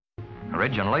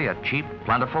Originally a cheap,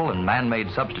 plentiful, and man-made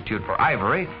substitute for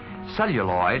ivory,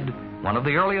 celluloid, one of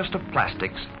the earliest of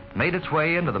plastics, made its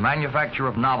way into the manufacture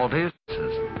of novelties.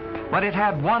 But it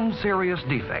had one serious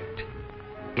defect.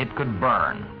 It could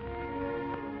burn.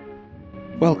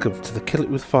 Welcome to the Kill It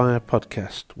With Fire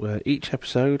podcast, where each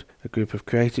episode, a group of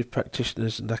creative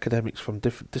practitioners and academics from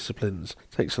different disciplines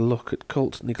takes a look at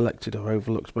cult, neglected or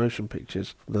overlooked motion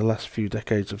pictures from the last few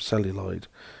decades of celluloid,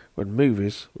 when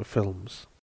movies were films.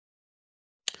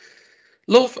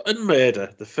 Love and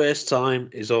murder, the first time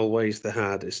is always the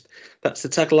hardest. That's the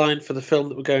tagline for the film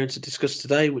that we're going to discuss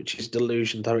today, which is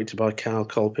Delusion, directed by Carl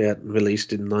Colpiet and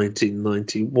released in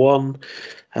 1991.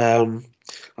 I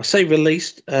say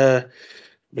released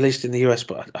in the US,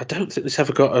 but I don't think this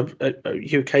ever got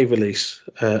a UK release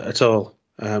at all.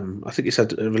 I think it's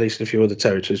had a release in a few other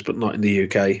territories, but not in the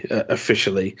UK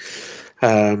officially.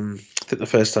 I think the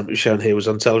first time it was shown here was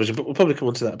on television, but we'll probably come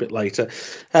on to that a bit later.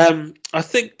 I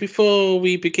think before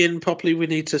we begin properly, we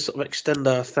need to sort of extend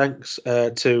our thanks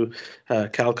to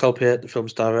Carl Colpiet, the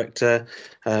film's director,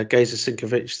 Geza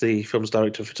Sinkovich, the film's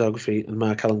director of photography, and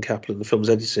Mark Allen Kaplan, the film's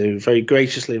editor, who very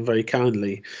graciously and very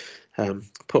kindly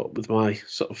put up with my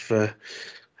sort of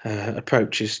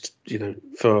approaches,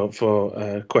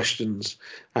 for questions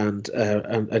and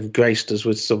graced us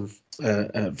with some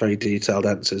very detailed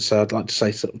answers. So I'd like to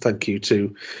say thank you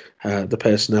to the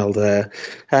personnel there.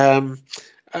 Round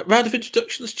of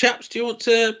introductions, chaps. Do you want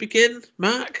to begin,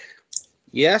 Mark?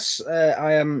 Yes,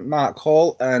 I am Mark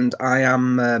Hall, and I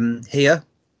am here.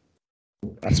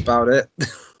 That's about it.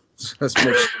 That's much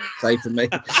to say for me.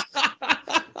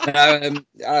 I'm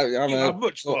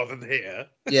much more than here.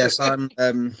 Yes, I'm.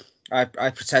 I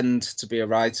pretend to be a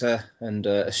writer and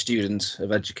a student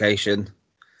of education.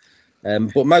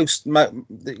 But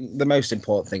the most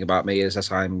important thing about me is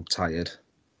that I'm tired.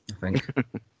 I think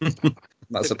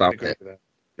that's about it.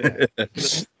 Yeah.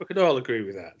 We can all agree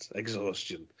with that.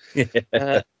 Exhaustion.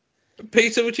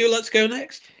 Peter, would you like to go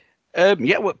next?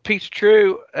 Peter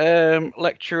True,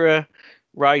 lecturer,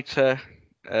 writer,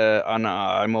 and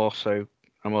I'm also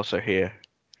here.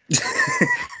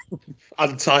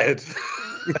 I'm tired.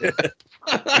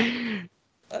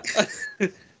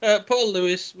 Paul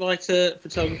Lewis, writer,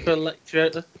 photographer,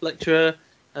 lecturer,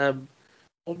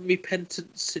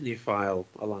 unrepentant cinephile.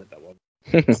 I like that one.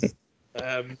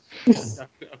 I'm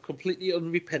completely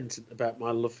unrepentant about my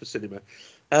love for cinema.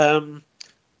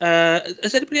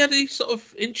 Has anybody had any sort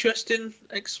of interesting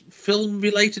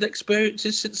film-related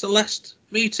experiences since the last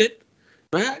meeting?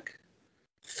 Mark?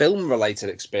 Film-related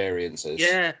experiences?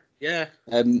 Yeah.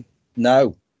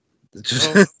 No.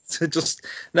 Just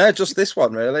this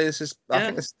one really. I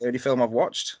think this is the only film I've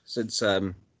watched since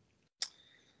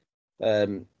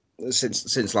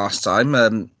last time. I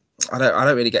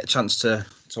don't really get a chance to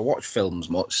watch films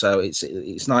much, so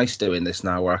it's nice doing this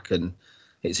now where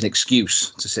it's an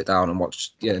excuse to sit down and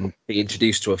watch and be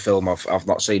introduced to a film I've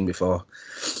not seen before.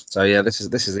 So yeah, this is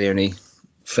the only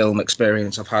film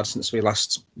experience I've had since we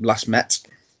last met.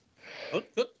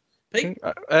 Good. Pete?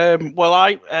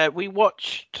 We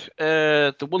watched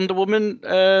the Wonder Woman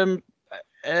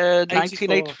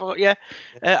 1984. Yeah,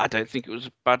 I don't think it was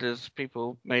as bad as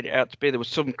people made it out to be. There were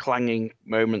some clanging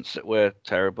moments that were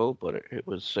terrible, but it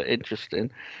was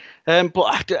interesting.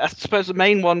 But I suppose the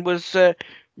main one was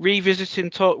revisiting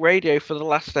Talk Radio for the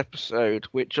last episode,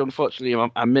 which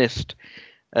unfortunately I missed.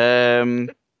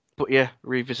 But yeah,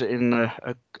 revisiting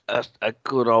a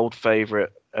good old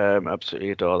favourite.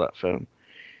 Absolutely adore that film.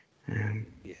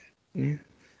 I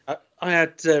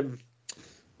had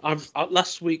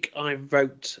last week I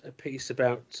wrote a piece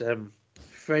about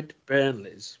Fred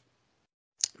Burnley's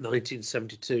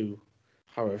 1972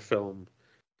 horror film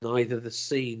Neither the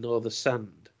Sea Nor the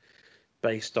Sand,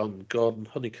 based on Gordon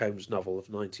Honeycomb's novel of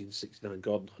 1969.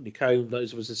 Gordon Honeycomb,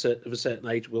 those of us of a certain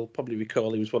age will probably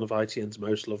recall he was one of ITN's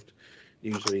most loved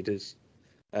newsreaders.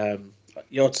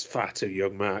 You're far too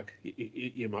young, Mark.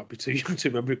 You might be too young to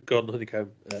remember Gordon Honeycomb,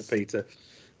 Peter.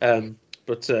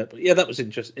 But yeah, that was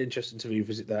interesting to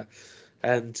revisit that.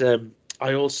 And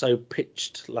I also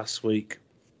pitched last week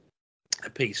a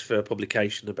piece for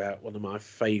publication about one of my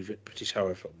favourite British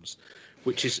horror films,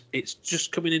 it's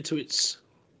just coming into its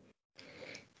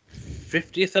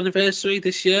 50th anniversary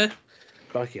this year.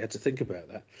 Crikey, I had to think about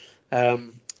that.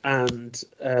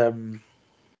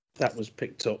 That was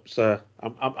picked up, so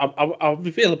I'll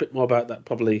reveal a bit more about that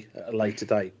probably at a later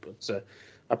date. But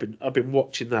I've been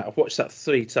watching that. I've watched that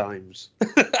 3 times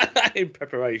in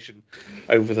preparation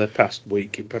over the past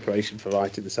week in preparation for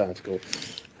writing this article.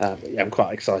 But yeah, I'm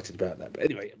quite excited about that. But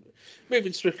anyway,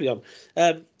 moving swiftly on.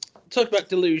 Talk about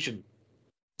Delusion.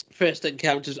 first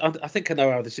encounters. I think I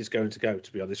know how this is going to go,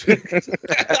 to be honest with you.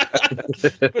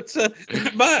 But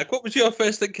Mark, what was your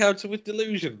first encounter with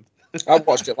Delusion? I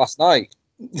watched it last night.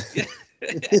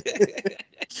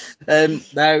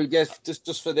 No, yes,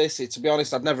 just for this. To be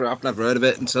honest, I've never heard of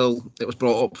it until it was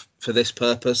brought up for this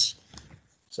purpose.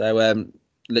 So,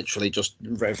 literally, just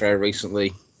very, very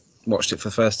recently watched it for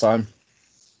the first time.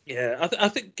 Yeah, I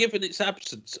think given its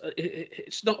absence,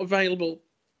 it's not available.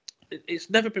 It's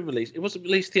never been released. It wasn't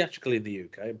released theatrically in the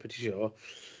UK, I'm pretty sure.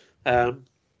 It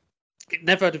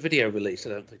never had a video release, I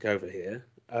don't think, over here.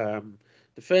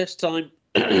 The first time,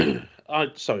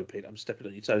 sorry, Pete, I'm stepping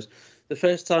on your toes. The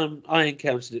first time I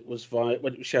encountered it was when it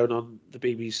was shown on the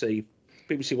BBC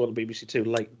One and BBC Two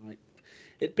late night.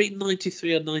 It'd been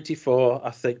 93 or 94,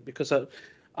 I think, because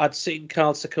I'd seen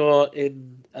Carl Secor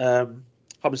in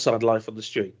Homicide: Life on the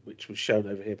Street, which was shown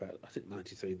over here about, I think,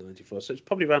 93, 94. So it's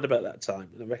probably around about that time.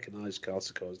 And I recognised Carl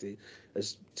Secor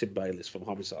as Tim Bayliss from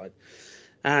Homicide.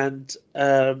 And,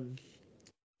 after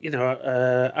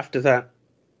that,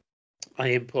 I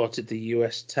imported the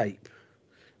US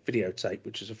videotape,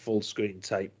 which is a full screen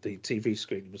tape. The TV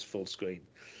screen was full screen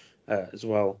as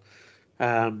well.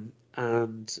 I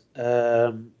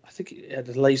think it had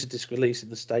a Laserdisc release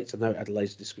in the States. I know it had a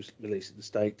Laserdisc release in the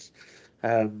States.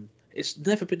 It's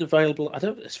never been available.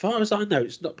 As far as I know,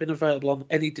 it's not been available on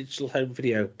any digital home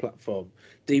video platform,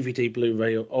 DVD,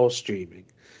 Blu-ray, or streaming.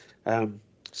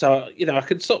 So I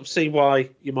can sort of see why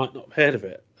you might not have heard of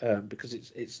it, because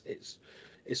it's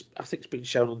I think it's been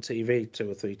shown on TV 2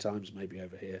 or 3 times maybe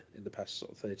over here in the past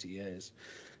sort of 30 years.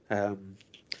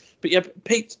 But yeah,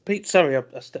 Pete, sorry, I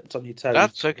stepped on your toes.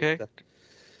 That's okay.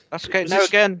 That's okay. Now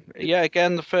again,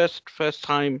 the first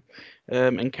time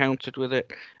encountered with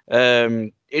it.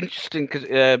 Interesting because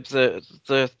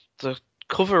the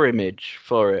cover image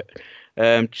for it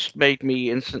just made me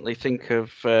instantly think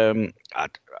of I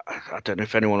don't know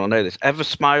if anyone will know this,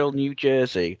 Eversmile, New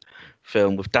Jersey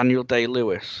film with Daniel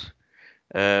Day-Lewis,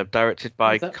 directed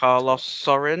by Carlos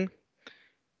Sorin.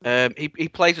 He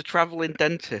plays a traveling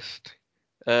dentist.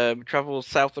 Travels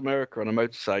South America on a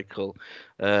motorcycle,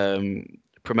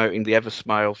 promoting the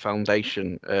Eversmile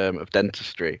Foundation of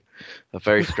Dentistry. A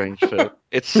very strange film.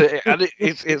 It's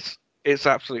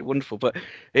absolutely wonderful. But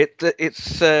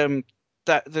it's that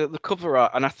the cover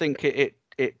art, and I think it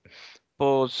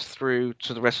bores through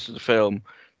to the rest of the film.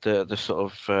 The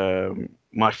sort of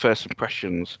my first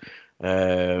impressions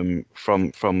from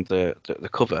the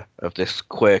cover of this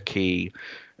quirky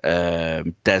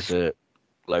desert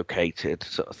located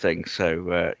sort of thing.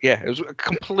 So it was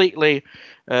completely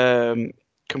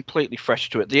fresh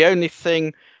to it. The only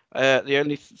thing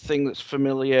that's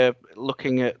familiar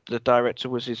looking at the director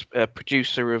was his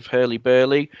producer of Hurly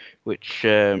Burly, which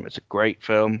is a great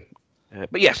film.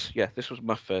 But yes, this was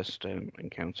my first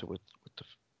encounter with the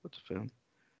film.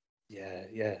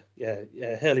 Yeah.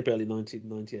 Hurly Burly,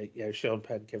 1998. Yeah, Sean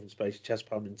Penn, Kevin Spacey, Chaz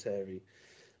Palminteri.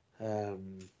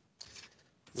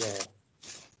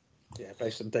 Yeah,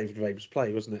 based on David Rabe's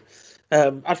play, wasn't it?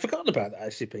 I'd forgotten about that,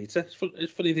 actually, Peter.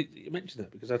 It's funny that you mentioned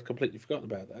that, because I'd completely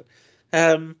forgotten about that.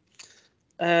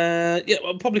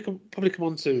 I'll probably come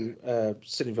on to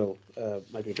Cineville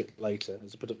maybe a bit later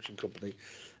as a production company.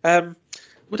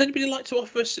 Would anybody like to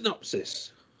offer a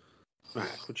synopsis?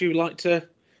 Mark, would you like to?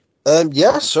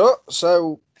 Yeah, sure.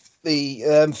 So the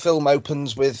film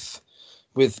opens with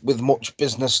much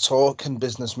business talk and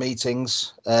business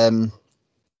meetings.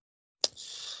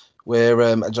 Where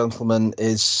a gentleman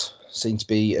is seen to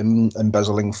be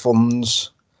embezzling funds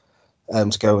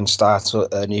to go and start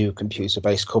a new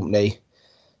computer-based company,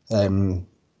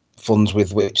 funds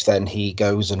with which then he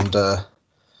goes and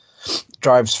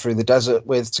drives through the desert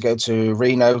with to go to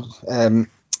Reno.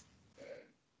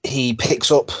 He picks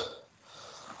up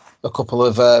a couple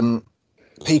of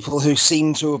people who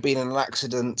seem to have been in an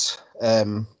accident,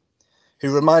 who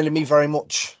reminded me very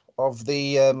much of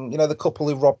the the couple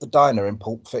who robbed the diner in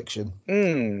Pulp Fiction.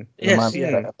 Yes,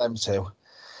 yeah. Them two.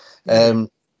 And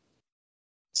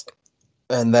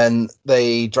then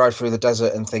they drive through the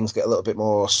desert, and things get a little bit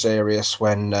more serious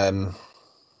when the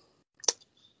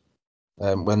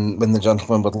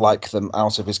gentleman would like them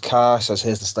out of his car. Says,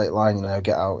 "Here's the state line.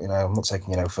 Get out. I'm not taking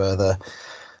you no further."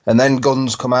 And then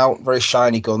guns come out, very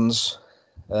shiny guns.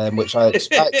 Which I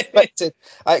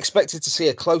expected to see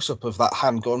a close up of that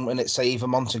handgun when it say either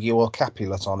Montague or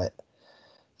Capulet on it.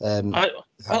 I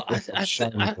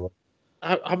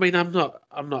mean, I'm not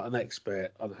an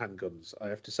expert on handguns, I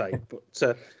have to say, but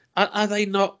are they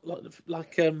not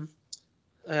like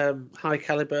high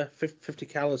caliber, 50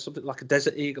 cal or something like a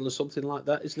Desert Eagle or something like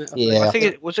that, isn't it? Yeah. I think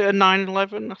it was it a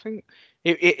 911. I think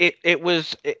it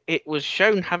was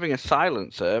shown having a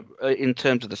silencer in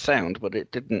terms of the sound, but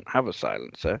it didn't have a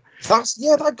silencer.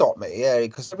 That got me. Yeah,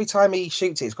 because every time he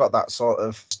shoots it, it's got that sort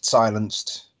of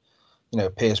silenced,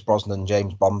 Pierce Brosnan,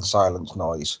 James Bond silence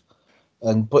noise,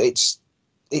 but it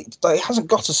hasn't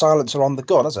got a silencer on the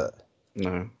gun, has it?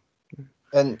 No.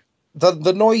 And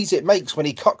the noise it makes when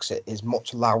he cocks it is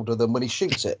much louder than when he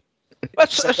shoots it.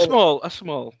 That's a small.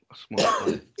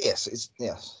 Yes, it's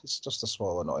just a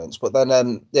small annoyance. But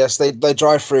then, yes, they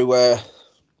drive through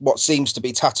what seems to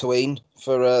be Tatooine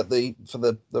for the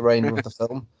remainder of the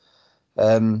film.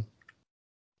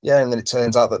 Yeah, and then it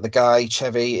turns out that the guy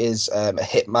Chevy is a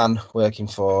hitman working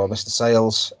for Mr.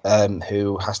 Sales,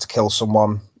 who has to kill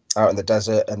someone out in the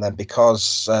desert, and then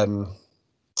because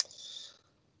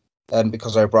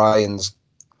O'Brien's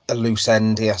a loose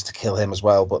end, he has to kill him as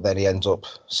well, but then he ends up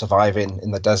surviving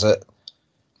in the desert.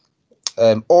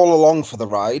 All along for the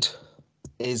ride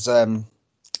is the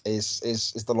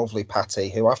lovely Patty,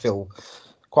 who I feel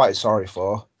quite sorry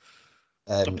for.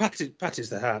 Patty's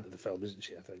the heart of the film, isn't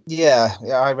she? I think. Yeah,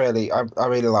 I really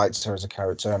liked her as a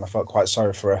character, and I felt quite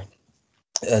sorry for her.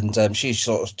 And she's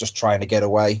sort of just trying to get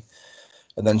away,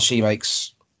 and then she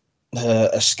makes her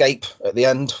escape at the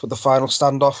end with the final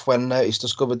standoff when it's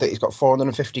discovered that he's got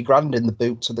 450 grand in the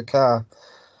boot of the car.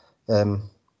 But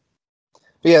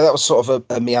yeah, that was sort of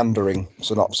a meandering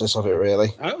synopsis of it,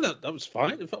 really. Oh, that was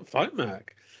fine. It felt fine,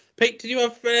 Mark. Pete, did you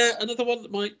have another one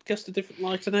that might cast a different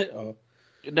light on it, or?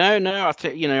 No. I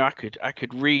think I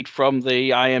could read from the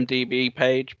IMDb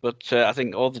page, but I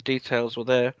think all the details were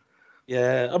there.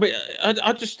 Yeah, I mean,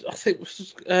 I think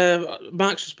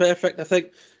Mark's was perfect. I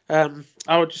think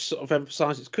I would just sort of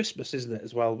emphasise it's Christmas, isn't it,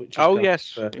 as well? Which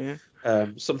is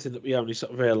something that we only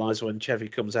sort of realise when Chevy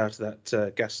comes out of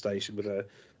that gas station with a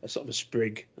sort of a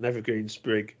sprig, an evergreen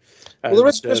sprig. Well, there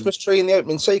is a Christmas tree in the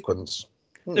opening sequence.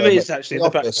 There is actually in the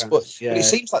background, but it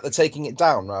seems like they're taking it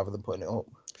down rather than putting it up.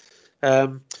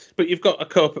 But you've got a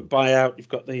corporate buyout. You've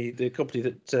got the company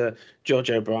that George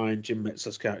O'Brien, Jim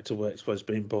Metzler's character, works for, has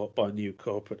been bought by new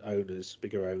corporate owners,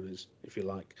 bigger owners, if you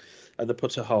like, and they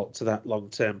put a halt to that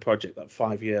long-term project, that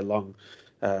 5-year-long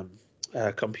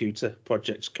computer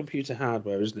project, computer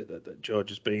hardware, isn't it, that George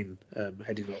has been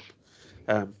heading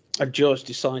up. And George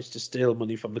decides to steal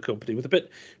money from the company with a bit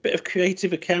of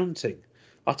creative accounting.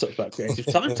 I talked about creative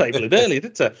timetabling earlier,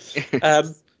 didn't I?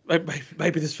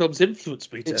 Maybe this film's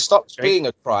influenced me. It stops being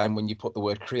a crime when you put the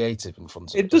word creative in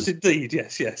front of it. It does indeed,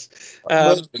 yes.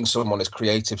 Murdering someone is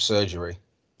creative surgery.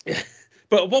 Yeah.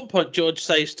 But at one point, George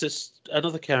says to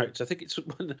another character, I think it's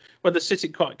when they're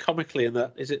sitting quite comically in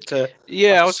that. Is it?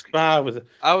 Yeah, I was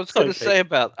going to say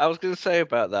about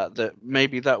that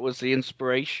maybe that was the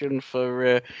inspiration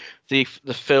for the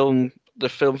film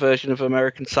version of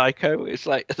American Psycho. It's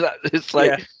like that. It's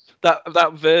like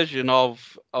that version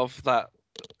of that.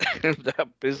 That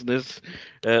business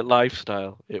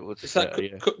lifestyle. It was. It's that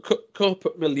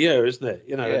corporate milieu, isn't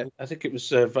it? I think it was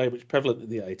very much prevalent in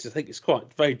the 80s. I think it's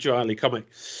quite very dryly comic,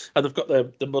 and they've got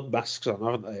the mud masks on,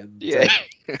 haven't they? And,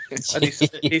 and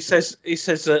he says,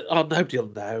 "Oh, nobody will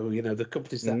know. The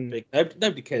company's that big.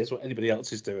 Nobody cares what anybody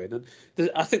else is doing."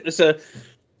 And I think there's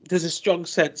a strong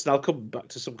sense, and I'll come back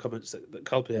to some comments that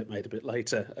Colpiet made a bit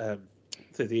later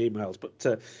through the emails,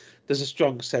 but. There's a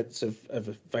strong sense of a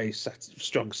very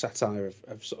strong satire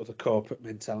of sort of the corporate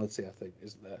mentality, I think,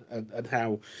 isn't there? And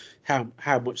how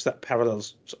much that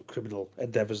parallels sort of criminal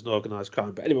endeavours and organised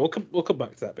crime. But anyway, we'll come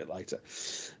back to that a bit later.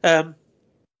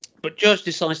 But George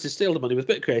decides to steal the money with a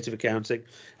bit of creative accounting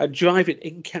and drive it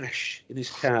in cash in his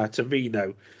car to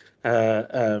Reno,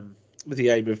 with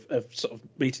the aim of sort of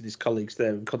meeting his colleagues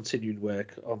there and continuing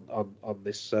work on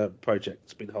this project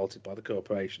that's been halted by the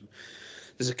corporation.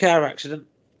 There's a car accident.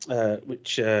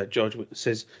 Which George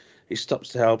witnesses. He stops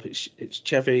to help. It's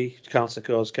Chevy, Carl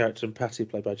Sakor's character, and Patty,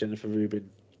 played by Jennifer Rubin,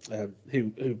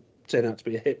 who turn out to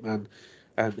be a hitman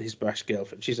and his brash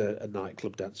girlfriend. She's a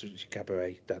nightclub dancer, she's a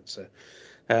cabaret dancer.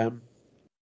 And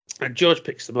George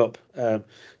picks them up.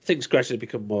 Things gradually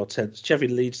become more tense. Chevy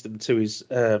leads them to his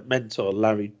mentor,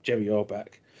 Jerry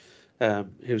Orbach,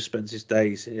 who spends his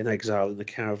days in exile in the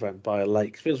caravan by a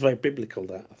lake. It feels very biblical,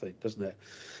 that, I think, doesn't it?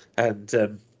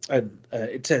 And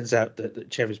it turns out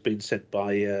that Chevy's been sent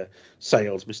by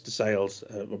Mr. Sales,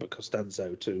 Robert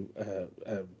Costanzo, to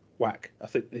whack. I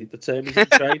think the term is in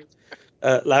trade.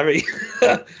 Larry.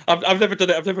 I've never done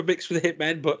it. I've never mixed with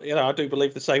hitmen, but I do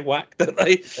believe the same whack, don't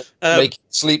they? Make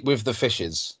sleep with the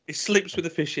fishes. He sleeps with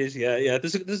the fishes. Yeah.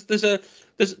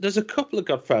 There's a couple of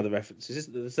Godfather references,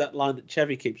 isn't there? There's that line that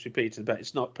Chevy keeps repeating about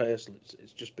it's not personal,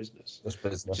 it's just business. Just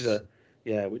business.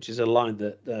 Which is a line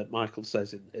that Michael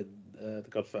says in The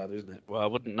Godfather, isn't it? Well, I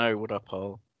wouldn't know, would I,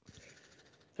 Paul?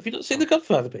 Have you not seen The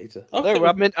Godfather, Peter?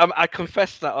 No, I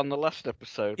confessed that on the last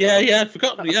episode. Yeah, I'd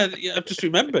forgotten. Yeah, I've just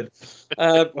remembered. It's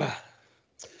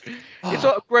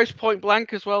sort of Grosse Pointe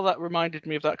Blank as well. That reminded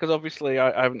me of that because obviously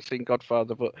I haven't seen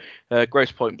Godfather, but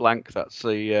Grosse Pointe Blank. That's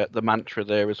the mantra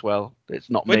there as well.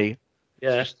 It's not me.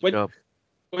 Yeah.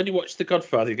 When you watch The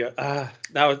Godfather, you go,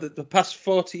 now the past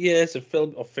 40 years of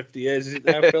film, or 50 years, is it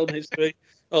now, film history,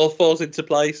 all falls into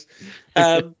place.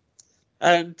 And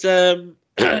then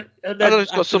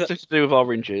it's got something to do with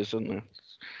oranges, isn't there?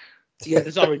 Yeah,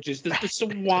 there's oranges. There's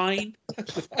some wine.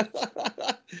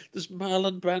 There's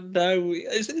Marlon Brando.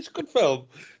 It's a good film.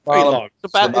 Very long.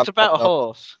 It's about a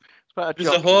horse. It's about There's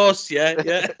a horse.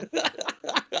 Yeah.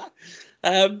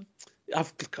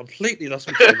 I've completely lost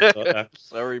my train of thought now.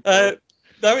 Sorry.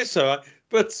 No, it's all right.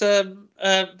 But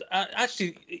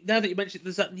actually, now that you mentioned,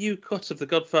 there's that new cut of The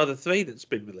Godfather 3 that's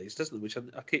been released, hasn't it? Which I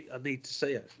need to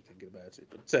see, actually, thinking about it.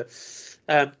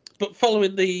 But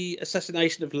following the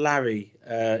assassination of Larry,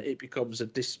 it becomes a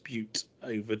dispute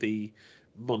over the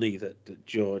money that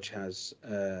George has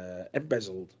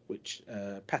embezzled, which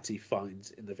Patty finds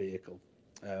in the vehicle.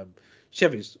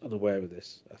 Chevy's unaware of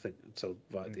this, I think, until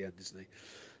right at the end, isn't he?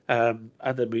 And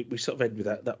then we sort of end with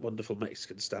that wonderful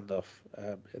Mexican standoff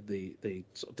in the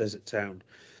sort of desert town.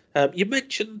 You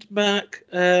mentioned, Mark,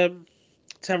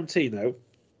 Tarantino,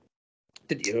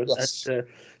 didn't you? Yes. And,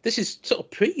 this is sort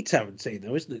of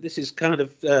pre-Tarantino, isn't it? This is kind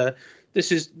of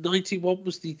this is 91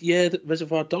 was the year that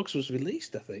Reservoir Dogs was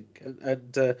released, I think,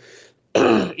 and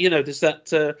there's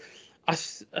that. I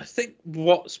think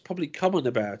what's probably common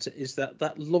about it is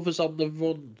that lovers on the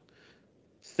run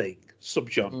thing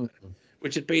subgenre. Mm-hmm.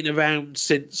 Which had been around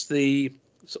since the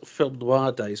sort of film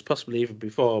noir days, possibly even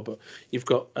before. But you've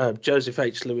got Joseph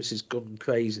H. Lewis's Gun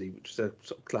Crazy, which is a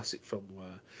sort of classic film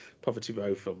noir, Poverty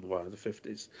Row film noir in the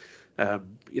 50s.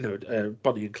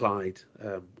 Bonnie and Clyde,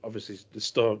 obviously the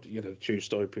story, the true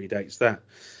story predates that.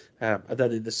 And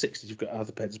then in the 60s, you've got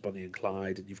Arthur Penn's Bonnie and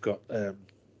Clyde, and you've got, in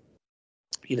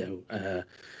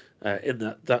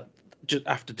that just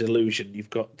after Delusion, you've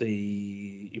got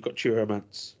True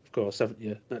Romance. Of course, haven't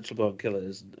you? Natural Born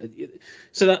Killers,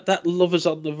 so that lovers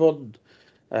on the run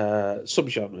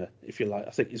subgenre, if you like,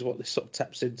 I think is what this sort of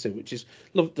taps into, which is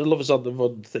the lovers on the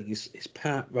run thing is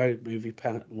part road movie,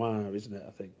 part noir, isn't it?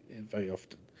 I think very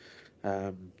often.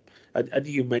 And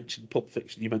you mentioned Pulp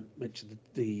Fiction. You mentioned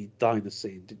the diner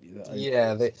scene, didn't you?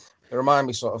 They remind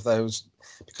me sort of those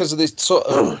because of this sort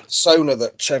of persona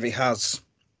that Chevy has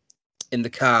in the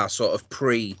car, sort of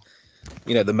pre,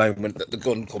 the moment that the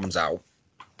gun comes out.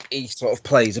 He sort of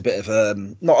plays a bit of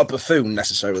not a buffoon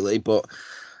necessarily, but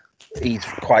he's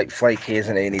quite flaky,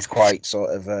 isn't he? And he's quite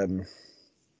sort of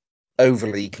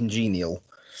overly congenial.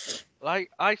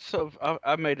 Like I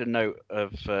made a note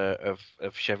of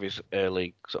Chevy's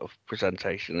early sort of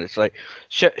presentation. It's like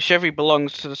Chevy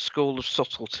belongs to the school of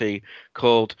subtlety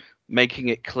called making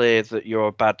it clear that you're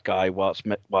a bad guy whilst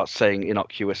saying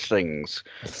innocuous things.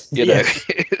 Know.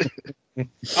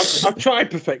 I've tried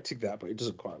perfecting that, but it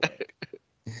doesn't quite work.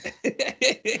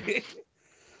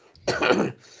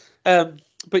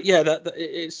 But yeah,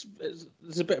 it's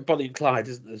there's a bit of Bonnie and Clyde,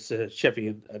 isn't there? Chevy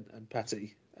and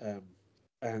Patty,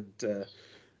 and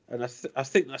I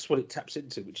think that's what it taps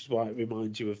into, which is why it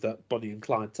reminds you of that Bonnie and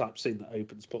Clyde type scene that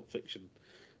opens Pulp Fiction.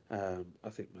 I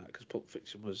think, Matt, because Pulp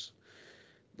Fiction was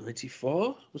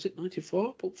 94. Was it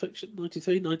 94? Pulp Fiction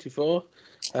 93, 94.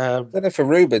 Jennifer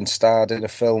Rubin starred in a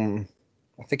film.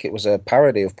 I think it was a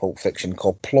parody of Pulp Fiction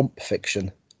called Plump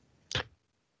Fiction.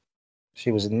 She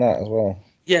was in that as well.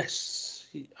 Yes,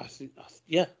 I think.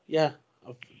 Yeah.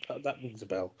 That rings a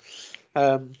bell.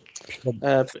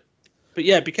 But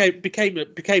yeah, became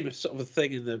a sort of a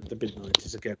thing in the mid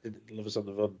 90s again. Lovers on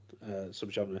the Run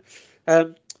subgenre.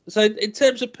 So in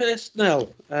terms of personnel,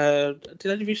 did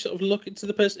any of you sort of look into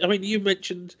the person? I mean, you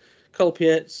mentioned Cole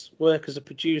Piet's work as a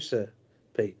producer,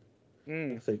 Pete.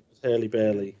 I think Hurley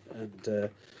Burley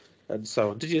and so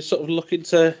on. Did you sort of look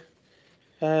into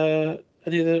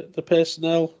any of the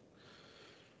personnel?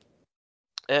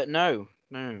 No.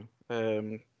 Let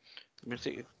me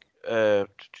think.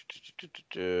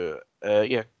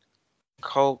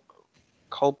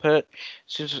 Colpert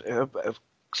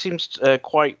seems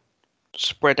quite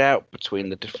spread out between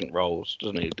the different roles,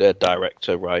 doesn't he? The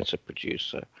director, writer,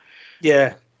 producer.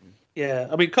 Yeah. Yeah,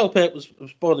 I mean, Colbert was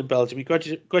born in Belgium. He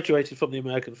graduated from the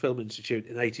American Film Institute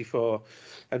in '84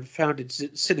 and founded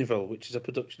Cineville, which is a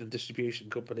production and distribution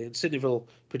company. And Cineville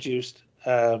produced,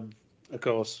 of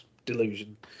course,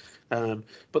 Delusion.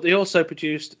 But they also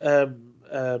produced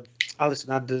Alice and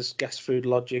Anders, Gas Food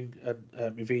Lodging,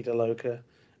 and Mi Vida Loca,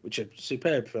 which are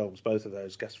superb films, both of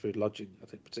those. Gas Food Lodging, I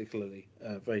think, particularly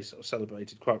very sort of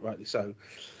celebrated, quite rightly so.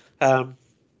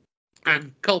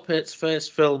 And Colpert's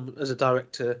first film as a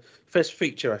director, first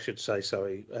feature, I should say,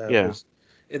 sorry, was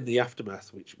In the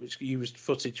Aftermath, which used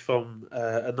footage from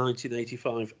a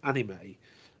 1985 anime,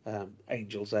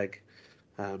 Angel's Egg,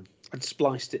 and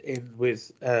spliced it in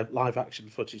with live action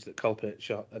footage that Colpert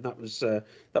shot, and that was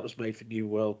made for New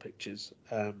World Pictures.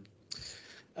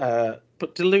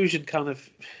 But Delusion kind of,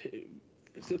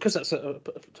 because that's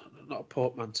not a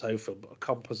portmanteau film, but a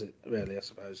composite, really, I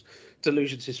suppose.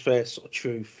 Delusion's his first sort of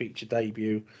true feature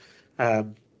debut.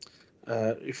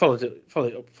 He followed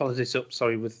it up,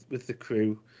 sorry, with The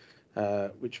Crew,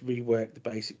 which reworked the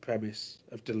basic premise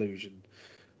of Delusion.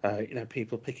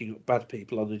 People picking up bad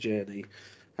people on a journey,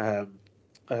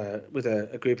 with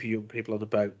a group of young people on a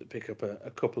boat that pick up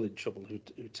a couple in trouble who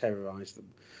terrorise them.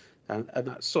 And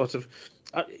that sort of,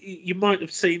 you might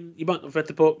have read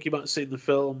the book, you might have seen the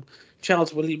film,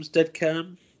 Charles Williams' Dead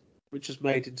Calm, which was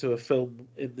made into a film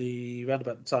around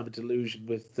about the time of Delusion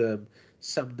with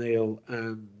Sam Neill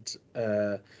and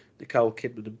Nicole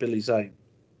Kidman and Billy Zane.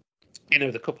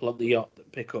 The couple on the yacht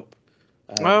that pick up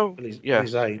Billy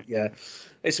Zane. Yeah,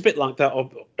 it's a bit like that. Or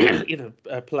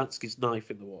Polanski's Knife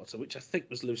in the Water, which I think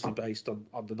was loosely based on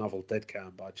the novel Dead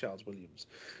Calm by Charles Williams.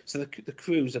 So the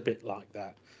Crew's a bit like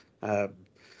that. And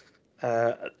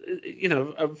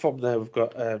from there we've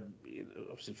got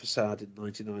obviously Facade in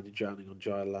 '99, Drowning on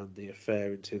Dry Land, The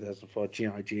Affair in 2004,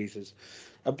 G.I. Jesus,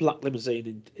 and Black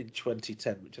Limousine in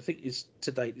 2010, which I think is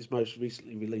to date his most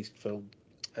recently released film.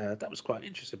 That was quite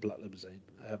interesting, Black Limousine.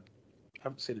 I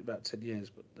haven't seen it about 10 years,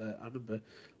 but I remember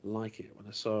liking it when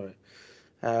I saw it.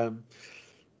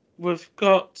 We've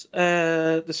got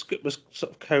the script was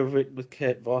sort of co-written with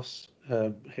Kurt Voss,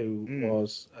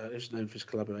 who's known for his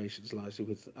collaborations largely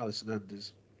with Alice and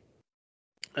Anders,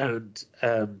 and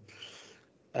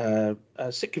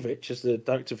Sitkovich, as the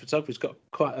director of photography, has got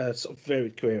quite a sort of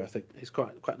varied career. I think he's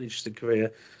quite an interesting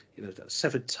career. That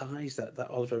Severed Ties, that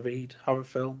Oliver Reed horror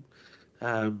film,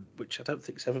 which I don't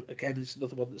think's ever, again, is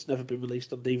another one that's never been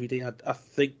released on DVD. I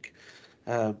think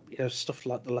stuff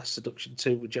like The Last Seduction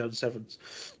 2 with Joan Sevens,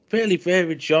 fairly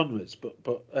varied genres, but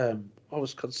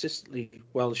always consistently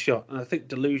well shot. And I think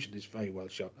Delusion is very well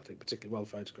shot. I think particularly well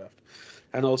photographed,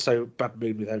 and also Bad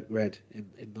Moon with Eric Red in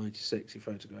 '96 he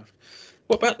photographed.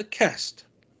 What about the cast?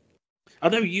 I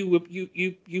know you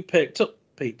perked up,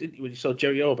 Pete, didn't you, when you saw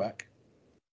Jerry Orbach?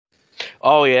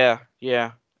 Oh yeah,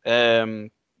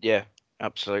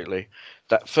 absolutely.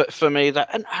 That for me,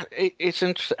 it's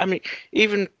interesting. I mean,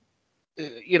 even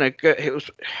it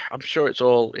was. I'm sure it's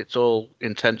all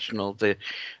intentional.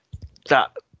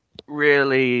 That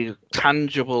really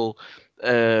tangible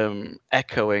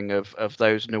echoing of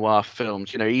those noir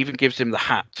films. He even gives him the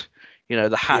hat.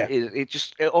 The hat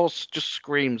it all just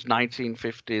screams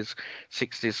 1950s,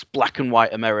 60s black and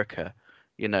white America.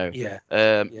 He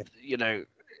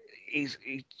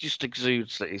just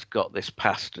exudes that he's got this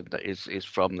past and that is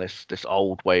from this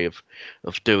old way of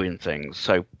doing things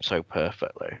so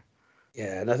perfectly.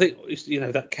 Yeah, and I think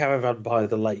that caravan by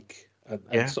the lake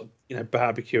and sort of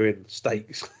barbecuing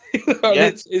steaks.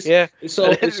 It's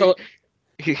all.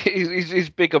 His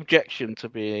big objection to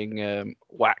being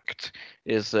whacked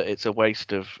is that it's a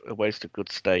waste of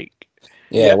good steak.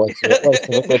 Yeah, waste of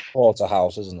a good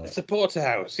porterhouse, isn't it? It's a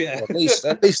porterhouse, yeah. Well,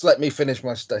 at least let me finish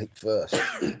my steak first.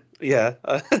 Yeah.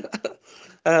 I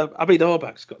mean,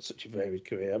 Orbach's got such a varied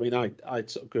career. I mean, I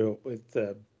sort of grew up with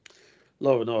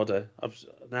Law and Order. I was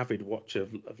an avid watcher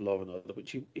of Law and Order,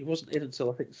 which he wasn't in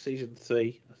until I think season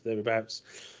 3, thereabouts.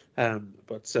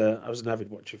 But I was an avid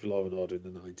watcher of Law and Order in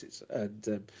the 90s,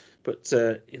 and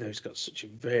he's got such a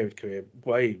varied career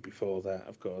way before that,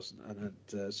 of course, and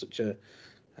had such a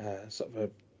sort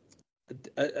of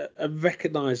a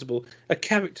recognisable, a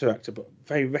character actor, but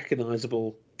very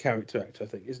recognisable character actor, I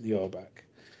think, isn't he, Orbach?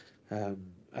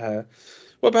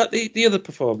 What about the other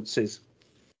performances?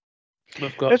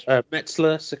 We've got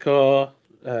Metzler, Secor,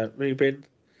 Rubin.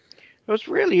 It was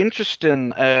really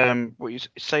interesting what you're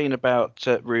saying about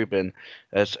Rubin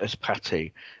as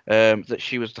Patty, that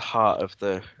she was the heart of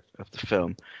the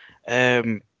film.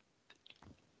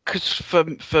 Because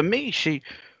for me,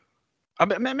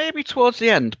 maybe towards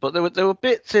the end, but there were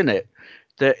bits in it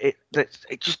that it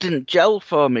just didn't gel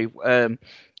for me.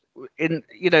 in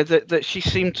that she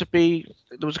seemed to be.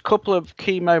 There was a couple of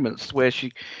key moments where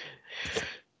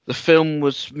the film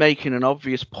was making an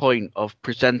obvious point of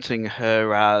presenting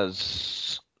her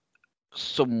as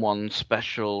someone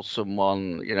special,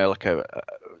 someone like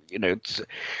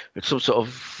some sort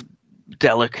of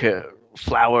delicate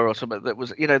flower or something that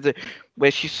was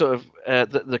where she sort of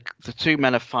the two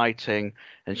men are fighting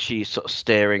and she's sort of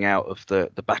staring out of the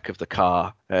back of the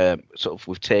car sort of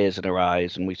with tears in her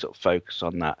eyes, and we sort of focus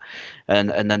on that, and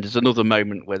then there's another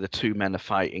moment where the two men are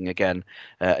fighting again,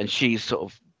 and she's sort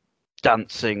of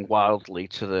dancing wildly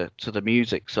to the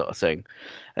music sort of thing.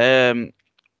 Where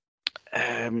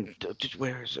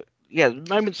is it? Yeah,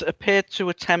 moments that appeared to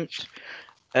attempt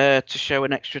to show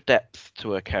an extra depth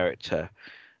to her character,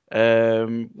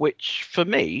 which for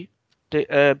me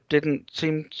didn't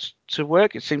seem to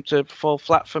work. It seemed to fall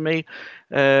flat for me.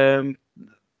 I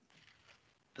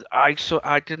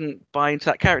didn't buy into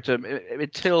that character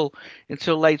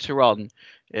until later on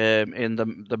in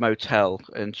the motel,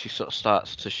 and she sort of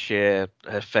starts to share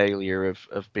her failure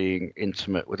of being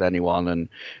intimate with anyone, and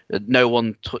no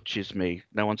one touches me,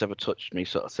 no one's ever touched me,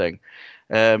 sort of thing.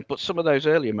 But some of those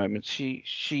earlier moments,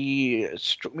 she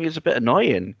struck me as a bit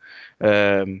annoying.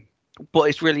 But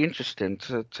it's really interesting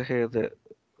to hear that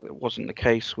it wasn't the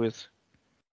case with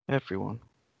everyone.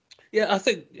 Yeah, I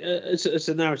think as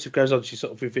the narrative goes on, she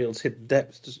sort of reveals hidden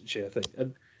depths, doesn't she? I think,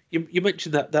 and you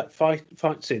mentioned that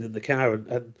fight scene in the car,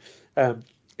 and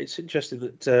it's interesting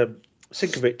that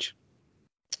Sinkovich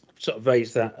sort of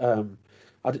raised that.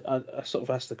 I sort of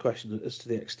asked the question as to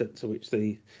the extent to which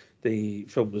the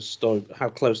film was how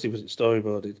closely was it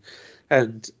storyboarded,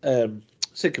 and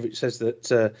Sinkovich says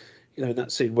that in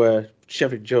that scene where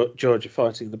Chevy and George are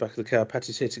fighting in the back of the car,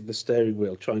 Patty's hitting the steering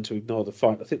wheel, trying to ignore the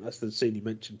fight. I think that's the scene you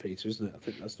mentioned, Peter, isn't it? I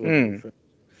think that's the one.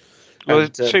 Well,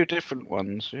 there's two different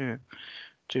ones, yeah.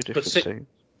 Two different scenes.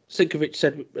 Sinkovich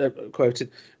said,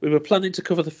 quoted, "We were planning to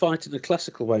cover the fight in a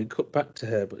classical way and cut back to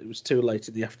her, but it was too late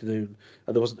in the afternoon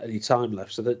and there wasn't any time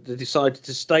left. So they decided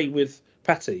to stay with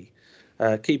Patty,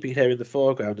 keeping her in the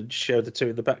foreground and show the two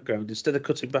in the background instead of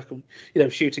cutting back and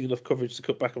shooting enough coverage to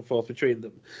cut back and forth between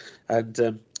them." And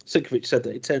Sinkovich said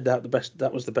that it turned out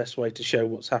that was the best way to show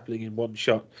what's happening in one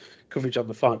shot. Coverage on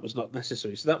the fight was not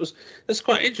necessary. So that's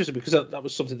quite interesting, because that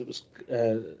was something that was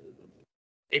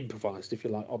improvised, if you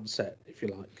like, on set, if you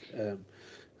like.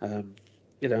 And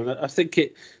I think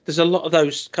there's a lot of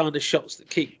those kind of shots that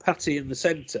keep Patty in the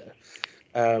centre.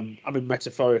 I mean,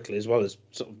 metaphorically as well as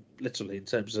sort of literally in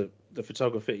terms of the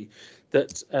photography,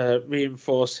 that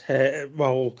reinforce her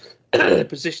role,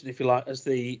 position, if you like, as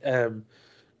the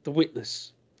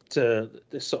witness to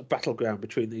this sort of battleground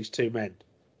between these two men.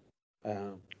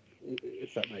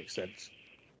 If that makes sense.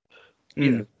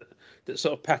 That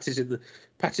sort of Patty's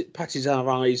our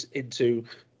eyes into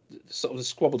sort of the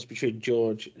squabbles between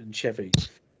George and Chevy.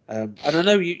 And I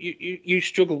know you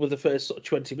struggled with the first sort of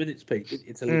 20 minutes, Pete, didn't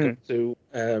you, to link up to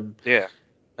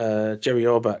Jerry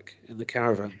Orbach in the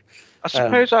caravan. I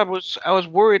suppose I was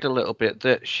worried a little bit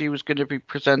that she was going to be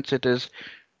presented as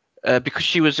because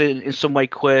she was in some way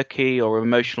quirky or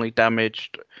emotionally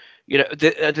damaged.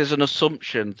 There's an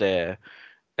assumption there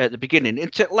at the beginning.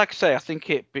 Like I say, I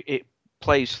think it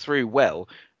plays through well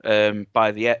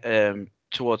by the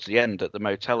towards the end at the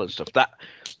motel and stuff. That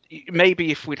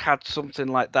maybe if we'd had something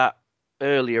like that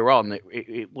earlier on,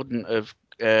 it wouldn't have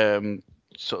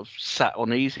sort of sat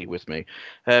uneasy with me.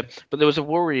 But there was a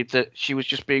worry that she was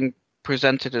just being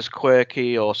presented as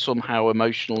quirky or somehow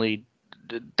emotionally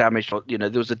damaged.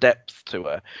 There was a depth to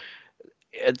her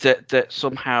that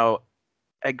somehow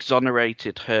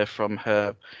exonerated her from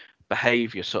her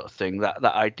behavior, sort of thing. That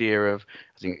idea of,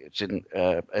 I think it's in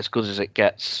As Good as It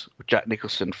Gets, Jack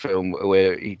Nicholson film,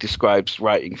 where he describes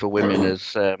writing for women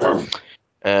as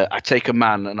I take a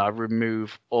man and I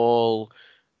remove all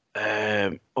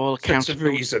sense of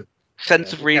reason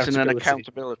and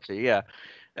accountability. Yeah.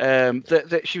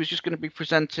 That she was just going to be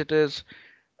presented as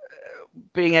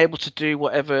being able to do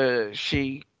whatever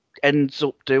she ends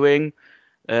up doing,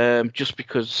 just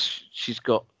because she's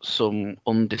got some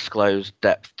undisclosed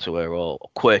depth to her or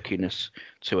quirkiness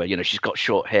to her. She's got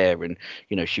short hair and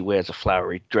she wears a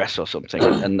flowery dress or something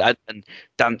and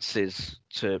dances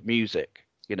to music.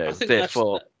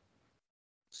 Therefore.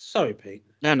 Sorry, Pete.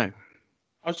 No.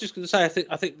 I was just going to say,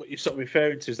 I think what you're sort of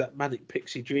referring to is that manic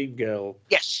pixie dream girl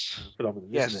phenomenon,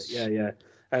 isn't it? Yeah.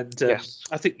 And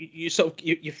I think you sort of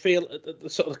you feel the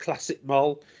sort of the classic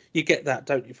Moll. You get that,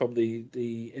 don't you, from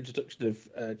the introduction of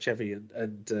Chevy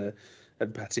and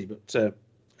Patty. But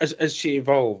as she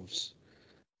evolves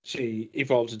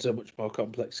into a much more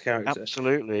complex character.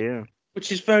 Absolutely, yeah. Which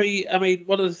is very. I mean,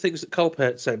 one of the things that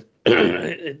Colbert said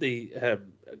in the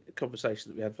a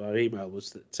conversation that we had via email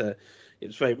was that it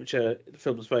was very much the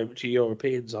film was very much a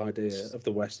European's idea of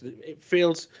the West. It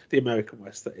feels the American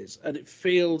West, that is, and it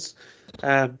feels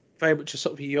very much a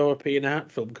sort of a European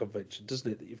art film convention,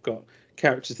 doesn't it? That you've got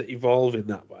characters that evolve in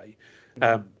that way.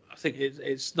 I think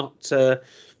it's not. I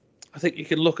think you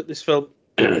can look at this film.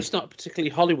 It's not a particularly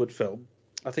Hollywood film.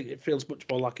 I think it feels much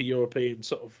more like a European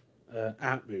sort of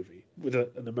art movie with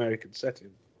an American setting.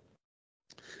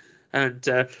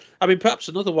 And I mean, perhaps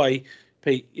another way,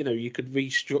 Pete, you could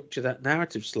restructure that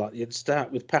narrative slightly and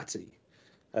start with Patty,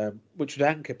 which would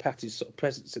anchor Patty's sort of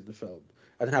presence in the film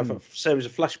and have a series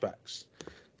of flashbacks.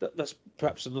 That's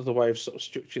perhaps another way of sort of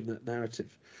structuring that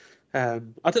narrative. I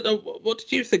don't know. What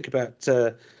did you think about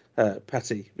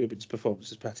Patty Rubin's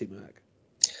performance as Patty, Mark?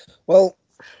 Well,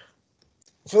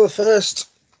 for the first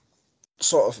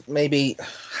sort of maybe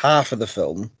half of the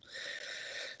film,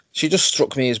 she just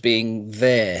struck me as being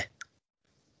there.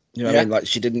 You know what I mean? Like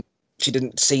she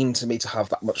didn't seem to me to have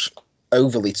that much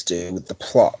overly to do with the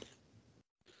plot.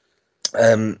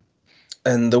 And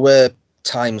there were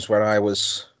times where I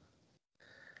was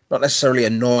not necessarily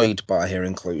annoyed by her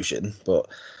inclusion, but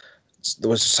there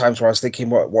was times where I was thinking,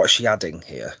 what's she adding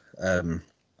here? And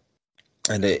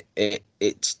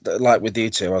it's like with you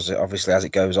two, as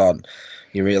it goes on,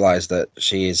 you realise that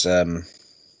she is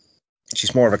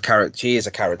she's more of a character. She is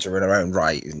a character in her own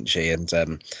right, isn't she?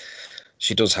 And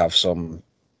she does have some.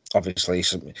 Obviously,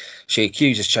 she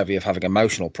accuses Chevy of having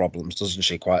emotional problems, doesn't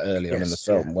she? Quite early on in the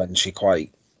film, when she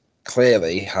quite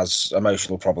clearly has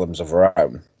emotional problems of her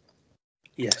own.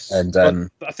 Yes, and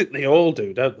I think they all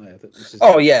do, don't they? I think this is...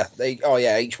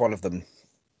 Each one of them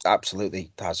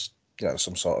absolutely has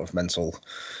some sort of mental,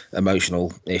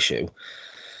 emotional issue.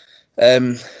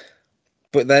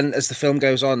 But then as the film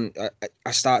goes on,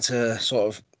 I start to sort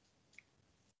of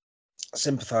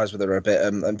sympathise with her a bit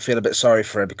and feel a bit sorry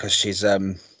for her, because she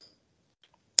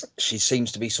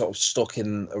seems to be sort of stuck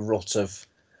in a rut of,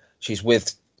 she's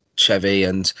with Chevy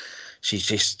and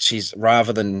she's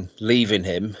rather than leaving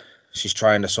him, she's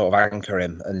trying to sort of anchor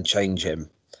him and change him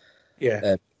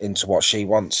into what she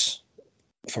wants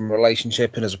from a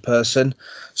relationship and as a person.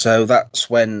 So that's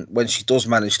when she does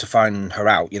manage to find her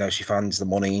out, she finds the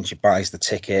money and she buys the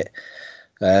ticket.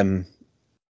 I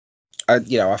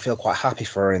feel quite happy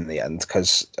for her in the end,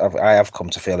 because I have come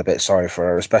to feel a bit sorry for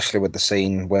her, especially with the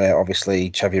scene where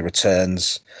obviously Chevy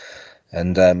returns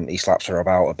and he slaps her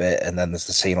about a bit, and then there's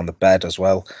the scene on the bed as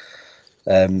well.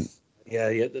 The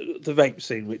rape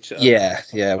scene, which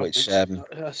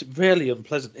it's really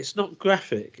unpleasant. It's not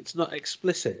graphic, it's not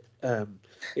explicit.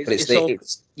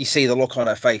 You see the look on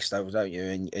her face, though, don't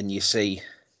you? And you see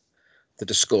the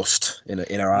disgust in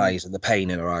her eyes and the pain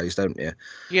in her eyes, don't you?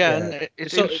 Yeah, and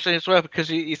it's interesting as well,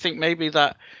 because you think maybe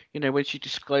that when she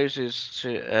discloses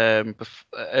to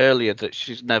earlier that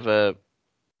she's never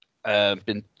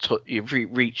been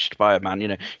reached by a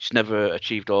man, she's never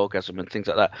achieved orgasm and things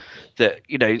like that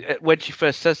when she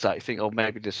first says that, you think, oh,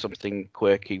 maybe there's something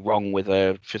quirky wrong with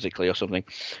her physically or something.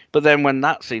 But then when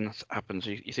that scene happens,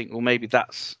 you think, well, maybe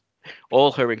that's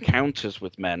all her encounters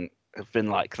with men have been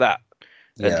like that.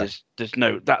 And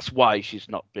that's why she's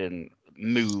not been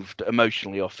moved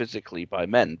emotionally or physically by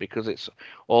men, because it's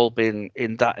all been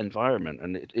in that environment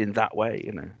and in that way,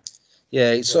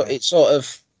 it sort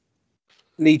of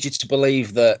leads you to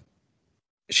believe that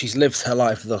she's lived her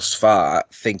life thus far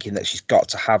thinking that she's got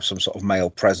to have some sort of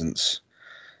male presence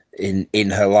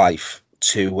in her life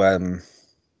to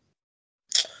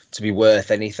be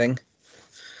worth anything.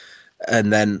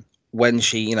 And then when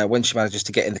she manages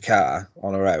to get in the car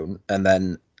on her own, and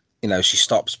then she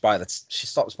stops by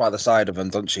the side of them,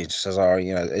 doesn't she? She says, "Oh,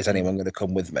 is anyone going to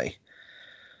come with me?"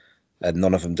 And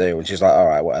none of them do, and she's like, "All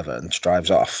right, whatever," and she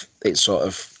drives off.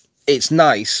 It's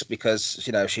nice because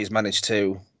she's managed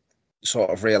to sort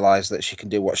of realise that she can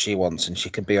do what she wants and she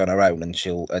can be on her own, and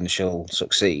she'll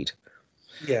succeed.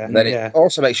 Yeah. And then it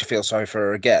also makes you feel sorry for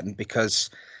her again, because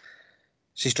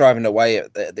she's driving away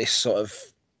at this sort of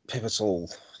pivotal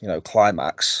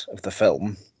climax of the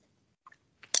film,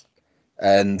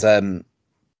 and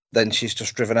then she's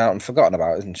just driven out and forgotten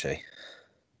about it, isn't she?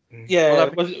 Yeah.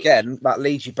 Again, that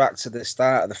leads you back to the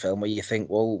start of the film, where you think,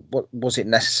 well, what was it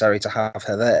necessary to have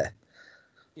her there?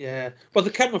 Yeah. Well, the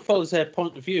camera follows her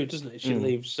point of view, doesn't it? She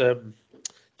leaves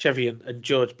Chevy and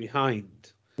George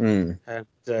behind, and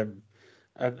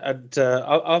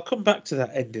I'll come back to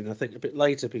that ending, I think, a bit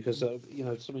later, because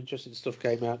some interesting stuff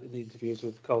came out in the interviews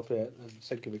with Kolpiet and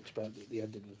Sienkiewicz about the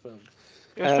ending of the film.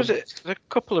 I suppose there's a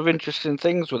couple of interesting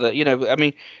things with it. I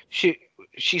mean, she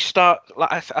start.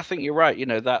 Like, I think you're right.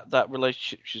 That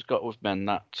relationship she's got with men,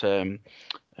 that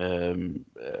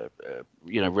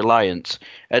reliance,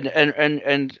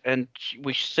 and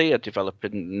we see her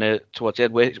developing towards the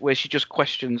end where she just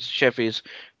questions Chevy's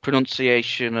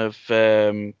pronunciation of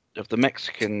the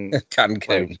Mexican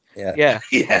Cancun. yeah.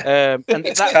 And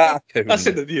It's Cancun. That's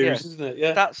in the news, isn't it?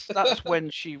 Yeah. That's when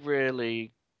she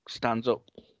really stands up.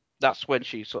 That's when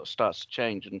she sort of starts to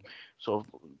change and sort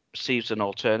of sees an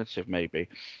alternative, maybe.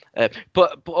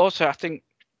 But also, I think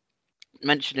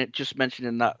mentioning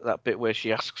that bit where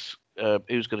she asks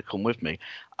who's going to come with me.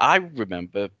 I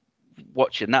remember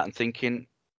watching that and thinking,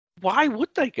 why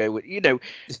would they go with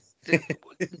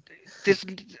this?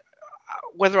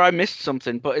 Whether I missed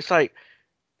something, but it's like,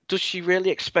 does she really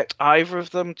expect either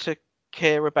of them to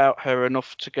care about her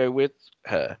enough to go with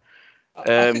her?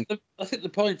 I think the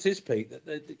point is, Pete,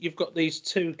 that you've got these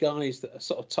two guys that are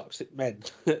sort of toxic men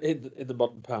in the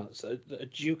modern parts that are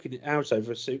duking it out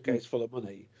over a suitcase full of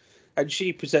money, and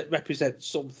she represents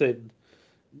something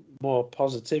more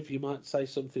positive, you might say,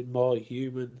 something more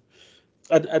human,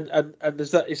 and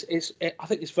there's that. I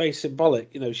think it's very symbolic.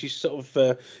 She's sort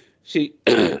of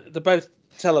they both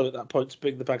tell her at that point to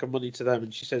bring the bag of money to them,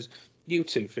 and she says, "You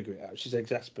two figure it out." She's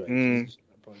exasperated at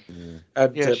that point.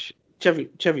 And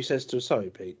Chevy says to her, "Sorry,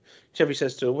 Pete." Chevy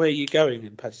says to her, "Where are you going?"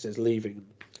 And Patty says, "Leaving."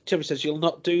 Chevy says, "You'll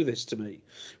not do this to me,"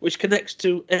 which connects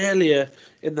to earlier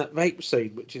in that rape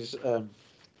scene, which is,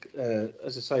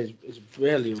 as I say, is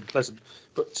really unpleasant.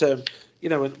 But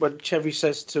when Chevy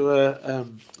says to her,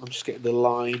 I'm just getting the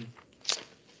line.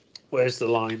 Where's the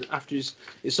line? After his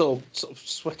sort of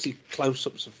sweaty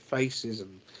close-ups of faces,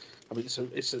 and I mean,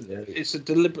 it's a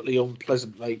deliberately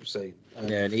unpleasant rape scene.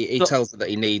 And he tells her that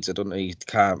he needs her, doesn't he? He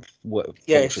can't work.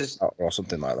 Yeah, says, or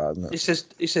something like that, isn't it?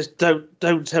 He says,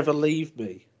 don't ever leave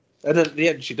me. And at the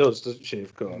end, she does, doesn't she?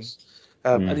 Of course.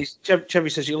 And Chevy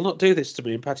says, "You'll not do this to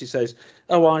me." And Patty says,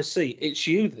 "Oh, I see. It's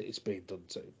you that it's being done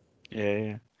to."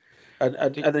 Yeah. And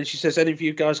then she says, "Any of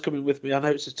you guys coming with me? I know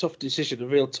it's a tough decision, a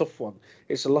real tough one.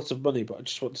 It's a lot of money, but I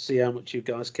just want to see how much you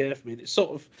guys care for me." And it's sort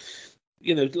of,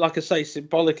 like I say,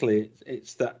 symbolically,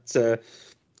 it's that sort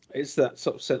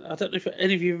of sense. I don't know if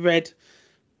any of you read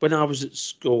when I was at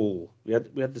school. We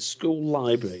had the school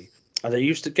library, and I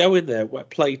used to go in there at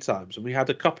playtimes, and we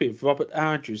had a copy of Robert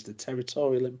Ardrey's The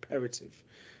Territorial Imperative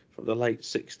from the late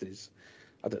 60s.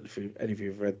 I don't know if any of you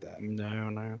have read that.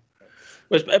 No.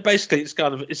 Well, basically,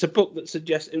 it's a book that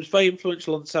suggests it was very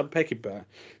influential on Sam Peckinpah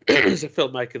as a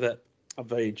filmmaker that I'm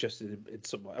very interested in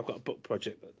some way. I've got a book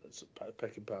project that's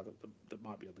Peckinpah that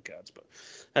might be on the cards, but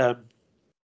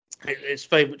it's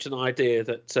very much an idea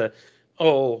that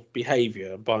all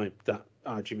behaviour, and by that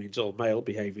Ardrey means all male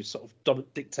behaviour, is sort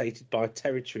of dictated by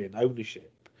territory and ownership.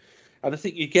 And I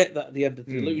think you get that at the end of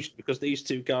Delusion, because these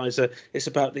two guys it's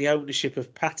about the ownership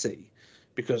of Patty,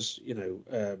 because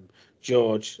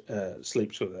George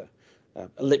sleeps with her.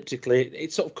 Elliptically,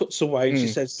 it sort of cuts away. She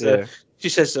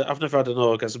says, "I've never had an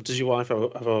orgasm. Does your wife have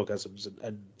orgasms?"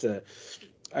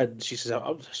 And she says,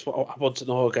 "I want an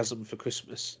orgasm for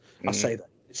Christmas." I say that.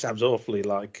 It sounds awfully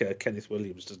like Kenneth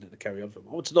Williams, doesn't it? The Carry On film.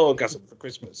 "I want an orgasm for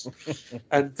Christmas."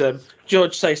 And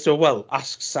George says to her, "Well,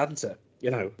 ask Santa."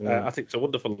 I think it's a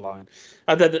wonderful line.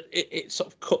 And then it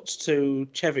sort of cuts to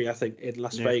Chevy, I think, in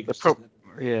Las Vegas.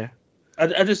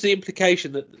 And there's the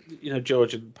implication that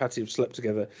George and Patty have slept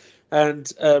together,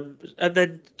 and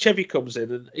then Chevy comes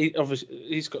in, and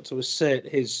he's got to assert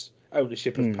his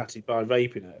ownership of Patty by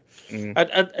raping her,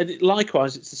 and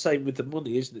likewise it's the same with the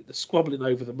money, isn't it? The squabbling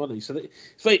over the money. So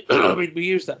it's very. I mean, we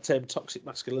use that term toxic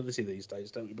masculinity these days,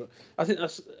 don't we? But I think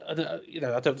that's I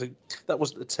don't think that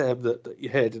wasn't the term that you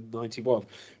heard in '91,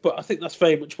 but I think that's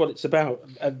very much what it's about,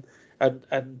 and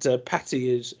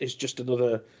Patty is just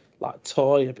another, like,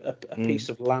 toy, a piece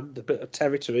of land, a bit of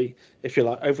territory, if you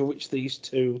like, over which these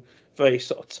two very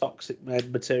sort of toxic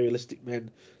men, materialistic men,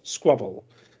 squabble.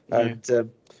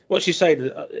 And what she's saying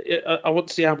is, I want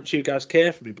to see how much you guys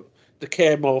care for me, but they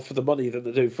care more for the money than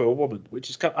they do for a woman, which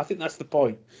is, I think that's the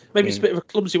point. Maybe it's a bit of a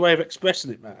clumsy way of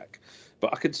expressing it, Mark,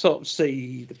 but I can sort of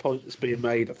see the point that's being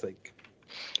made, I think.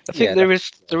 I think there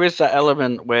is that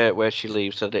element where she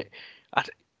leaves, and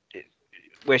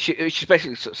where she's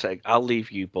basically sort of saying, "I'll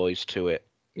leave you boys to it.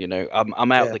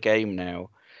 I'm out of the game now.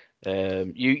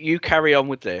 You carry on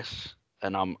with this,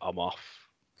 and I'm off."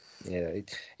 Yeah,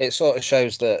 it sort of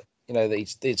shows that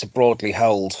that it's a broadly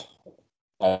held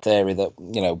theory that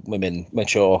women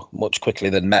mature much quicker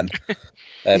than men.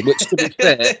 Which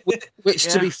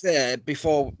to be fair,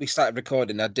 before we started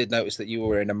recording, I did notice that you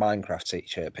were in a Minecraft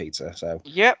t-shirt, Peter. So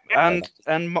yep, and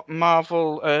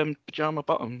Marvel pajama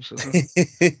bottoms.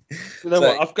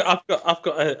 What? I've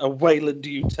got a Wayland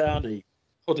Yutani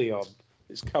hoodie on.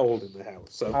 It's cold in the house.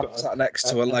 So I've I'm got sat next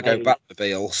to a Lego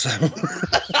Batmobile, so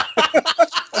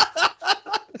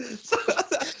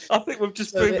I think we've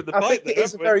just proven the I point. think it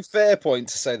is a very fair point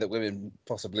to say that women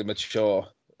possibly mature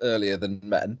earlier than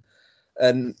men,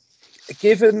 and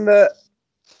given that.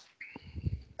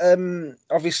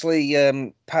 Obviously,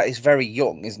 Pat is very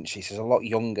young, isn't she? She's a lot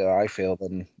younger, I feel,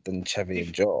 than Chevy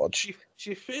and George.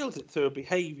 She feels it through her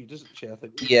behaviour, doesn't she? I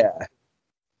think. Yeah,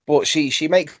 but she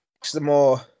makes the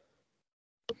more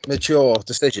mature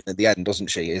decision at the end,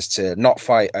 doesn't she? Is to not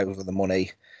fight over the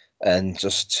money and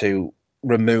just to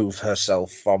remove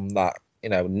herself from that,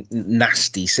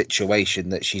 nasty situation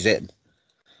that she's in.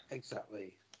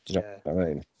 Exactly. Do you know what I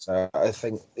mean? So I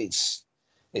think it's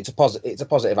a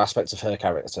positive aspect of her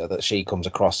character that she comes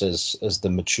across as the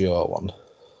mature one.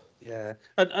 Yeah,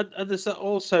 and there's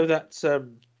also that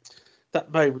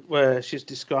moment where she's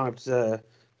described as a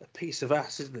piece of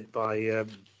ass, isn't it, by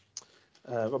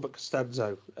Robert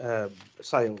Costanzo,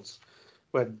 Sales,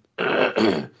 when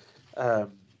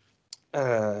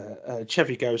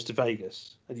Chevy goes to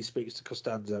Vegas and he speaks to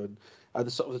Costanzo and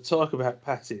the sort of the talk about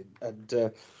Patty and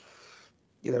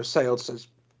Sales says,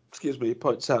 excuse me, he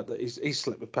points out that he's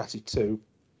slept with Patty too.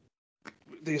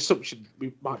 The assumption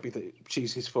might be that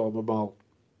she's his former mole.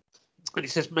 And he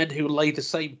says men who lay the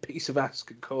same piece of ass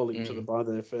can call each other by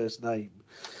their first name.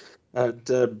 And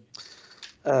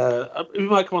we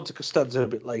might come on to Costanzo a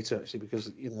bit later, actually, because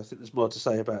I think there's more to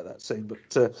say about that scene.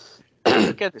 But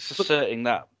again, it's asserting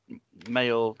that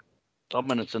male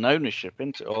dominance and ownership,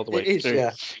 isn't it, all the way through?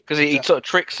 Yeah. Because he sort of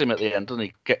tricks him at the end, doesn't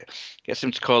he? Gets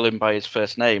him to call him by his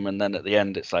first name, and then at the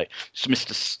end it's like, it's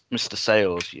Mr.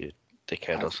 Sales, you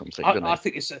dickhead, or something. I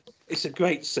think it's a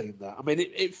great scene. That I mean,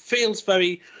 it feels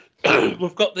very.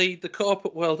 We've got the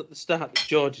corporate world at the start that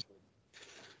George is in,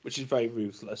 which is very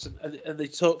ruthless, and he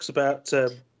talks about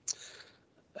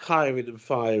hiring and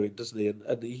firing, doesn't he?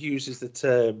 And he uses the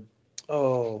term.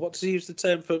 Oh, what does he use the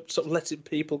term for? Sort of letting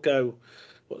people go.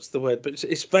 What's the word? But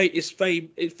it's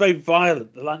very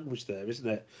violent. The language there, isn't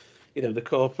it? The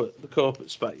corporate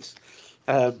space.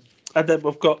 And then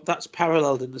we've got that's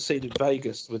paralleled in the scene in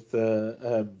Vegas with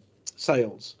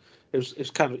Sales. He's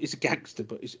a gangster,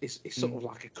 but he's sort of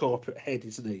like a corporate head,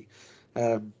 isn't he?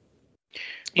 I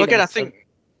think.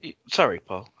 Sorry,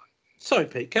 Paul. Sorry,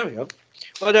 Pete. Carry on.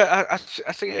 Well, I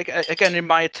think again in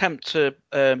my attempt to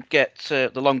get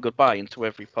the long goodbye into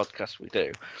every podcast we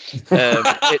do,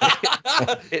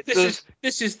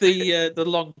 this is the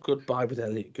long goodbye with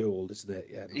Elliot Gould, isn't it?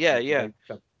 Yeah.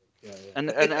 And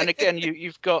again,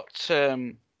 you've got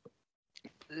the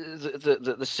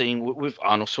scene with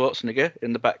Arnold Schwarzenegger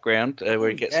in the background where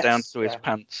he gets down to his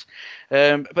pants,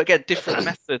 but again, different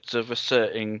methods of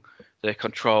asserting their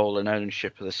control and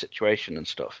ownership of the situation and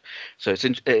stuff. So it's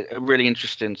a really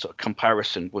interesting sort of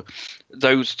comparison with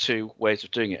those two ways of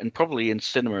doing it, and probably in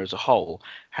cinema as a whole,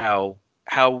 how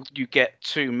you get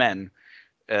two men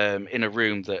in a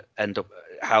room that end up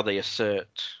how they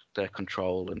assert their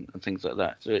control and things like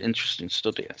that. It's an interesting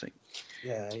study, I think.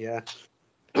 Yeah.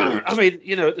 I mean,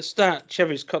 at the start,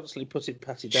 Chevy's constantly putting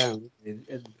Patty down,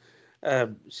 and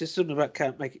she says something about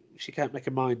she can't make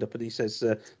a mind up, and he says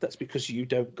that's because you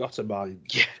don't got a mind.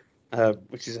 Yeah.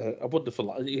 Which is a wonderful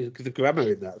line. The grammar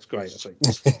in that's great, I think.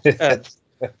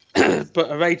 But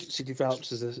her agency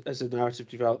develops as a narrative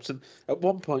develops, and at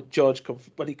one point, George,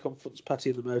 when he confronts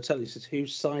Patty in the motel, he says,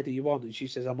 "Whose side are you on?" And she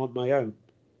says, "I'm on my own,"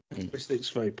 which I think is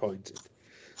very pointed.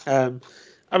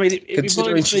 I mean,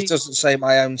 considering she doesn't say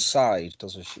my own side,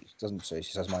 doesn't she?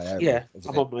 She says my own. Yeah,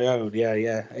 I'm on my own.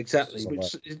 Yeah, exactly.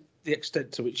 Which is the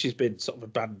extent to which she's been sort of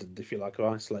abandoned, if you like, or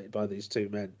isolated by these two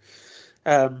men.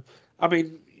 I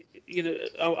mean,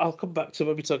 I'll come back to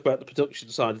when we talk about the production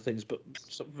side of things, but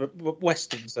sort of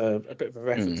westerns are a bit of a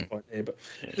reference point here. But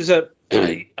there's I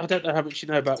don't know how much you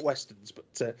know about westerns,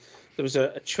 but there was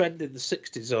a trend in the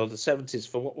 60s or the 70s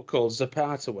for what were called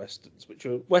Zapata westerns, which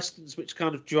were westerns which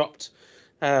kind of dropped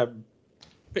a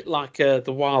bit like The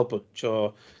Wild Bunch,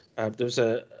 or there was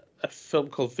a film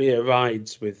called Via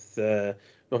Rides with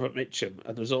Robert Mitchum,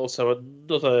 and there was also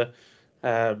another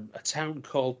A Town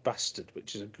Called Bastard,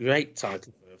 which is a great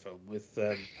title for a film with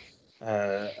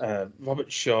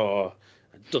Robert Shaw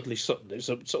and Dudley Sutton. It was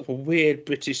a sort of a weird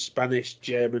British, Spanish,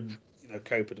 German,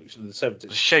 co-production in the 70s.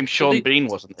 It's a shame Sean Bean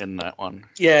wasn't in that one.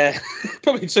 Yeah,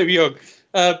 probably too young.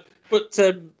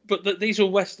 But these were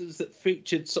westerns that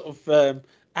featured sort of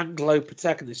Anglo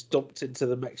protagonists dumped into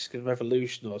the Mexican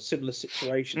Revolution or similar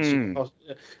situations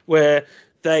where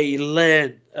they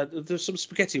learn. There's some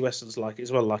spaghetti westerns like it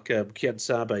as well, like Quien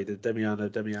Sabe, the Damiano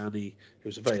Damiani, who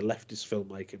was a very leftist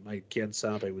filmmaker, made Quien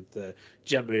Sabe with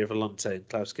Gian Maria Volonté and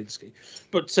Klaus Kinski.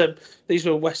 But these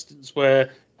were westerns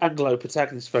where Anglo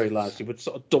protagonists very largely were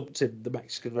sort of dumped in the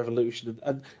Mexican Revolution,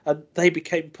 and they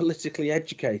became politically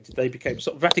educated. They became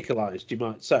sort of radicalized, you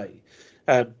might say.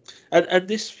 And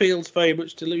this feels very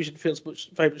much, Delusion feels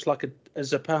very much like a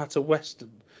Zapata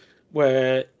Western,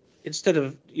 where instead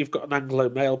of you've got an Anglo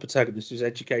male protagonist who's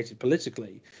educated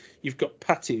politically, you've got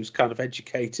Patty who's kind of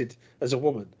educated as a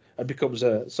woman and becomes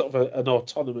a sort of an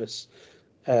autonomous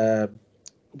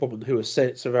woman who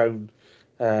asserts her own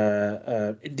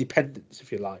independence,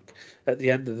 if you like, at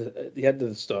the end of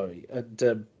the story.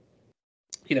 And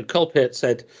Colpert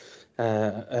said,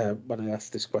 when I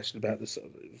asked this question about the sort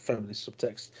of feminist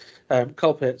subtext,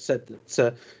 Colpert said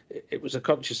that it was a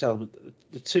conscious element.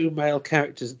 The two male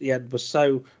characters at the end were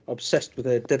so obsessed with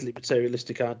their deadly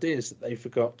materialistic ideas that they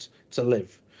forgot to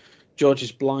live.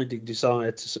 George's blinding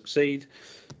desire to succeed.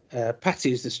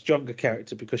 Patty is the stronger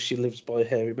character because she lives by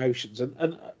her emotions,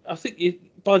 and I think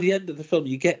by the end of the film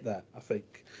you get that. I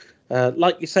think,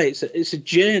 like you say, it's a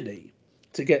journey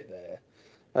to get there,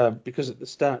 because at the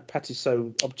start Patty's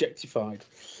so objectified,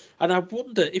 and I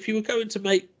wonder if you were going to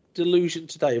make Delusion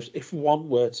today, if someone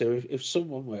were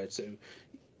to,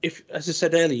 if, as I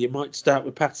said earlier, you might start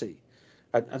with Patty,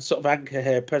 and sort of anchor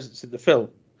her presence in the film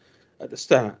at the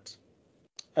start.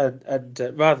 And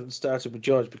rather than starting with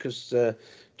George, because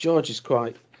George is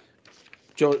quite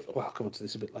Well, I'll come on to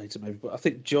this a bit later, maybe, but I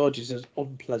think George is as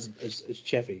unpleasant as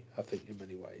Chevy. I think in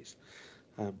many ways.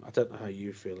 I don't know how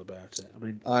you feel about it. I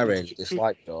mean, I really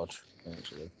dislike George,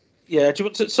 actually. Yeah, do you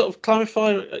want to sort of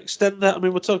clarify, extend that? I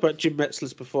mean, we'll talk about Jim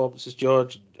Metzler's performance as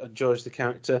George and George the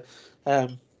character.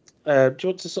 Do you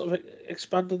want to sort of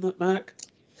expand on that, Mark?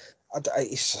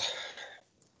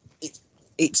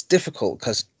 It's difficult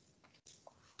because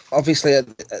obviously I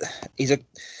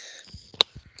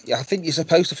think you're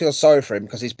supposed to feel sorry for him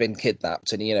because he's been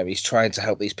kidnapped and he's trying to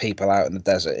help these people out in the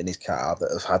desert in his car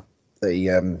that have had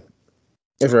a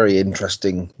very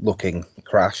interesting looking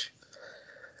crash.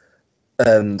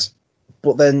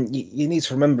 But then you need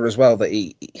to remember as well that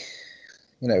he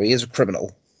is a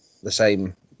criminal, the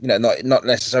same, not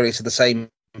necessarily to the same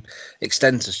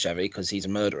extent as Chevy because he's a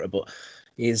murderer, but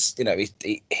he has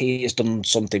done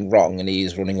something wrong and he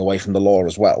is running away from the law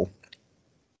as well.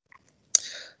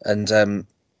 And I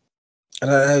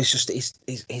don't know, it's just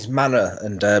his manner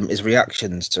and his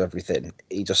reactions to everything.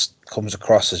 He just comes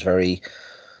across as very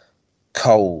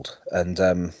cold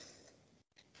and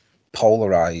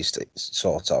polarized,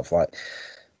 sort of like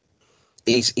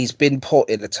he's been put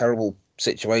in a terrible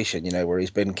situation, where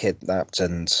he's been kidnapped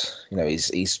and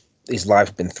his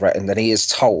life's been threatened, and he is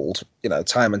told,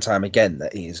 time and time again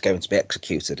that he is going to be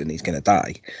executed and he's going to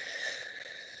die.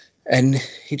 And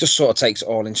he just sort of takes it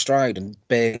all in stride and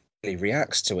barely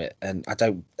reacts to it. And I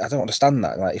don't understand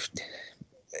that. Like,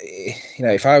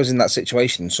 if I was in that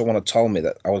situation and someone had told me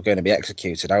that I was going to be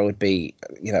executed, I would be,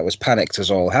 as panicked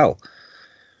as all hell.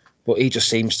 But he just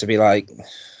seems to be like,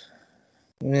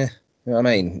 yeah, you know what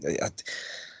I mean?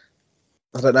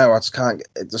 I don't know. I just can't.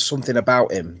 There's something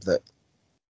about him that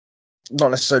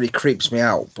not necessarily creeps me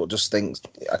out, but just I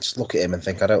just look at him and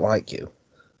think, I don't like you.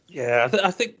 Yeah, I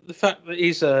think the fact that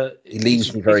he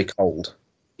leaves me very cold.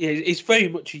 Yeah, he's very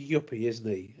much a yuppie, isn't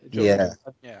he? Yeah.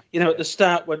 At the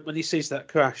start when he sees that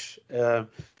crash,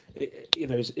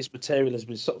 his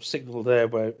materialism is sort of signalled there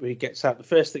where he gets out. The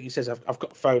first thing he says, I've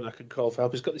got a phone I can call for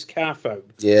help. He's got this car phone.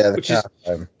 Yeah, car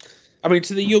phone. I mean,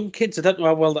 to the young kids, I don't know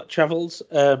how well that travels.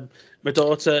 My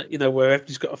daughter, where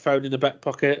everybody's got a phone in the back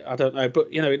pocket, I don't know.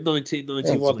 But, in 1991,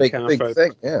 it's a big phone.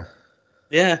 Thing, yeah.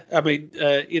 Yeah, I mean,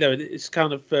 it's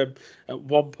kind of at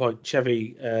one point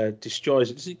Chevy destroys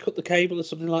it. Does he cut the cable or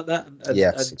something like that?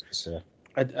 Yes.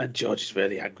 And George is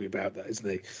really angry about that, isn't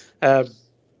he?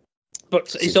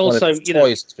 But he's also,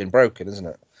 it's been broken, isn't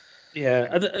it? Yeah,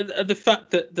 and the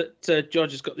fact that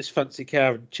George has got this fancy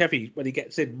car and Chevy, when he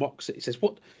gets in, mocks it. He says,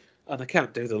 "What?" And I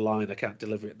can't do the line. I can't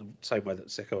deliver it in the same way that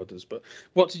Sicko does. But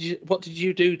what did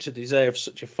you do to deserve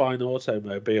such a fine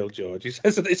automobile, George? He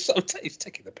says, and he's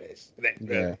taking the piss.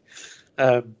 Really.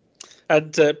 Yeah.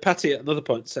 And Patty at another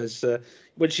point says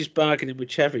when she's bargaining with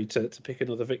Chevy to pick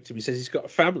another victim, he says he's got a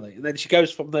family, and then she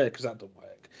goes from there because that doesn't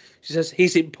work. She says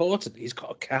he's important. He's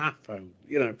got a car phone,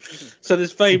 So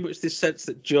there's very much this sense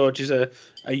that George is a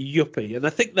yuppie, and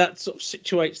I think that sort of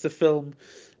situates the film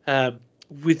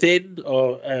within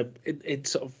or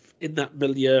in that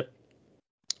milieu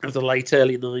of the late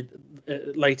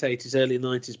 80s, early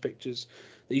 90s pictures.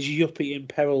 These yuppie in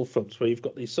peril films where you've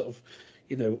got these sort of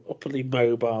upperly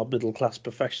mobile middle class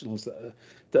professionals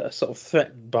that are sort of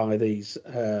threatened by these.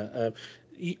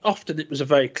 Often it was a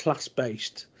very class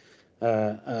based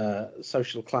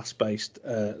social class-based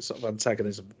sort of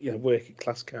antagonism, working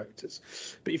class characters.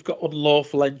 But you've got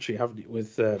Unlawful Entry, haven't you,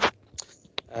 with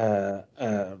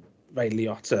Ray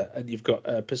Liotta, and you've got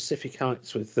Pacific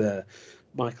Heights with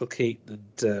Michael Keaton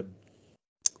and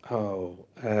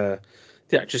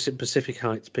the actress in Pacific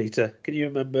Heights. Peter, can you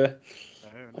remember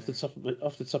off the top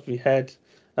of your head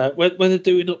when they're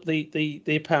doing up the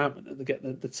apartment and they get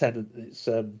the tenant? And it's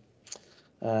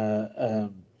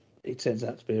he turns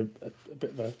out to be a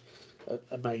bit of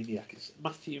a maniac. It's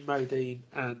Matthew Modine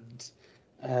and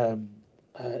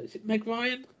is it Meg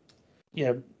Ryan?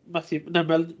 Yeah,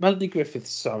 Melanie Griffith.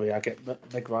 Sorry, I get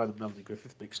Meg Ryan and Melanie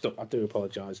Griffith mixed up. I do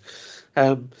apologise.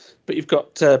 But you've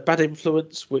got Bad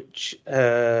Influence, which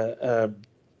is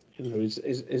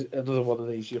another one of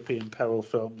these European peril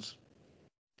films.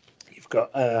 You've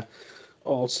got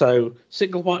also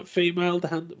Single White Female, The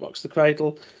Hand That Rocks the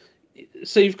Cradle.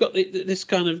 So you've got this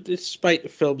spate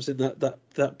of films in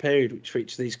that period which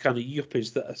feature these kind of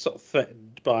yuppies that are sort of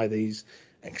threatened by these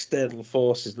external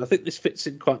forces, and I think this fits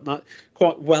in quite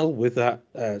well with that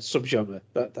subgenre,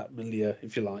 that milieu,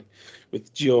 if you like,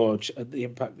 with George and the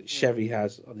impact that Chevy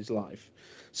has on his life.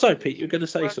 So, Pete, you're going to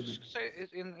say something. So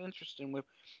it's interesting with,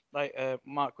 like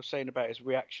Mark was saying about his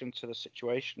reaction to the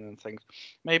situation and things.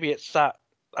 Maybe it's that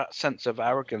sense of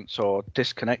arrogance or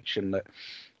disconnection that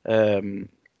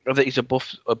he's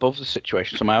above the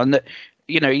situation somehow, and that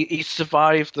he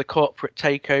survived the corporate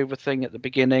takeover thing at the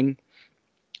beginning.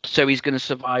 So he's going to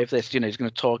survive this, he's going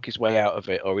to talk his way out of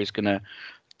it, or he's going to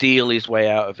deal his way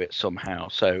out of it somehow.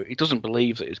 So he doesn't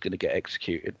believe that he's going to get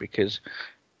executed because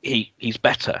he's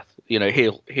better.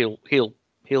 He'll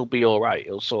be all right.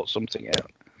 He'll sort something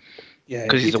out. Yeah,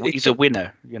 because he's a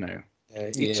winner.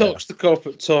 He talks the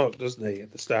corporate talk, doesn't he,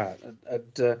 at the start?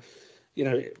 And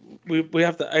we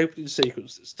have the opening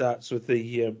sequence that starts with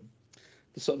the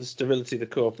sort of the sterility of the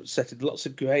corporate setting, lots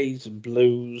of greys and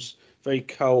blues, very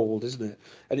cold, isn't it?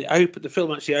 And the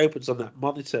film actually opens on that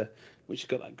monitor, which has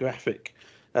got that graphic,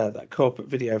 that corporate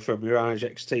video from Mirage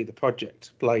XT, the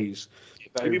project Blaze.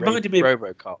 It reminded me of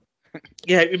RoboCop.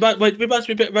 Yeah, it reminds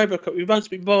me a bit of RoboCop. It reminds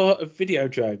me more of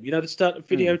Videodrome. The start of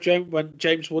Videodrome when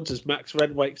James Woods as Max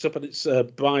Wren wakes up and it's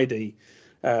Bridie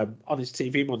on his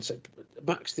TV monitor.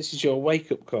 Max, this is your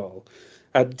wake-up call.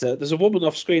 And there's a woman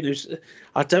off screen who's,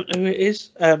 I don't know who it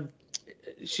is.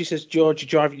 She says, "George, you're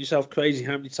driving yourself crazy.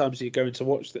 How many times are you going to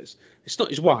watch this?" It's not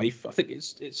his wife. I think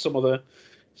it's some other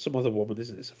woman,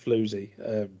 isn't it? It's a floozy,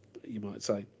 you might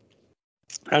say.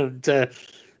 And then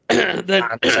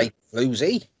say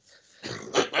floozy.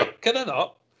 Can I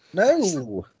not?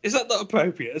 No. Is that not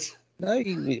appropriate? No,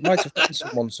 it might have been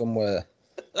someone somewhere.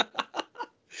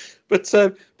 But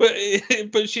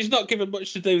she's not given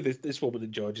much to do this woman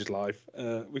in George's life,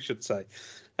 we should say.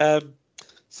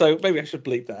 So maybe I should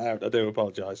bleep that out. I do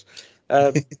apologise.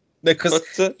 Because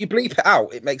you bleep it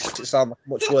out, it makes it sound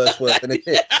much worse than it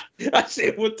is. Actually,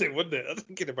 it would do, wouldn't it? I'm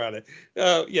thinking about it.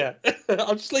 Yeah,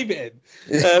 I'll just leave it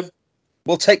in.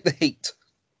 We'll take the heat.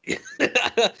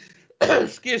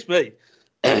 Excuse me.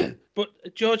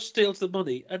 But George steals the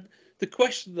money, and the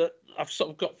question that I've sort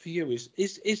of got for you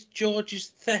is George's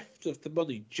theft of the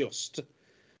money just?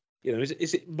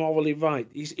 Is it morally right?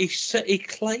 He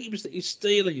claims that he's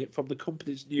stealing it from the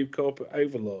company's new corporate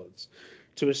overlords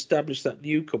to establish that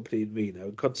new company in Reno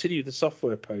and continue the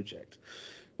software project,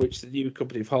 which the new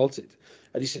company have halted.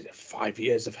 And he said 5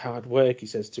 years of hard work, he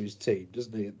says to his team,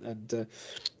 doesn't he? And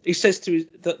he says to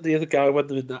the other guy when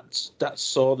they're in that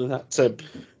sauna, that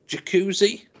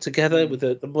jacuzzi together with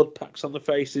the mud packs on the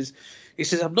faces, he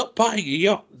says, "I'm not buying a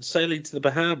yacht and sailing to the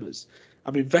Bahamas.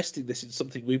 I'm investing this in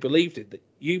something we believed in, that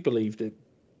you believed in."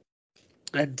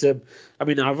 And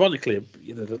ironically,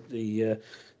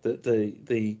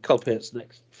 the Colpert's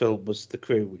next film was The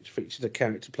Crew, which featured a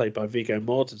character played by Viggo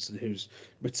Mortensen, whose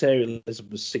materialism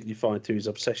was signified through his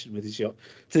obsession with his yacht,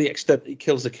 to the extent that he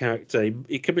kills the character.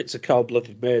 He commits a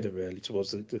cold-blooded murder, really,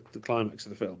 towards the climax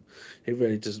of the film. It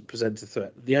really doesn't present a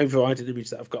threat. The overriding image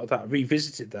that I've got of that, I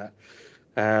revisited that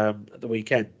at the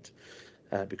weekend,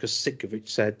 because Sienkiewicz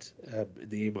said in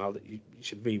the email that you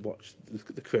should rewatch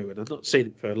the Crew, and I've not seen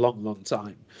it for a long, long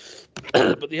time.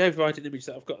 But the overriding image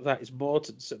that I've got of that is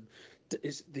Mortensen.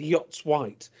 The yacht's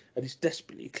white, and he's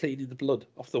desperately cleaning the blood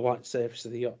off the white surface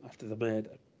of the yacht after the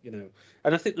murder. And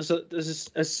I think there's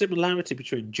a similarity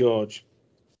between George,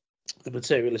 the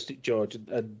materialistic George,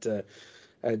 and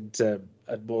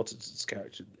Mortensen's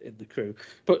character in The Crew.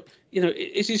 But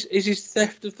is his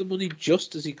theft of the money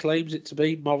just as he claims it to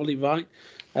be, morally right?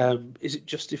 Is it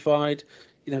justified?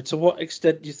 To what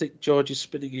extent do you think George is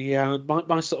spinning a yarn?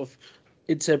 My sort of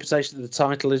interpretation of the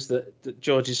title is that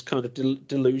George's kind of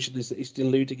delusion is that he's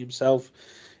deluding himself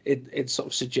in sort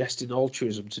of suggesting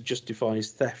altruism to justify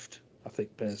his theft. I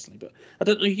think personally, but I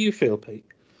don't know how you feel, Pete.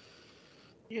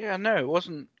 Yeah, no, it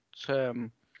wasn't.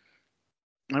 It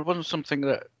wasn't something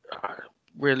that I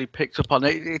really picked up on.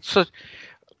 It's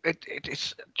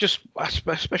just,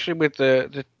 especially with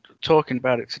the talking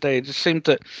about it today, it just seemed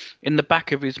that in the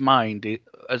back of his mind,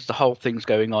 as the whole thing's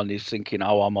going on, he's thinking,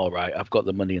 "Oh, I'm all right. I've got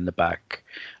the money in the bank.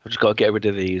 I've just got to get rid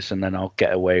of these, and then I'll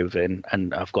get away with it,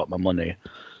 and I've got my money."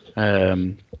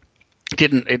 It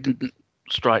didn't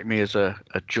strike me as a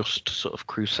just sort of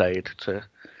crusade to,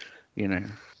 you know.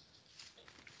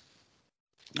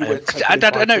 I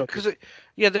don't know, because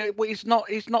he's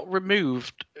not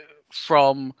removed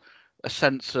from a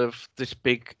sense of this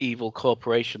big evil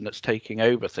corporation that's taking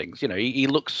over things. You know,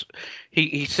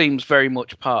 he seems very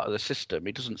much part of the system.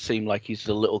 He doesn't seem like he's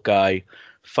the little guy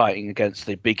fighting against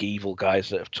the big evil guys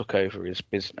that have took over his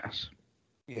business.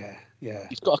 Yeah.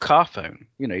 He's got a car phone.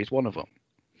 You know, he's one of them.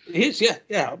 He is,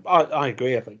 yeah. I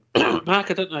agree. I think,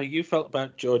 Mark, I don't know how you felt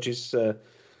about George's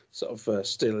sort of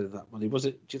stealing that money. Was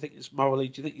it? Do you think it's morally?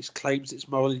 Do you think his claims it's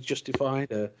morally justified,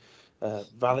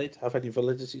 valid, have any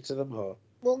validity to them, or?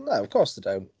 Well, no, of course they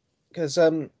don't. Because I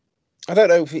don't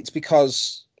know if it's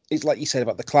because it's like you said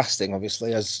about the class thing.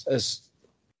 Obviously, as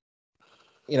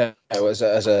you know, as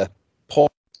a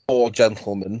poor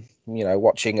gentleman, you know,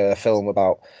 watching a film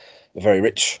about a very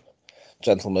rich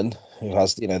gentleman who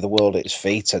has, you know, the world at his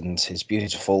feet and his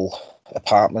beautiful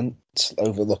apartment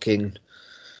overlooking,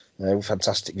 you know,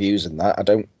 fantastic views and that. I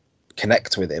don't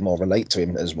connect with him or relate to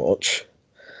him as much.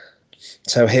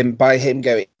 So by him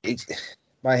going, you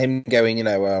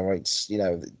know, it's, you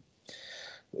know,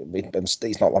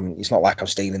 it's not like I'm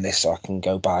stealing this so I can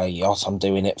go buy a yacht. I'm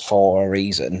doing it for a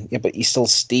reason. Yeah, but you're still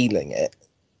stealing it,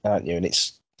 aren't you? And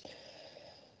it's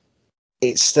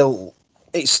still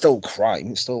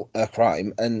crime. It's still a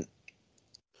crime. And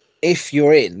if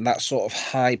you're in that sort of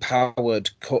high-powered,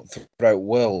 cutthroat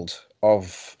world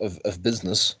of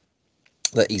business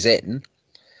that he's in,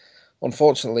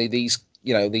 unfortunately, these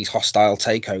hostile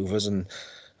takeovers and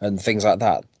things like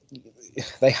that,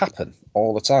 they happen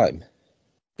all the time.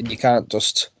 And you can't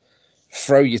just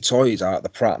throw your toys out the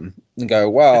pram and go,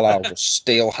 well, I'll just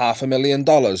steal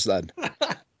 $500,000 then.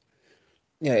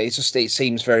 Yeah, it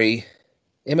seems very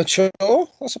immature, I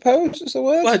suppose, is the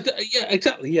word. Well, yeah,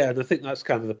 exactly. Yeah, and I think that's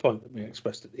kind of the point that we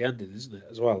expressed at the ending, isn't it?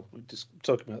 As well, we're just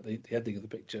talking about the ending of the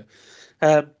picture.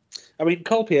 I mean,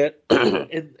 Colpier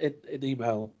in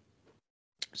email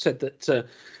said that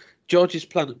George's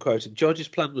plan, quoting, George's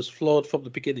plan was flawed from the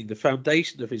beginning. The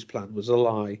foundation of his plan was a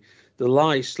lie. The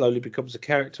lie slowly becomes a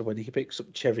character when he picks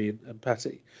up Chevy and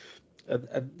Patty.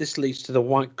 And this leads to the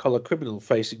white-collar criminal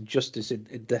facing justice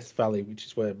in Death Valley, which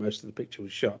is where most of the picture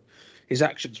was shot. His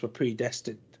actions were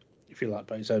predestined, if you like,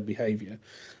 by his own behaviour.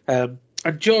 And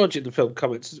George in the film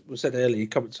comments, as was said earlier, he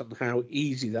comments on how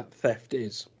easy that theft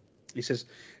is. He says,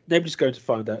 nobody's going to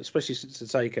find out, especially since the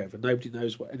takeover. Nobody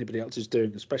knows what anybody else is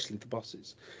doing, especially the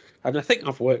bosses. And I think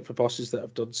I've worked for bosses that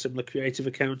have done similar creative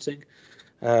accounting.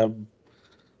 Might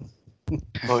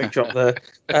drop there.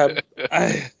 I'll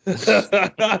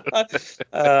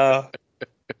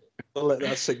let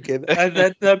that sink in.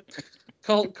 And then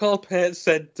Carl Peart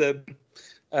said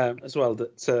as well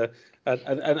that,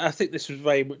 and I think this was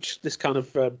very much this kind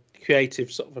of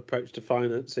creative sort of approach to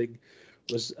financing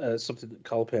was something that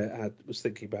Carl Peart was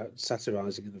thinking about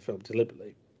satirising in the film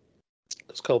deliberately.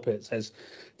 As Carl Peart says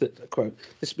that, quote,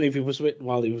 this movie was written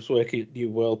while he was working at New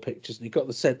World Pictures, and he got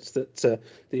the sense that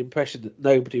the impression that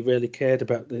nobody really cared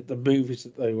about the movies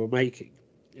that they were making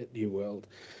at New World.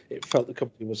 It felt the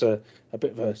company was a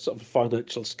bit of a sort of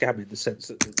financial scam in the sense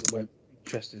that they weren't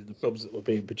interested in the films that were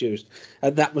being produced,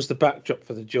 and that was the backdrop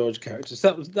for the George characters.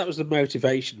 That was the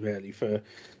motivation really for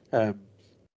sort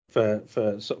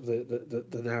of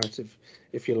the narrative,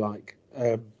 if you like.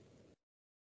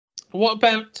 What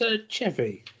about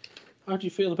Chevy? How do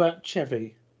you feel about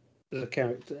Chevy as a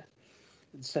character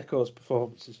and Sekor's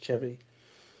performance as Chevy?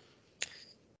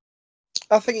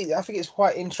 I think it's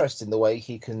quite interesting the way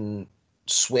he can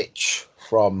switch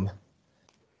from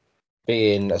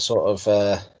being a sort of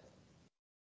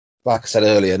like I said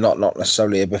earlier, not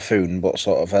necessarily a buffoon, but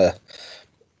sort of a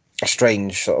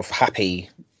strange, sort of happy,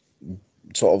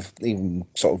 sort of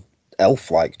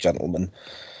elf-like gentleman.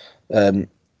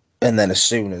 And then as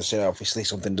soon as, you know, obviously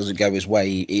something doesn't go his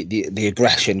way, the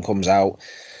aggression comes out,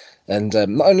 and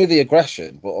not only the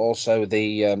aggression, but also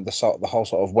the whole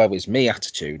sort of "woe is me"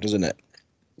 attitude, doesn't it?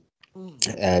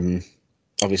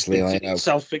 Obviously, I know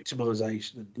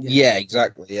self-victimization. Yeah,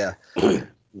 exactly. Yeah.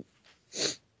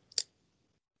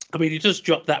 I mean, he does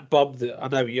drop that bomb that I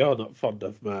know you're not fond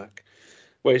of, Mark,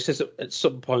 where he says at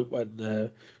some point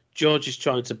when George is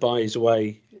trying to buy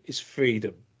his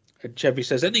freedom. And Chevy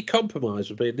says, any compromise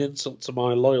would be an insult to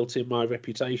my loyalty and my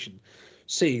reputation.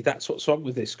 See, that's what's wrong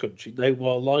with this country. No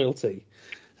more loyalty.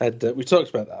 And we talked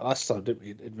about that last time, didn't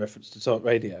we, in reference to Talk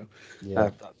Radio?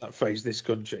 Yeah. That phrase, this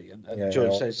country. And Yeah,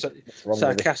 George yeah. says,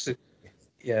 sarcastic.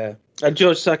 Yeah. And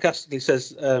George sarcastically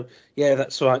says, yeah,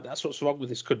 that's right. That's what's wrong with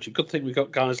this country. Good thing we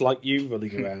got guys like you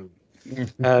running around.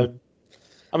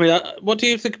 I mean, what do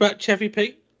you think about Chevy,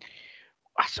 Pete?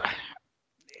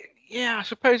 Yeah, I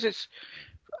suppose it's,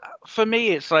 for me,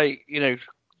 it's like, you know,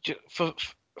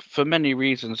 for many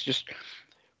reasons, just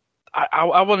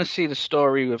I want to see the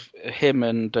story of him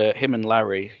and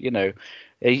Larry. You know,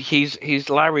 he's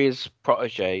Larry's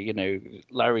protege. You know,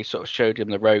 Larry sort of showed him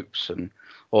the ropes,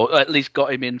 or at least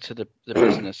got him into the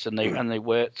business, and they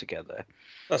worked together.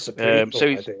 That's a pretty cool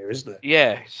idea, isn't it?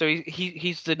 Yeah, so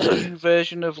he's the new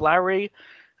version of Larry,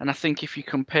 and I think if you're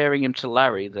comparing him to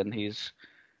Larry, then he's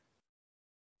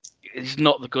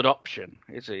not the good option,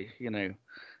 is he? You know.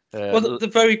 Well, they're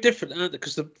very different, aren't they?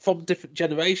 Because they're from different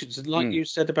generations, and like you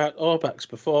said about Orbach's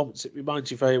performance, it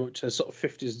reminds you very much of sort of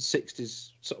 50s and 60s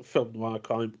sort of film noir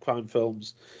crime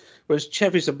films, whereas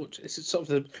Chevy's it's sort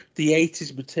of the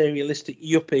 80s materialistic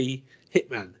yuppie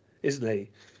hitman, isn't he?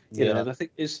 You know, and I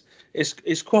think it's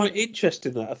quite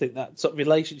interesting that I think that sort of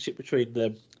relationship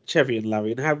between Chevy and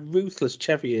Larry, and how ruthless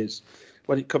Chevy is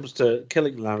when it comes to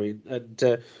killing Larry,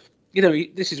 and you know,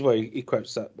 this is where he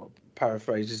quotes that.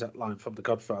 Paraphrases that line from The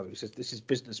Godfather. He says, "This is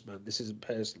businessman. This isn't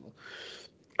personal."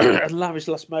 And Larry's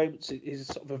last moments is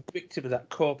sort of a victim of that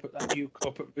new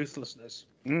corporate ruthlessness.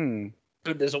 And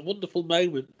there's a wonderful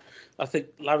moment, I think,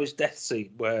 Larry's death scene,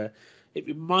 where it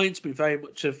reminds me very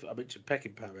much of, I mentioned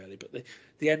Peckinpah really, but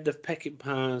the end of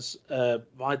Peckinpah's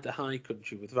Ride the High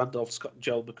Country with Randolph Scott and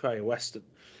Joel McCrea, a western,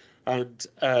 and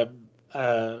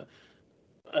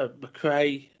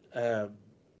McCrea.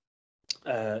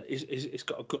 He's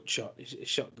got a gut shot. He's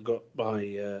shot in the gut by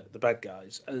the bad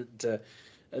guys, and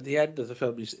at the end of the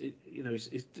film,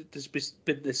 there's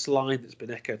been this line that's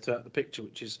been echoed throughout the picture,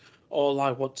 which is, "All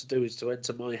I want to do is to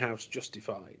enter my house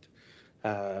justified."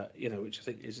 Which I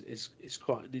think is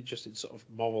quite an interesting sort of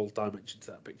moral dimension to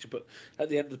that picture. But at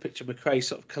the end of the picture, McCrea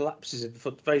sort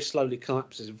of very slowly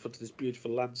collapses in front of this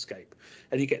beautiful landscape,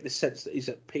 and you get this sense that he's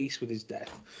at peace with his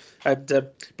death. And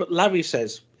but Larry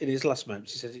says in his last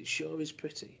moments, he says, "It sure is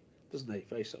pretty," doesn't he?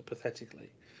 Very sort of pathetically.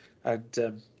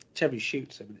 And Chevy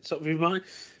shoots him, and it sort of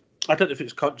I don't know if it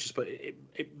was conscious, but it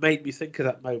made me think of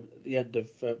that moment at the end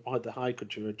of Ride the High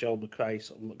Country, where Joel McCrea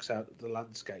sort of looks out at the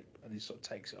landscape and he sort of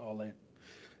takes it all in.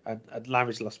 And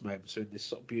Larry's last moments are in this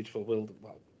sort of beautiful wilderness.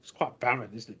 Well, it's quite barren,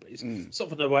 isn't it? But it's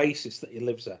sort of an oasis that he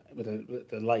lives at with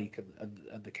the lake and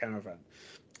the caravan.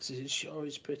 So it sure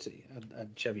is pretty.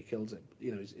 And Chevy kills him.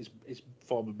 You know, his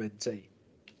former mentee.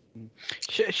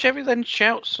 Chevy then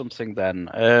shouts something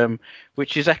then,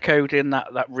 which is echoed in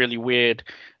that really weird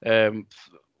female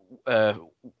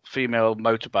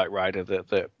motorbike rider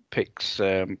that picks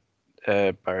Barry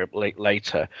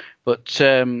later. But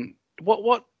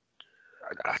what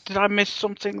did I miss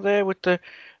something there with the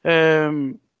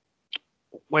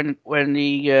when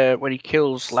he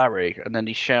kills Larry and then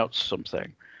he shouts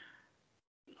something?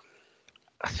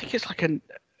 I think it's like a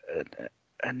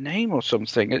name or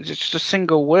something. It's just a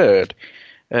single word.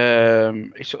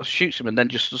 He sort of shoots him and then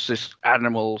just does this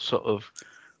animal sort of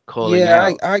calling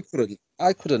out. I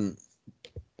couldn't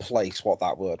place what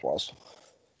that word was.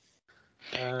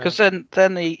 Because then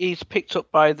he's picked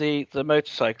up by the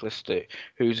motorcyclist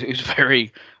who's a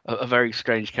very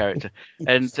strange character,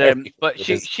 and but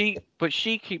she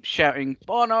keeps shouting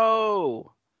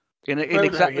Bono in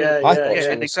exactly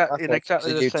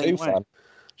the same way.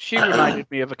 She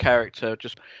reminded me of a character.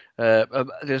 Just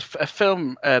there's a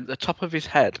film, The Top of His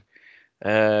Head.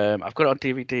 I've got it on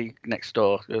DVD next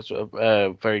door. It's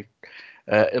a very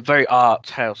art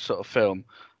house sort of film.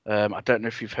 I don't know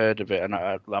if you've heard of it, and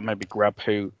I maybe grab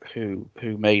who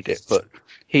made it. But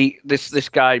this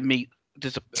guy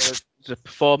there's a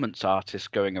performance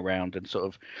artist going around and sort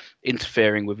of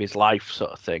interfering with his life, sort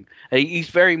of thing.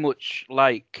 He's very much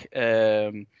like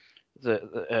the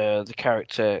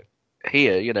character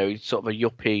here. You know, he's sort of a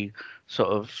yuppie, sort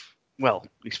of. Well,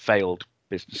 he's failed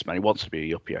businessman. He wants to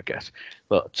be a yuppie, I guess,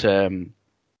 but.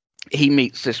 He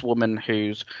meets this woman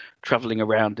who's traveling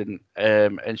around and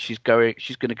she's going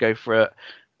to go for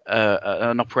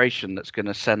an operation that's going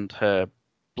to send her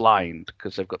blind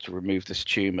because they've got to remove this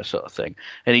tumor, sort of thing.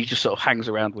 And he just sort of hangs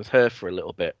around with her for a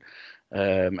little bit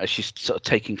as she's sort of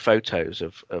taking photos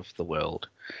of the world.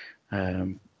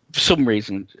 For some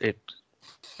reason,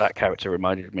 that character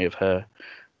reminded me of her.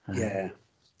 Yeah,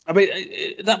 I mean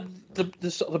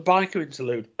the sort of the biker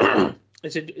interlude.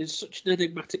 it's such an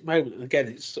enigmatic moment, and again,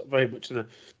 it's sort of very much a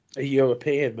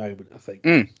European moment, I think.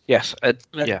 Yes,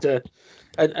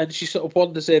 and she sort of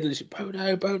wanders in and she's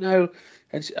Bono,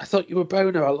 and I thought you were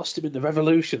Bono. I lost him in the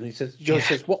revolution. And he says, George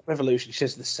says, what revolution? She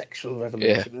says, the sexual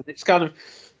revolution. And it's kind of,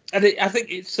 I think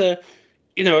it's, I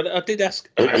did ask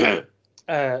the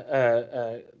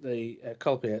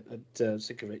Kolpiet and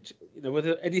Sinkovich,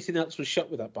 whether anything else was shot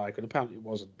with that bike, and apparently it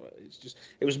wasn't. But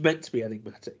it was meant to be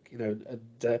enigmatic, and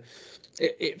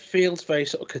it feels very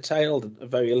sort of curtailed and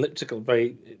very elliptical,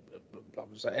 very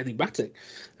enigmatic.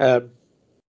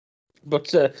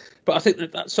 But I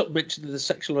think that's sort of mentioned in the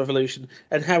sexual revolution,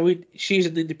 and how she's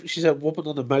a woman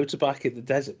on a motorbike in the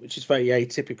desert, which is very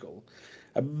atypical,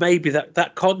 and maybe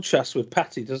that contrasts with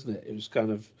Patty, doesn't it? It was kind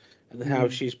of, and how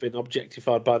she's been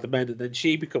objectified by the men, and then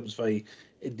she becomes very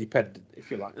independent,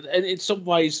 if you like. And in some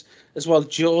ways as well,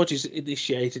 George is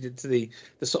initiated into the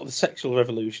sort of the sexual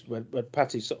revolution when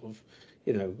Patty sort of,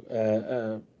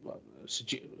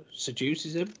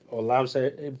 seduces him, or allows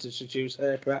him to seduce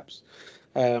her, perhaps.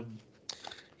 I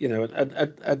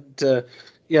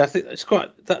think it's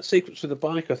quite, that sequence with the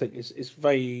bike, I think, is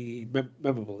very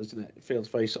memorable, isn't it? It feels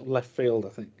very sort of left field, I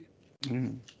think.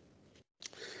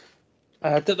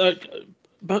 I don't know,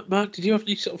 Mark, did you have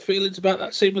any sort of feelings about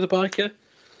that scene with the biker?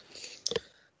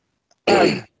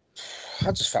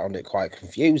 I just found it quite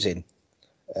confusing.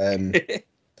 To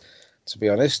be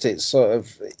honest, it's sort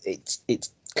of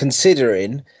it's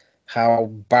considering how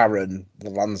barren the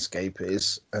landscape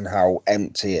is and how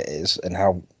empty it is and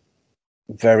how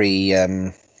very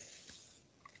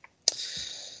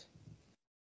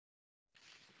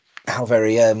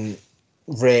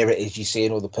rare it is you see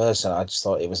another person. I just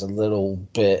thought it was a little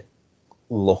bit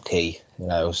lucky,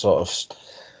 sort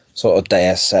of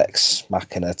Deus Ex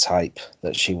Machina type,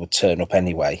 that she would turn up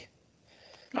anyway.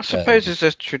 I suppose there's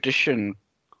a tradition,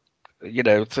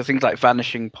 so things like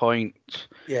Vanishing Point,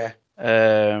 that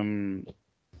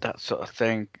sort of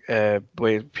thing,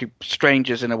 where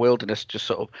strangers in a wilderness just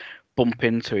sort of bump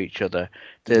into each other.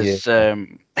 There's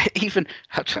even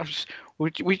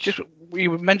we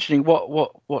were mentioning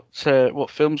what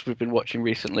films we've been watching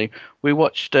recently. We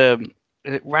watched is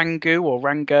it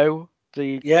Rango,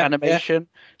 the animation.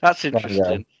 That's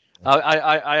interesting.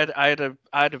 I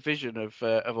had a vision of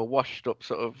a washed up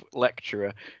sort of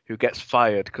lecturer who gets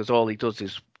fired because all he does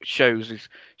is shows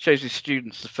his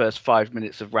students the first 5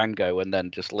 minutes of Rango and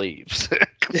then just leaves.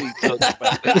 He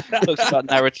talks about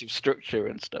narrative structure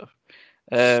and stuff.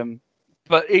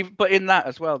 But in that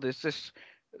as well, there's this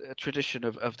tradition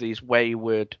of these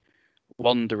wayward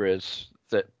wanderers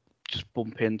that just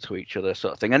bump into each other,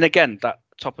 sort of thing. And again, that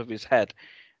top of his head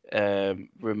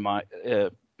reminds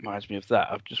me of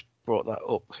that. I've just brought that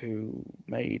up. Who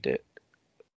made it?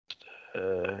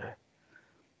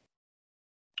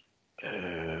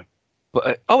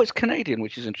 It's Canadian,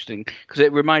 which is interesting because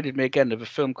it reminded me again of a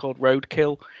film called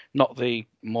Roadkill, not the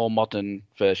more modern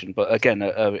version, but again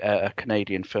a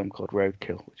Canadian film called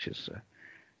Roadkill, which is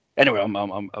anyway.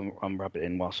 I'm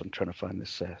rabbiting whilst I'm trying to find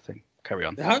this thing. Carry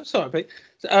on. I'm sorry,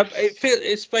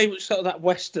 it's very much sort of that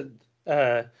Western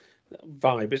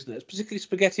vibe, isn't it? It's particularly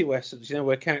spaghetti westerns,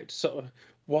 where characters sort of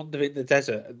wander in the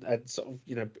desert and sort of,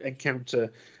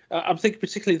 encounter. I'm thinking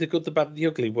particularly The Good, the Bad, and the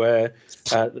Ugly, where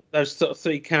those sort of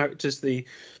three characters, the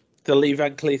Lee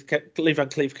Van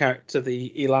Cleef character,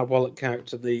 the Eli Wallach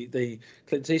character, the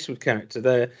Clint Eastwood character,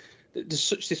 there's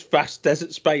such this vast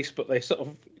desert space, but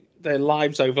their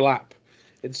lives overlap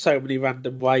in so many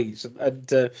random ways, and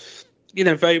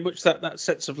very much that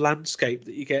sense of landscape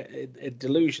that you get in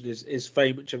Delusion is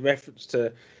very much a reference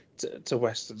to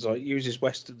westerns, or it uses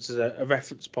westerns as a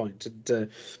reference point.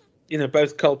 And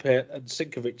both Kolpiet and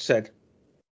Sinkovich said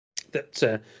that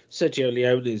Sergio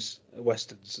Leone's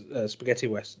westerns, spaghetti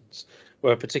westerns,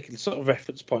 were a particular sort of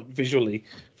reference point visually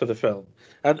for the film,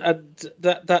 and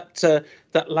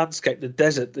that landscape, the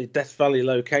desert, the Death Valley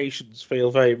locations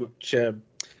feel very much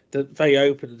very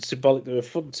open and symbolic. They're a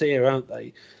frontier, aren't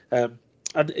they?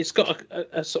 And it's got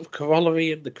a sort of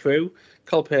corollary in The Crew,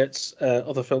 Kolpiet's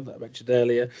other film that I mentioned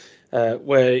earlier,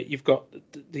 where you've got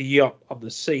the yacht on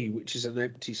the sea, which is an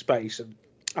empty space, and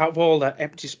out of all that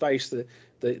empty space,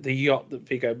 the yacht that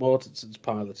Viggo Mortensen's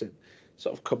piloting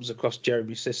sort of comes across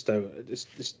Jeremy Sisto, this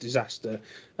disaster,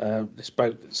 this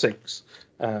boat that sinks,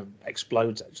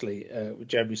 explodes actually with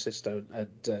Jeremy Sisto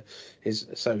and his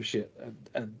associate,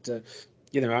 and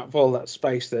out of all that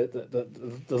space,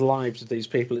 the lives of these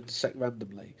people intersect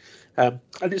randomly, and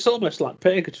it's almost like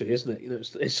purgatory, isn't it?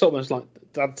 It's almost like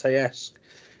Dante-esque,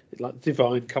 like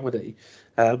Divine Comedy,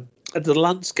 and the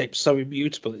landscape's so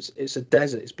immutable. It's a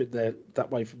desert. It's been there that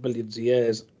way for millions of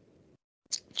years,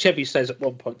 Chevy says at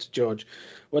one point to George,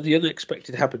 when the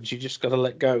unexpected happens, you just got to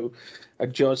let go.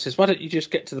 And George says, why don't you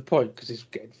just get to the point? Because he's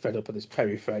getting fed up of this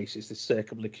periphrasis, this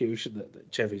circumlocution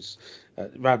that Chevy's,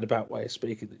 roundabout way of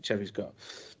speaking that Chevy's got.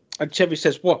 And Chevy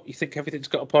says, what, you think everything's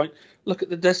got a point? Look at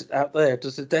the desert out there.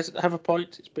 Does the desert have a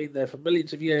point? It's been there for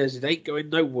millions of years. It ain't going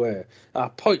nowhere. Our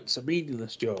points are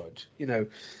meaningless, George. You know,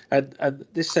 and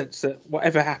this sense that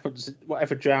whatever happens,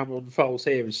 whatever drama unfolds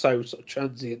here is so sort of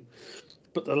transient,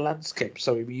 but the landscape's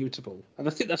so immutable. And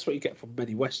I think that's what you get from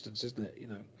many westerns, isn't it? You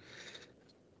know,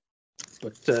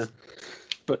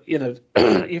 but you know,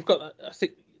 you've got. I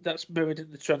think that's mirrored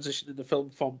in the transition in the film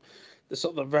from the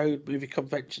sort of the road movie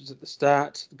conventions at the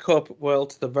start, the corporate world,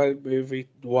 to the road movie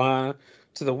noir,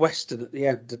 to the western at the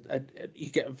end, and you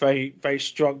get a very, very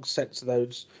strong sense of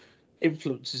those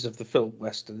influences of the film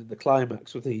western in the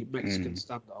climax with the Mexican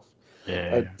standoff,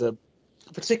 and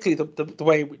particularly the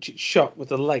way in which it's shot with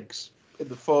the legs in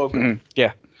the foreground,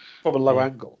 from a low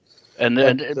angle,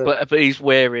 but he's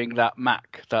wearing that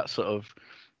Mac, that sort of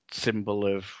symbol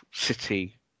of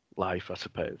city life, I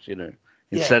suppose, you know.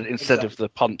 Instead of the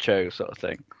poncho sort of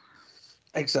thing.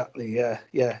 Exactly.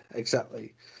 Yeah.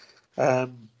 Exactly. I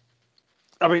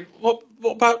mean, what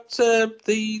about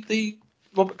the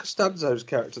Robert Costanzo's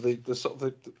character, the sort of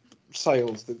the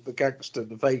sales, the gangster,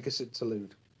 the Vegas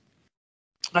interlude?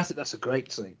 I think that's a great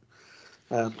scene.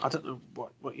 I don't know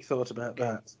what you thought about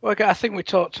that. Well, I think we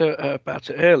talked about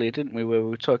it earlier, didn't we? Where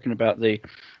we were talking about the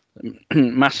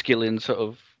masculine sort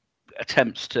of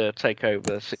attempts to take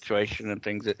over the situation and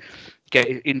things that get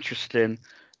it interesting.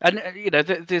 And you know,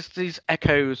 there's these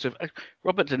echoes of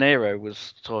Robert De Niro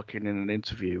was talking in an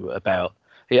interview about,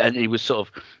 and he was sort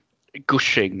of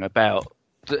gushing about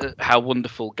how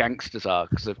wonderful gangsters are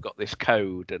because they've got this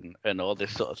code and all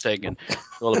this sort of thing, and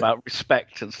all about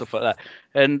respect and stuff like that.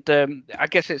 And I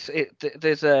guess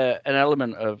there's an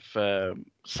element of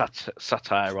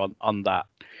satire on that,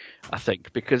 I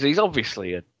think, because he's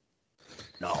obviously a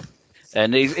knob.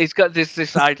 And he's got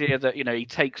this idea that, you know, he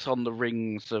takes on the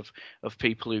rings of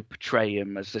people who portray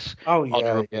him as this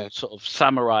honourable sort of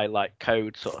samurai-like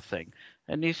code sort of thing.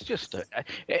 And he's just,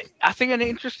 I think, an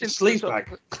interesting sleeve bag.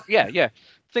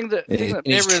 Thing that in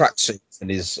his tracksuit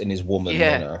and his woman.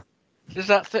 Yeah. You know. There's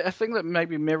that a thing that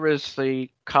maybe mirrors the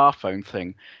car phone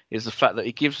thing is the fact that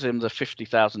he gives him the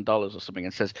 $50,000 or something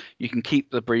and says, "You can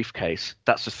keep the briefcase.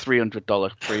 That's a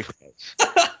 $300 briefcase."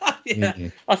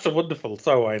 That's a wonderful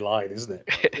throwaway line, isn't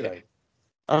it? You know,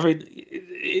 I mean,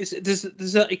 there's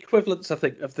that equivalence, I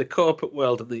think, of the corporate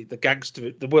world and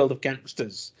the world of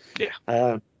gangsters.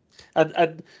 Yeah.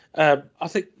 And I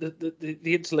think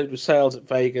the interlude with sales at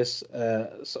Vegas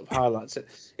sort of highlights it.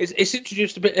 It's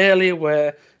introduced a bit earlier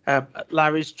where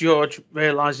Larry's George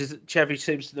realises that Chevy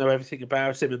seems to know everything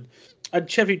about him, and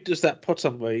Chevy does that put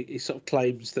on where he sort of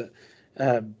claims that,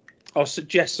 or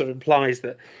suggests or implies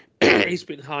that he's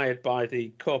been hired by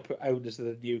the corporate owners of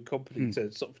the new company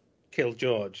to sort of kill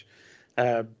George.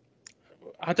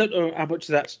 I don't know how much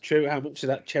of that's true, how much of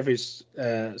that Chevy's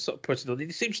sort of putting on.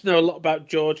 He seems to know a lot about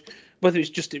George, whether he's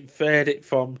just inferred it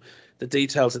from the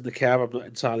details in the car, I'm not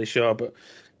entirely sure.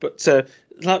 But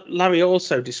Larry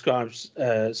also describes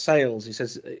sales. He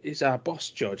says, he's our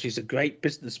boss, George. He's a great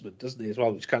businessman, doesn't he, as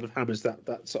well, which kind of hammers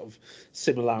that sort of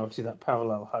similarity, that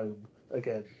parallel home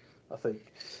again, I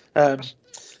think.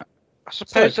 I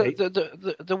suppose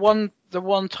the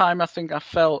one time I think I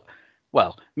felt,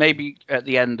 well, maybe at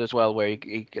the end as well, where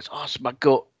he gets, it's my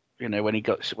gut, you know, when he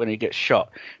gets shot.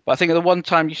 But I think the one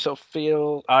time you sort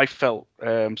of I felt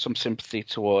some sympathy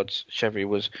towards Chevy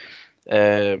was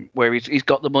where he's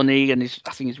got the money and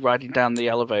I think he's riding down the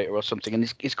elevator or something,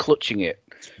 and he's clutching it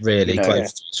really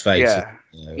close to his face. Yeah,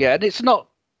 yeah, and it's not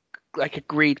like a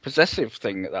greed possessive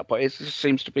thing at that point. It just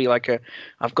seems to be like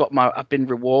I've been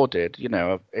rewarded, you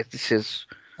know. This is.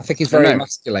 I think he's very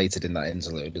emasculated in that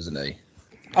interlude, isn't he?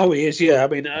 Oh, he is. Yeah, I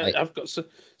mean, I've got.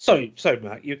 Sorry,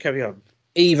 Matt. You carry on.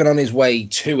 Even on his way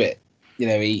to it, you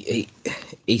know, he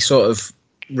sort of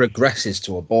regresses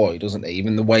to a boy, doesn't he?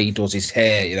 Even the way he does his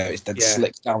hair, you know, it's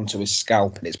slicked down to his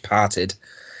scalp and it's parted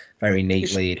very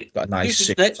neatly. He's got a nice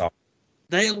suit on.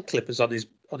 Nail clippers on his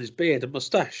beard and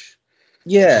moustache.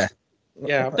 Yeah.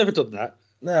 Yeah, I've never done that.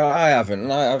 No, I haven't.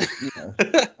 And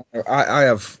I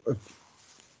have,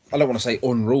 I don't want to say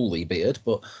unruly beard,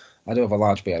 but I do have a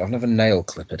large beard. I've never nail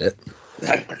clipped it.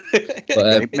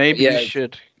 But, maybe you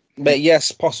should. But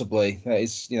yes, possibly. That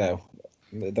is, you know,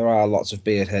 there are lots of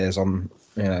beard hairs on,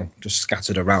 you know, just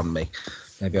scattered around me.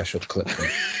 Maybe I should clip them.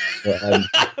 But,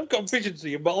 I've got visions of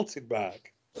you malting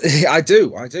back. I do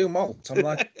malt.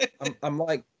 I'm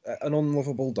like an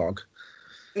unlovable dog.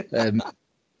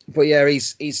 But yeah,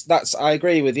 he's that's. I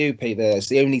agree with you, Peter. It's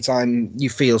the only time you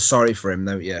feel sorry for him,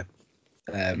 don't you?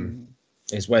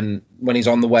 Is when he's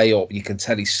on the way up. You can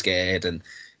tell he's scared and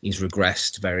he's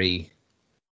regressed very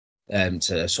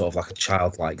to sort of like a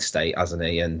childlike state, hasn't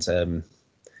he? And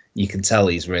you can tell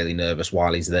he's really nervous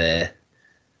while he's there.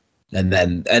 And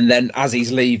then as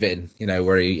he's leaving, you know,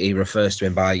 where he refers to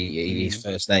him by his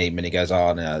first name, and he goes,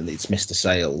 "Oh no, it's Mr.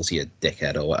 Sales, you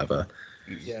dickhead," or whatever.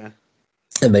 Yeah.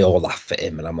 And they all laugh at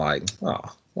him, and I'm like,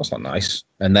 "Oh, that's not nice."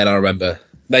 And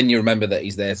then you remember that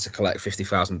he's there to collect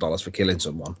 $50,000 for killing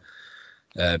someone.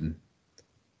 And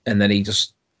then he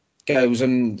just goes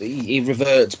and he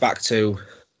reverts back to,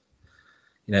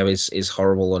 you know, his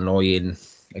horrible, annoying,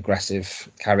 aggressive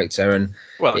character. And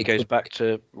it goes back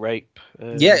to rape.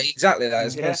 Yeah, exactly. I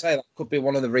was going to say that could be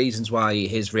one of the reasons why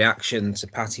his reaction to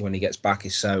Patty when he gets back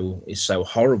is so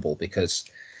horrible, because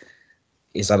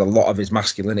he's had a lot of his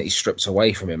masculinity stripped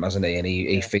away from him, hasn't he? And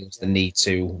he feels the need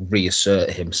to reassert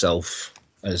himself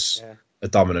as a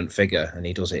dominant figure, and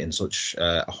he does it in such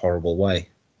a horrible way.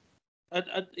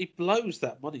 And he blows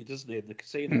that money, doesn't he, in the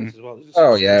casinos as well?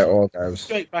 It all goes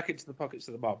straight back into the pockets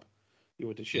of the mob, you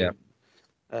would assume.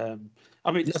 Yeah.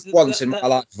 I mean, once in my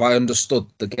life I understood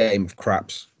the game of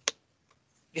craps.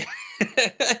 I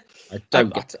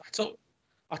don't get it.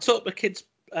 I taught my kids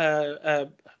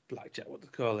blackjack, what do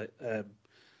they call it?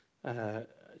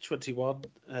 21.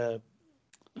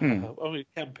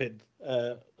 Camping.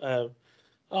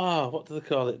 What do they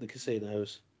call it in the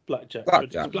casinos? Blackjack.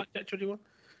 Blackjack 21?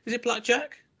 Is it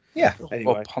blackjack? Yeah.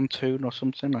 Anyway. Or pontoon or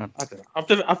something. I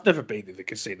don't know. I've never been in the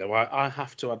casino. I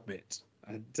have to admit.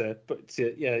 And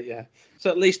yeah. So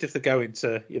at least if they're going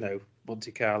to, you know,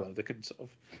 Monte Carlo, they can sort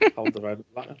of hold their own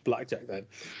blackjack then.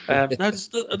 No, there's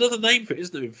another name for it,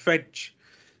 isn't there, in French?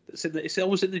 It's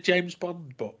always in the James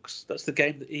Bond books. That's the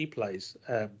game that he plays.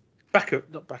 Baccarat,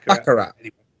 not Baccarat. Baccarat.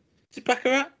 Anyway. Is it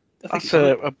Baccarat? That's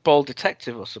a bold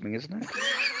detective or something, isn't it?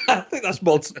 I think that's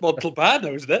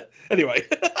Montalbano, isn't it? Anyway.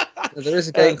 There is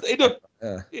a game.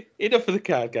 Enough of the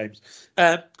card games.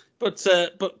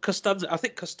 But Costanzo, I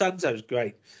think Costanzo's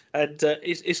great, and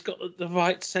it's got the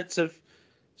right sense of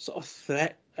sort of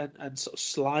threat and sort of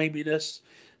sliminess,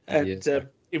 and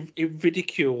it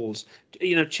ridicules.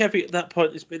 You know, Chevy at that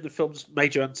point has been the film's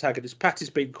major antagonist. Patty's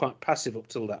been quite passive up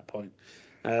till that point,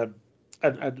 and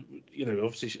you know,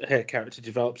 obviously her character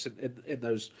develops in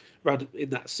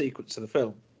that sequence of the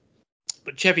film.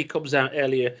 But Chevy comes out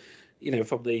earlier, you know,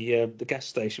 from the gas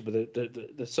station with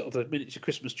the sort of the miniature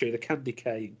Christmas tree, the candy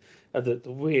cane, and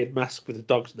the weird mask with the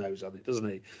dog's nose on it, doesn't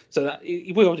he? So that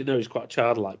we already know he's quite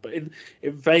childlike, but in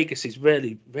Vegas he's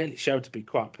really shown to be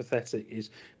quite pathetic.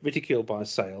 He's ridiculed by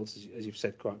Sales, as you've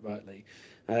said quite rightly,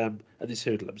 and his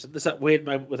hoodlums. And there's that weird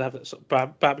moment where they have that sort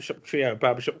of barbershop trio,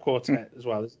 barbershop quartet as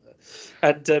well, isn't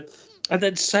there? And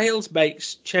then Sales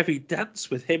makes Chevy dance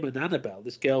with him and Annabelle,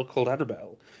 this girl called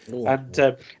Annabelle.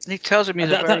 And he tells him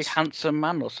he's a very handsome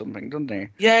man or something, doesn't he?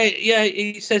 Yeah.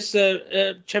 He says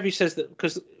Chevy says that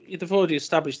because they've already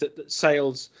established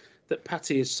that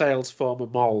Patty is Sales' former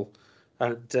mole,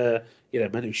 and you know,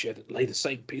 men who share lay the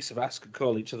same piece of ass can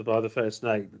call each other by the first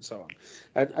name and so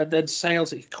on. And then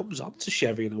Sales, he comes on to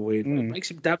Chevy in a weird way, makes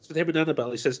him dance with him and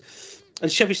Annabelle. He says, and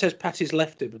Chevy says Patty's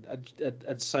left him,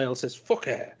 and Sales says, "Fuck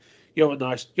her. You're a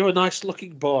nice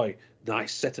looking boy.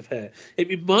 Nice set of hair." It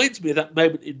reminds me of that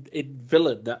moment in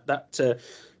Villain, that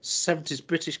 70s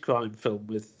British crime film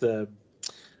with the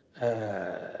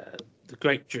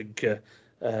great drinker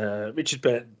Richard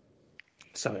Burton.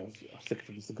 Sorry, I think of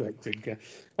him as the great drinker.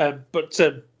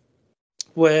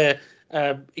 Where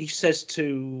he says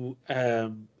to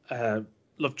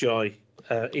Lovejoy,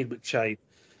 Ian McShane.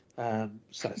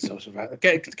 So sort of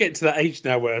getting to that age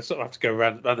now where I sort of have to go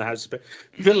around the house a bit.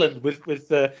 Villain with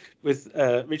Richard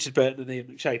Burton and Ian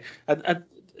McShane, and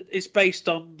it's based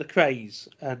on the craze,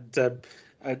 and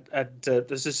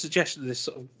there's a suggestion of this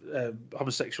sort of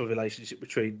homosexual relationship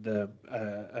between Burton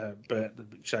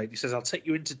and McShane. He says, "I'll take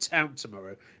you into town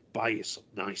tomorrow, buy you some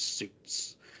nice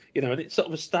suits," you know, and it sort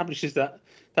of establishes that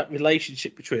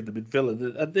relationship between them in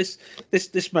Villain. And this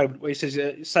moment where he says,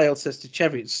 Sales says to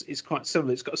Chevy, it's quite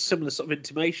similar. It's got a similar sort of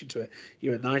intimation to it.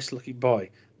 "You're a nice looking boy,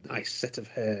 nice set of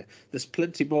hair." There's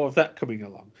plenty more of that coming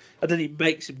along. And then he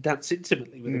makes him dance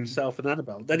intimately with himself and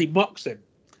Annabelle. Then he mocks him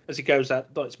as he goes out.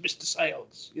 "Oh, it's Mr.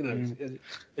 Sales," you know,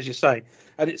 as you say.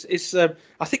 And it's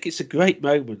I think it's a great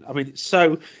moment. I mean, it's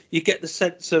so you get the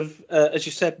sense of, as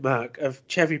you said, Mark, of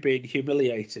Chevy being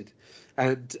humiliated.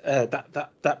 And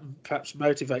that perhaps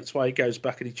motivates why he goes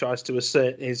back and he tries to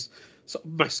assert his sort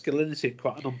of masculinity in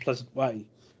quite an unpleasant way.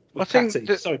 I think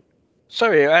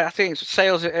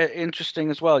Sales are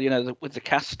interesting as well. You know, with the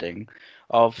casting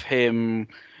of him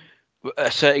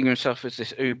asserting himself as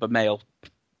this uber male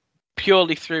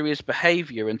purely through his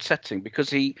behaviour and setting, because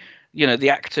he, the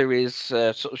actor is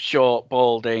sort of short,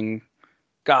 balding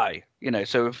guy.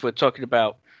 So if we're talking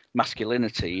about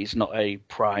masculinity, he's not a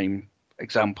prime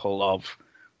example of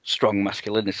strong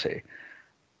masculinity,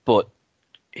 but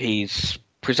he's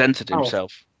presented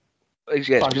himself. He's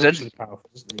presented powerful,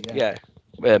 isn't he?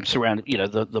 Surrounded,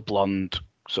 the blonde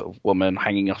sort of woman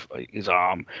hanging off his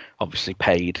arm, obviously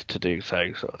paid to do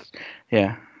so.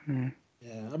 Yeah. I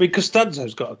mean,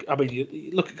 Costanzo's got. I mean,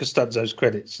 you look at Costanzo's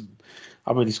credits, and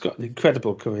I mean, he's got an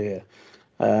incredible career.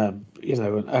 Round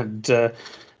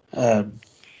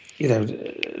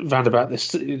about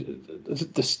this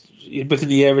within the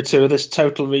year or two of this,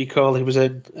 Total Recall he was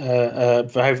in,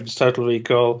 Verhoeven's Total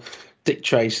Recall, Dick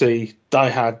Tracy, Die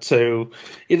Hard 2.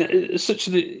 He was sort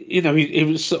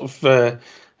of.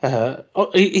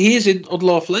 He is in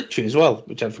Unlawful Entry as well,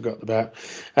 which I'd forgotten about.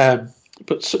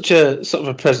 But such a sort of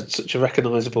a presence, such a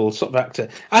recognisable sort of actor,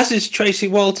 as is Tracy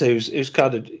Walter, who's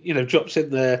kind of drops in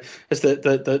there as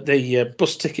the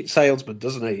bus ticket salesman,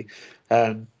 doesn't he?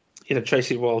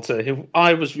 Tracy Walter, who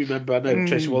I always remember. I know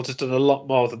Tracy Walter's done a lot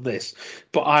more than this,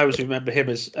 but I always remember him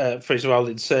as for his role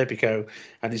in Serpico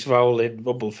and his role in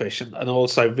Rumblefish, and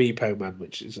also Repo Man,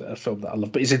 which is a film that I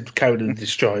love. But he's in Conan the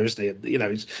Destroyer, isn't he?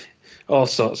 And he's all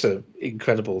sorts of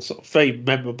incredible, sort of very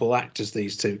memorable actors,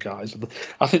 these two guys. And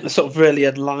I think they sort of really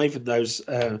enliven those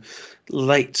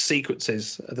late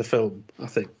sequences of the film, I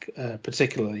think,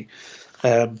 particularly.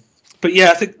 But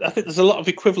yeah, I think there's a lot of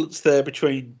equivalence there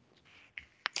between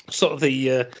sort of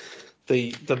the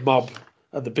mob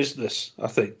and the business, I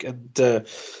think. And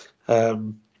there's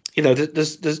another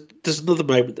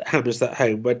moment that hammers that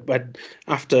home when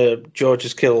after George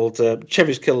has killed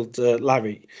Chevy's killed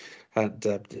Larry. And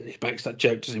he makes that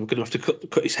joke, doesn't he? We're going to have to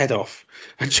cut his head off.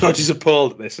 And George is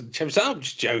appalled at this. And Chevy says, I'm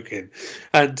just joking.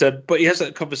 And but he has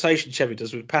that conversation, Chevy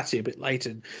does, with Patty a bit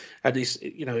later. And he's,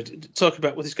 talking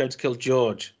about whether he's going to kill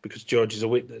George because George is a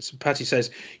witness. And Patty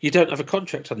says, you don't have a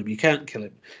contract on him. You can't kill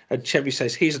him. And Chevy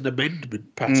says, he's an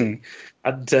amendment, Patty.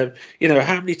 And,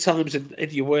 how many times in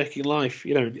your working life,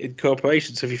 in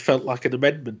corporations, have you felt like an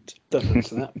amendment? Don't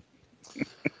answer that.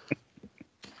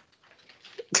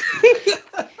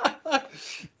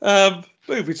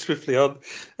 Moving swiftly on.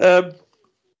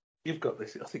 You've got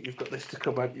this. I think you've got this to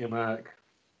come, haven't you, Mark?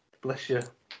 Bless you.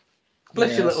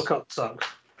 Bless your little cock socks.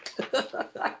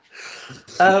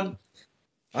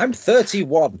 I'm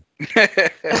 31.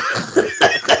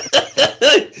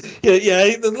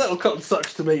 yeah, the little cotton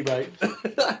socks to me, mate.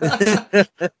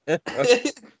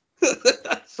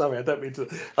 Sorry, I don't mean to.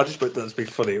 I just meant that's being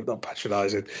funny. I'm not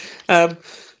patronising.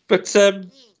 But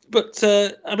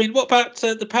I mean, what about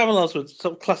the parallels with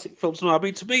some classic films noir? I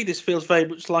mean, to me, this feels very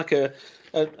much like a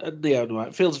neo noir.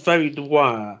 It feels very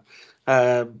noir.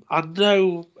 I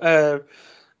know,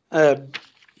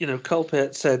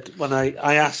 Colpert said when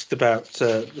I asked about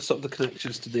the sort of the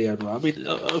connections to neo noir. I mean,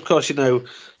 of course,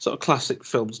 sort of classic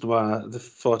films noir, the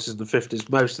 40s and the 50s.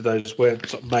 Most of those weren't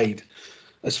sort of made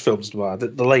as films noir.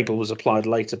 The label was applied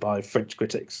later by French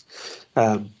critics.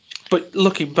 But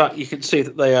looking back, you can see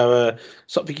that they are a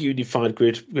sort of a unified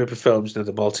group of films,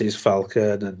 the Maltese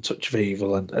Falcon and Touch of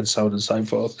Evil and so on and so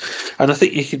forth. And I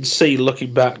think you can see,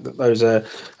 looking back, that those are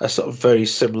sort of very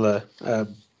similar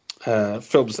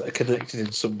films that are connected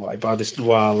in some way by this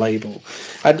noir label.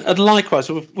 And likewise,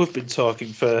 we've been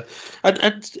talking for...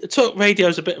 And talk radio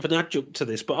is a bit of an adjunct to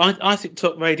this, but I think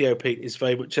talk radio, Pete, is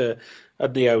very much a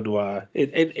neo-noir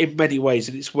in many ways,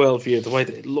 in its worldview, the way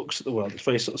that it looks at the world. It's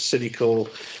very sort of cynical.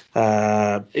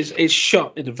 It's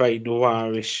shot in a very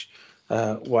noirish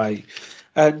way.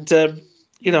 And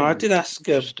I did ask.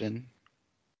 I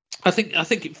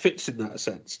think it fits in that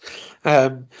sense.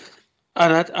 And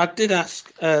I did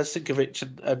ask Sienkiewicz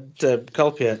and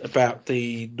Colpiet about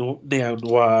the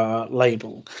neo-noir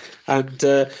label, and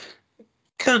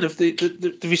kind of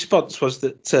the response was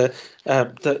that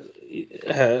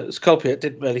Colpiet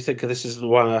didn't really think of this as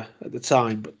noir at the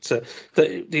time, but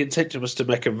the intention was to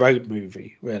make a road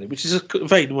movie, really, which is a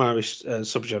very noirish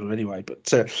subgenre anyway.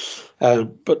 But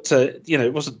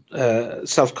it wasn't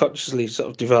self-consciously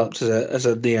sort of developed as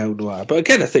a neo-noir. But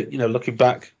again, I think looking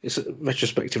back,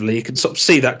 retrospectively, you can sort of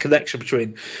see that connection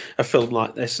between a film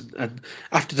like this and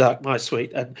After Dark, My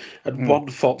Sweet, and One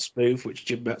False Move, which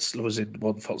Jim Metzler was in.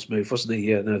 One False Move, wasn't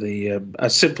he? A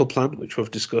Simple Plan, which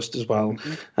we've discussed as well.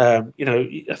 You know,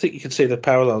 I think you can see the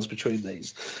parallels between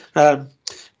these.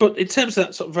 But in terms of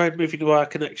that sort of road movie noir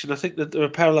connection, I think that there are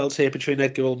parallels here between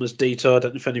Edgar Ulmer's Detour. I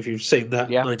don't know if any of you have seen that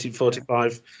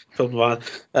 1945 film noir.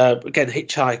 Again,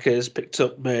 Hitchhikers, picked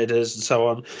up murders and so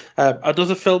on.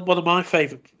 Another film, one of my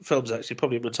favourite films actually,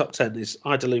 probably in my top 10, is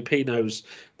Ida Lupino's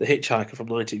The Hitchhiker from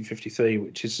 1953,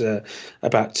 which is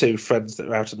about two friends that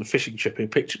are out on a fishing trip who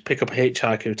pick up a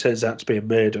hitchhiker who turns out to be a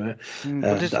murderer.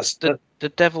 That's the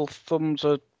Devil Thumbs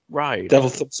a Ride. Devil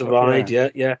Thumbs a Ride,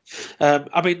 yeah.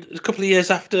 I mean, a couple of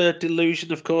years after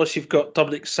Delusion, of course, you've got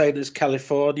Dominic Sayner's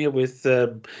California with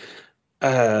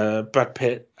Brad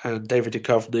Pitt and David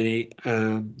Duchovny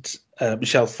and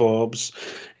Michelle Forbes,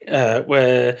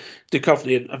 where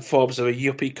Duchovny and Forbes are a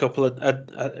yuppie couple,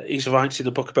 and he's writing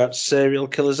a book about serial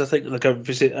killers, I think, and they go and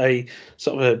visit a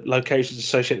sort of a locations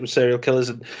associated with serial killers,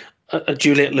 and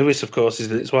Juliette Lewis, of course, is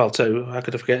in it as well too. How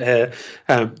could I forget her?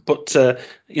 But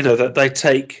you know that they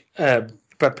take Brad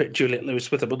Pitt and Juliette Lewis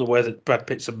with them, unaware that Brad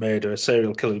Pitt's a murderer, a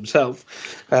serial killer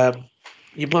himself.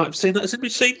 You might have seen that. Has anybody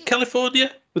seen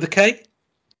California with a K?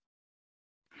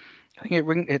 I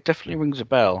think it definitely rings a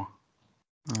bell.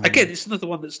 Again, it's another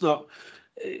one that's not.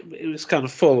 It was kind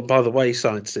of fallen by the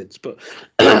wayside since, but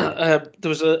there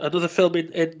was another film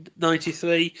in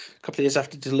 '93, a couple of years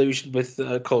after Delusion, with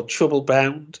called Trouble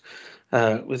Bound,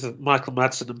 with Michael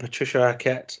Madsen and Patricia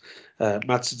Arquette.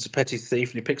 Madsen's a petty thief,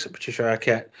 and he picks up Patricia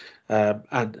Arquette,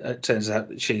 and it turns out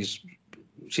that she's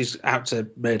out to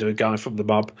murder a guy from the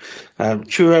mob.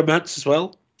 True Romance as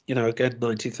well. You know, again,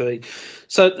 93.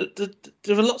 So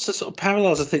there are lots of sort of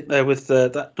parallels, I think, there with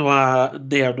that noir,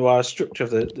 neo-noir structure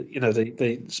of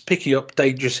the picking up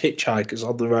dangerous hitchhikers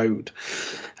on the road.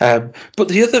 But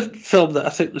the other film that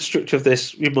I think the structure of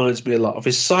this reminds me a lot of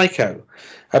is Psycho,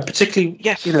 and particularly,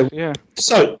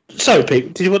 So,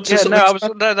 Pete, did you want to?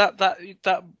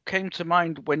 That came to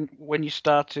mind when you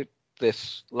started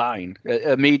this line.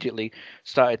 Immediately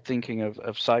started thinking of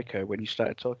Psycho when you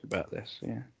started talking about this.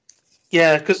 Yeah.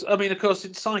 Yeah, because, I mean, of course,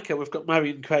 in Psycho, we've got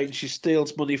Marion Crane. She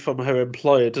steals money from her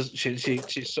employer, doesn't she?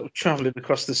 She's sort of travelling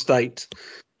across the state.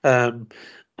 And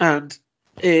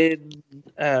in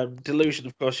Delusion,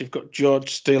 of course, you've got George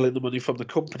stealing the money from the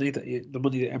company, the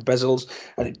money that embezzles,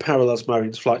 and it parallels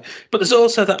Marion's flight. But there's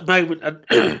also that moment,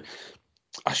 and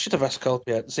I should have asked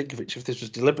Kolpiat and Sinkovich if this was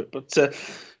deliberate, but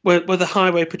where the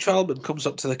highway patrolman comes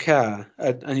up to the car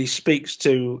and he speaks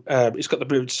to, he's got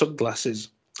the mirrored sunglasses,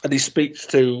 and he speaks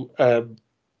to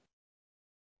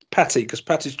Patty, because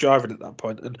Patty's driving at that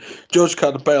point, and George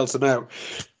kind of bails him out.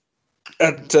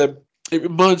 And it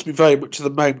reminds me very much of the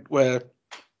moment where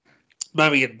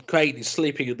Marion Crane is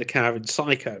sleeping in the car in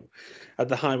Psycho, and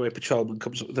the highway patrolman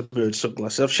comes up with the mirrored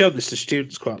sunglasses. I've shown this to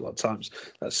students quite a lot of times,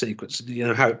 that sequence, and you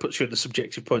know how it puts you in the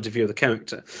subjective point of view of the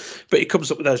character. But he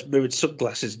comes up with those mirrored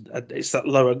sunglasses, and it's that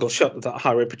low angle shot of that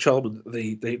highway patrolman,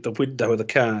 the window of the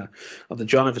car on the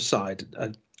driver's side,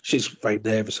 and she's very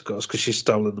nervous, of course, because she's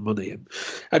stolen the money,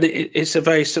 and it's a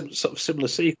very sort of similar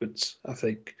sequence, I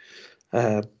think,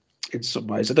 in some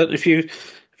ways. I don't know if you've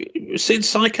seen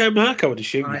Psycho, Mark. I would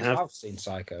assume you have. I have seen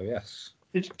Psycho, yes.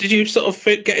 Did you sort of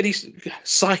get any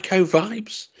Psycho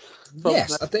vibes?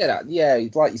 Yes, I did. Yeah,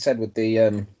 like you said, with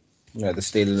the the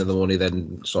stealing of the money,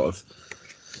 then sort of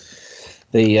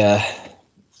the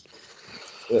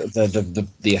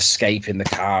escape in the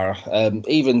car,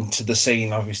 even to the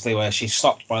scene, obviously, where she's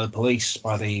stopped by the police,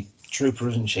 by the trooper,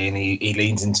 isn't she? And he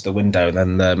leans into the window,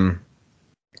 and then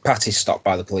Patty's stopped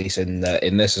by the police in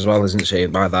this as well, isn't she?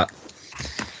 By that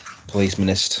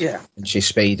policemanist. Yeah. And she's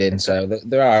speeding, so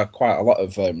there are quite a lot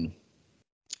of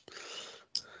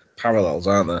parallels,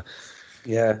 aren't there?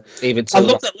 Yeah. Even to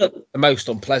the most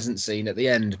unpleasant scene at the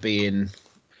end being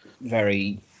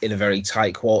in a very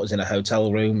tight quarters in a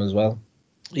hotel room as well.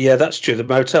 Yeah, that's true. The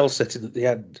motel setting at the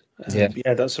end.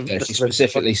 She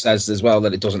specifically says as well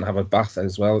that it doesn't have a bath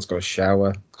as well. It's got a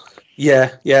shower.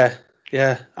 Yeah.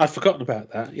 I've forgotten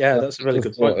about that. Yeah, that's a really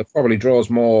good point. It probably draws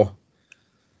more.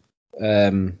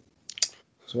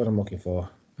 That's what I'm looking for.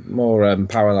 More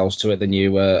parallels to it than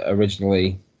you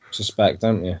originally suspect,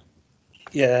 don't you?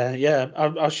 Yeah.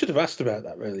 I should have asked about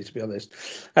that, really, to be honest.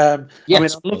 Yes, I mean,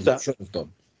 I love that. Should have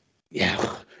done.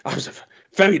 Yeah, I was a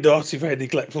very naughty, very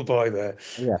neglectful boy there.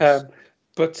 Yes.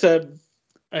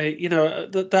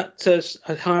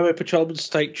 That highway patrolman,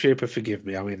 state trooper, forgive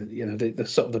me. I mean, the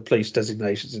sort of the police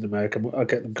designations in America, I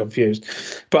get them confused.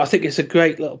 But I think it's a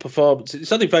great little performance.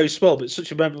 It's only very small, but it's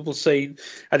such a memorable scene.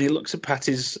 And he looks at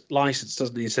Patty's license,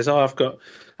 doesn't he? He says, "Oh, I've got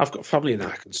family in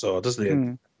Arkansas," doesn't he?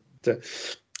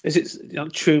 is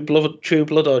it True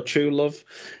Blood or True Love?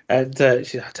 And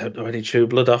she, I don't know any True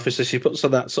Blood officer. She puts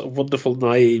on that sort of wonderful,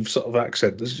 naive sort of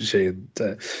accent, doesn't she? And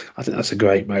I think that's a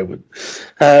great moment.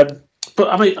 But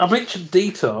I mean, I mentioned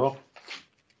Detour,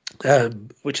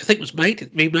 which I think was remade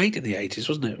in the 80s,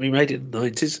 wasn't it? Remade in the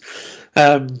 90s.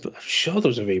 I'm sure there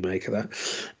was a remake of that.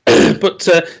 But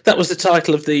that was the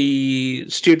title of the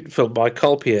student film by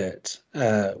Colpiert,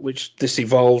 which this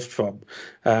evolved from.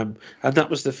 And that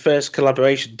was the first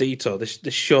collaboration, Detour, this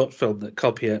short film that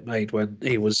Colpiert made when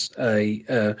he was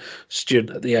a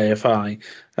student at the AFI,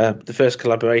 the first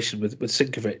collaboration with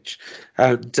Sienkiewicz.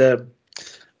 And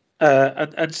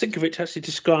Sienkiewicz actually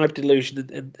described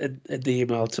Delusion in the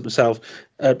email to myself.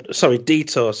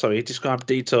 Detour. Sorry, he described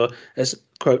Detour as,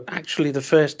 quote, actually the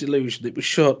first Delusion. It was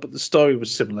short, but the story was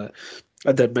similar.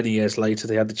 And then many years later,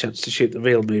 they had the chance to shoot the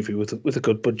real movie with a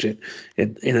good budget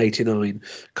in '89.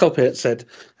 Colpiert said,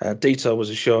 Detour was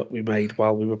a short we made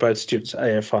while we were both students at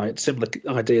AFI. Had similar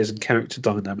ideas and character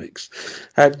dynamics.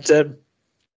 And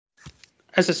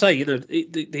as I say,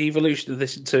 the evolution of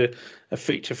this into a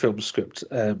feature film script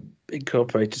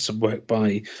incorporated some work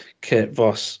by Kurt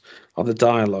Voss on the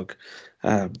dialogue.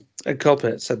 And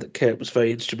Colpiert said that Kurt was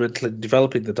very instrumental in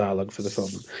developing the dialogue for the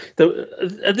film.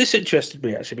 And this interested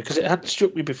me, actually, because it hadn't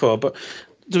struck me before, but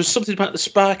there was something about the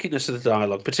sparkiness of the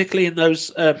dialogue, particularly in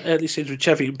those early scenes with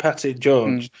Chevy and Patty and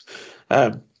George.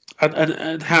 And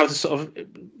how the sort of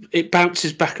it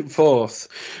bounces back and forth,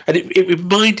 and it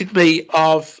reminded me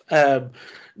of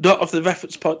not of the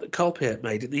reference point that Colpiert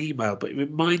made in the email, but it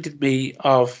reminded me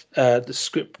of the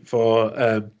script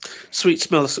for Sweet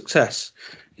Smell of Success.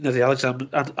 The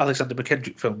Alexander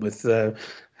McKendrick film with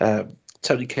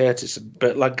Tony Curtis and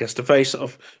Burt Lancaster, very sort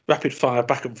of rapid fire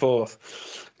back and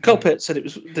forth. Colpiert said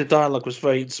the dialogue was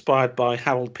very inspired by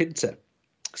Harold Pinter,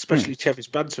 especially Chevy's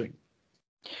bantering.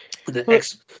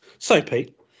 Sorry,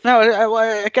 Pete. No,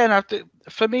 again,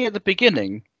 for me at the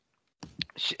beginning,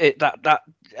 that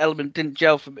element didn't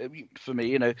gel for me.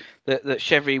 That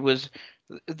Chevy was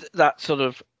that sort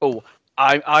of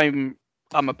I'm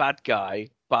a bad guy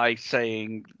by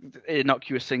saying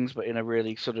innocuous things, but in a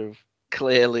really sort of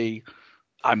clearly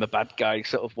I'm a bad guy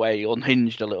sort of way,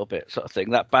 unhinged a little bit sort of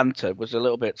thing. That banter was a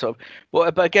little bit sort of,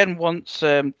 but again, once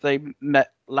they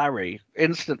met Larry,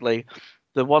 instantly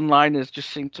the one-liners just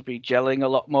seem to be gelling a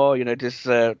lot more. There's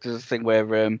a thing where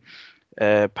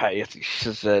Patty, I think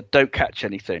she says, "Don't catch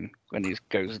anything," when he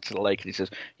goes into the lake, and he says,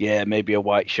 "Yeah, maybe a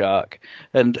white shark."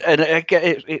 And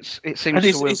again, it seems and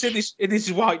it's in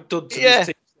his white duds. Yeah.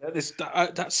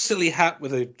 That silly hat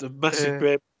with the massive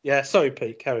brim. Yeah, sorry,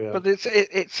 Pete, carry on. But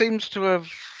it seems to have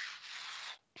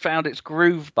found its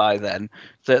groove by then,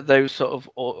 that those sort of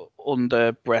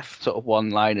under breath sort of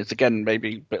one-liners, again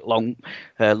maybe a bit long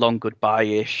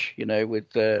goodbye-ish,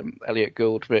 with Elliot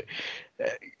Gould, but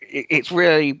it's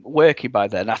really working by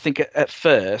then. I think at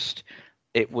first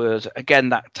it was again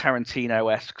that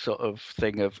Tarantino-esque sort of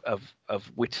thing of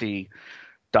witty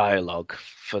dialogue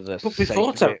for the but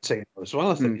before Tarantino as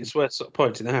well. I think it's worth sort of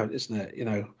pointing out, isn't it?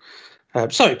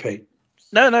 Sorry, Pete.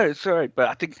 No, it's all right. But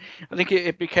I think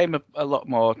it became a lot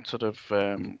more sort of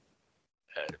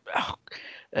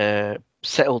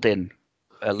settled in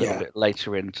a little bit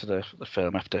later into the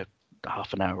film, after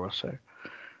half an hour or so.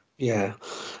 Yeah,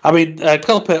 I mean,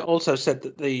 Colpiert also said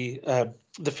that the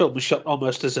film was shot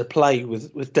almost as a play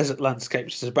with desert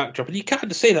landscapes as a backdrop, and you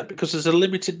kind of see that because there's a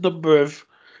limited number of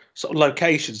sort of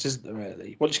locations, isn't there?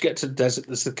 Really, once you get to the desert,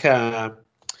 there's the car,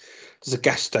 there's a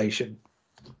gas station,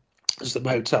 there's the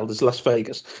motel, there's Las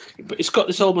Vegas, but it's got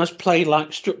this almost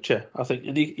play-like structure, I think,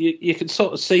 and you can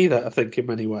sort of see that, I think, in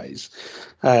many ways.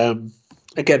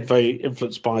 Again, very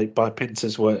influenced by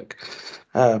Pinter's work.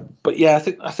 But yeah,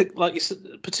 I think like you said,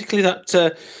 particularly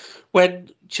that when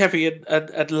Chevy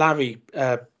and Larry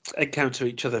encounter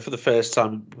each other for the first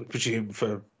time, we presume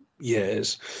for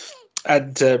years,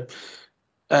 and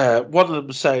one of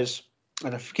them says,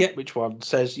 and I forget which one,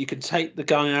 says, "You can take the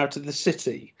guy out of the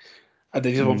city," and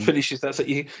the other one finishes that. So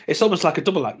it's almost like a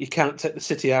double act. You can't take the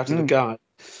city out of the guy.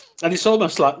 And it's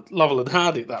almost like Lovell and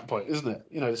Hardy at that point, isn't it?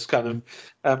 It's kind of,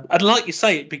 and like you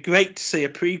say, it'd be great to see a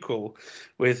prequel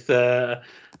with, Larry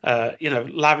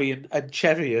and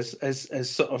Chevy as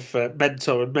sort of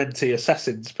mentor and mentee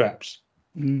assassins, perhaps.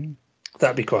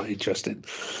 That'd be quite interesting.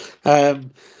 I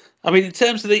mean, in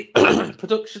terms of the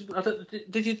production,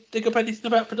 did you dig up anything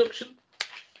about production?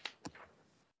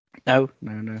 No.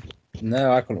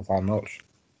 No, I couldn't find much.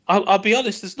 I'll be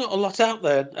honest. There's not a lot out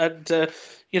there, and I've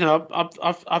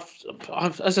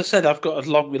as I said, I've got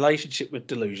a long relationship with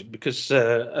Delusion because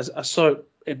as I saw it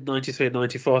in '93 and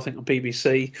 '94, I think, on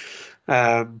BBC,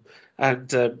 and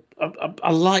and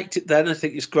I liked it then. I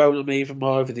think it's grown on me even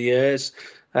more over the years.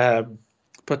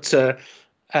 But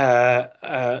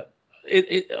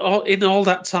in all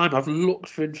that time, I've looked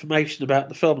for information about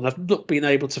the film, and I've not been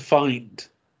able to find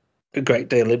a great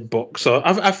deal in books. So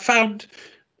I've found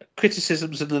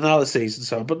criticisms and analyses and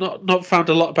so on, but not found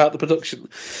a lot about the production.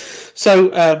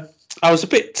 So I was a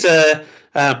bit.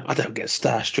 I don't get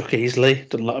starstruck easily.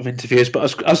 Done a lot of interviews, but I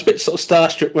was a bit sort of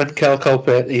starstruck when Cal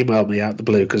Colpert emailed me out of the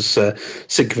blue because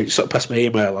Sinkovich sort of passed my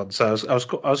email on. So I was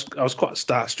quite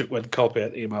starstruck when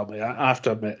Colpert emailed me. I have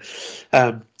to admit,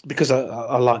 because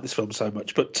I like this film so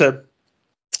much. But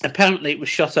apparently, it was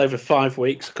shot over 5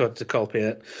 weeks, according to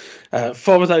Colpert.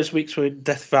 4 of those weeks were in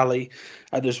Death Valley,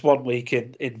 and there's 1 week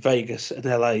in Vegas and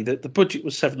LA. The budget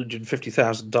was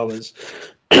 $750,000.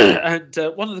 And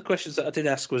one of the questions that I did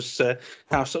ask was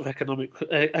how sort of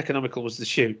economical was the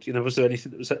shoot? You know, was there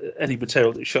anything that was any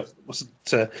material that was shot that wasn't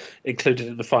included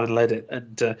in the final edit?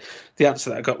 And the answer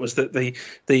that I got was that the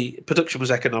production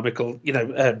was economical. You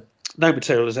know, no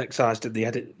material was excised in the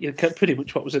edit. You know, pretty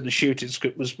much what was in the shooting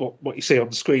script was what you see on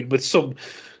the screen, with some,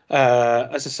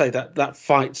 as I say, that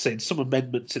fight scene, some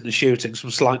amendments in the shooting,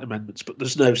 some slight amendments, but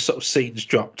there's no sort of scenes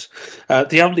dropped.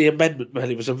 The only amendment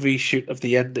really was a reshoot of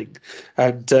the ending,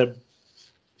 and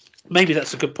maybe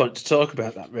that's a good point to talk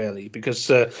about that, really, because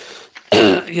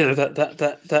you know,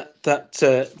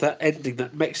 that ending,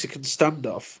 that Mexican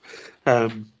standoff,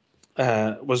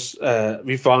 was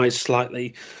revised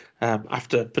slightly.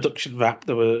 After production wrap,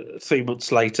 there were 3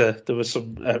 months later, there were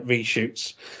some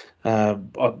reshoots, or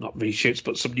not reshoots,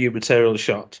 but some new material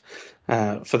shot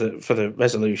for the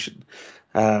resolution.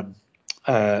 And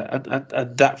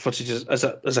that footage,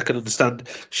 as I can understand,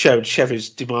 showed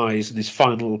Chevy's demise in his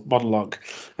final monologue,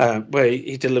 where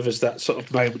he delivers that sort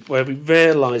of moment where we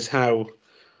realise how.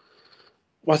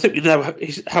 Well, I think we know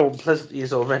how unpleasant he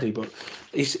is already, but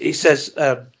he says.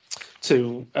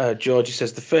 To George, he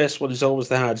says, the first one is always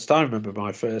the hardest. I remember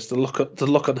my first. The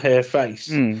look on her face.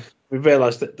 We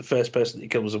realised that the first person that he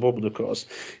killed was a woman, of course.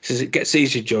 He says, it gets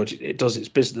easier, George. It does. It's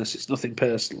business. It's nothing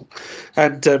personal.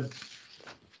 And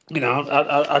you know,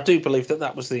 I do believe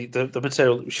that was the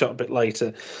material that was shot a bit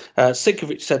later.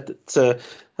 Sinkovich said that,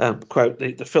 quote,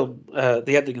 the film,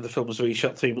 the ending of the film was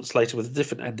reshot 3 months later with a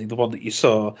different ending, the one that you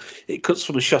saw. It cuts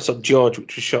from a shot on George,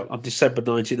 which was shot on December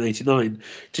 1989,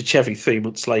 to Chevy 3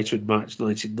 months later in March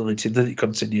 1990. And then it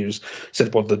continues.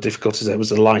 Said one of the difficulties there was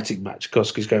the lighting match, of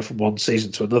course, because he's going from one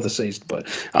season to another season. But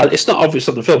it's not obvious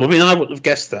on the film. I mean, I wouldn't have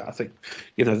guessed that. I think,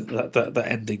 you know, that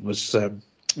ending was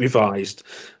revised.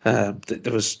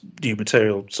 There was new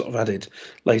material sort of added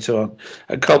later on.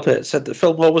 And Colpert said the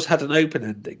film always had an open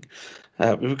ending.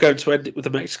 We were going to end it with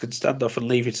a Mexican standoff and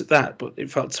leave it at that, but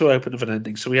it felt too open of an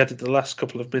ending, so we added the last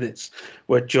couple of minutes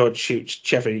where George shoots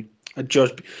Chevy, and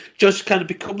George kind of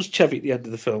becomes Chevy at the end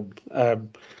of the film.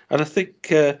 And I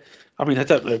think, I mean, I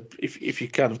don't know if you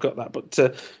kind of got that, but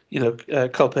you know,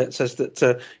 Colpert says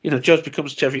that you know, George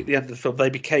becomes Chevy at the end of the film.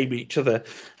 They became each other,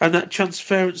 and that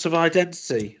transference of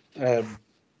identity that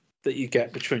you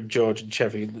get between George and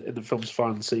Chevy in the film's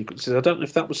final sequences. I don't know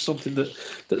if that was something that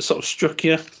sort of struck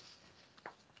you.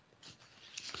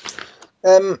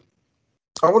 I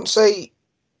wouldn't say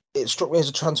it struck me as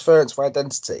a transference of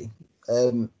identity.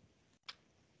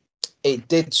 It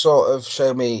did sort of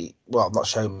show me, well, not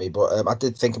show me, but I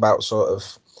did think about sort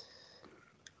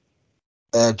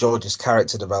of George's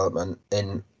character development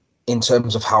in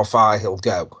terms of how far he'll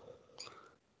go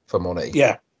for money.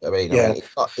 Yeah. I mean,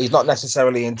 he's not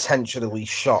necessarily intentionally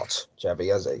shot Chevy,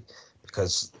 has he?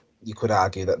 Because you could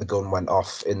argue that the gun went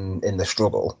off in the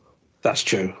struggle. That's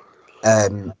true.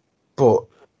 But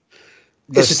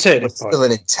it's there's still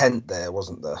an intent there,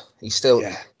 wasn't there? He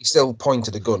still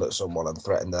pointed a gun at someone and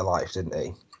threatened their life, didn't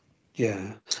he?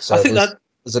 Yeah. So I think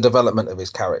there's a development of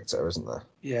his character, isn't there?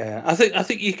 Yeah, I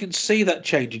think you can see that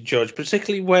change in George,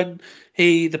 particularly when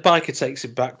the biker takes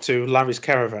him back to Larry's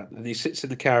caravan, and he sits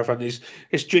in the caravan. He's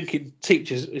drinking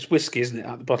Teachers. It's whiskey, isn't it,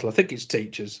 out the bottle? I think it's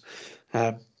Teachers.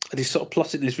 And he's sort of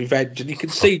plotting his revenge, and you can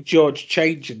see George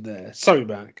changing there. Sorry,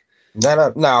 Mark.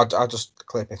 No, I'll just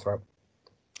clear my throat.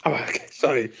 Oh, okay,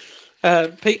 sorry.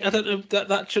 Pete, I don't know,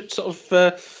 that sort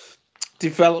of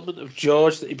development of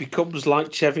George, that he becomes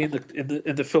like Chevy in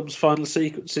the film's final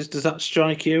sequences, does that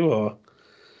strike you, or?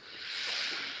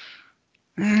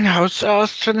 I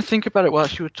was trying to think about it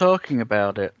whilst you were talking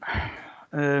about it.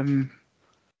 I don't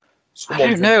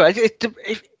know.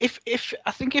 If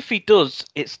I think if he does,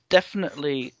 it's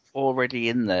definitely already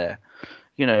in there.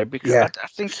 You know, because I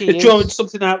think he's drawing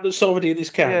something out that's already in his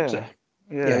character.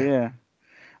 Yeah.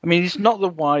 I mean, he's not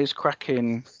the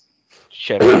wisecracking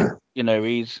Chevy. You know,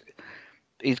 he's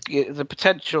the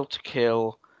potential to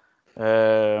kill.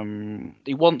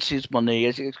 He wants his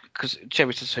money because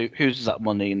Chevy says, "Whose is that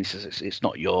money?" And he says, "It's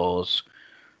not yours."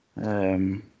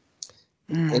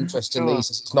 Interestingly, he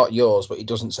says it's not yours, but he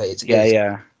doesn't say it's his.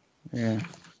 Yeah.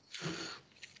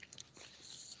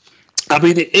 I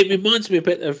mean, it reminds me a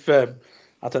bit of.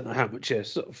 I don't know how much you're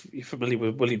familiar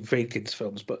with William Friedkin's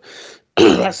films, but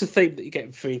that's the theme that you get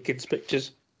in Friedkin's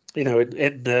pictures. You know,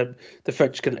 in the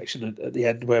French Connection at the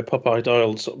end, where Popeye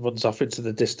Doyle sort of runs off into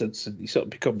the distance and he sort of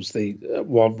becomes the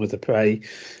one with the prey.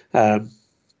 To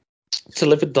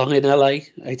Live and Die in LA,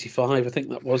 85, I think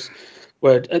that was,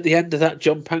 where at the end of that,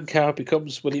 John Pankow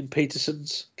becomes William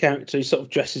Peterson's character. He sort of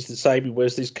dresses the same. He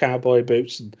wears these cowboy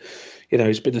boots and, you know,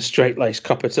 he's been a straight-laced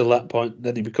copper till that point.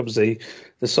 Then he becomes the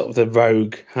sort of the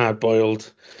rogue,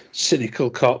 hard-boiled, cynical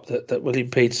cop that William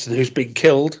Peterson, who's been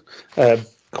killed.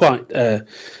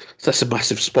 That's a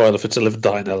massive spoiler for To Live and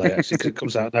Die in LA, actually, because it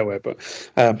comes out of nowhere. But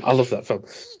I love that film.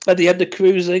 At the end of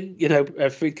Cruising, you know,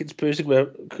 Friedkin's Cruising.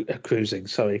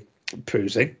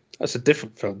 That's a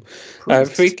different film.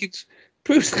 Friedkin's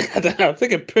Cruising. I don't know. I'm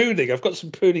thinking pruning. I've got some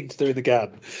pruning to do in the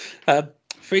garden.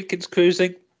 Friedkin's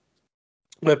Cruising,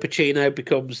 where Pacino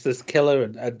becomes the killer,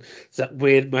 and that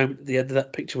weird moment at the end of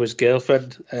that picture with his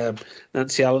girlfriend,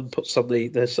 Nancy Allen, puts on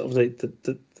the sort of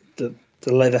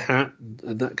the leather hat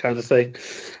and that kind of thing,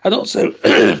 and also,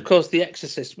 of course, The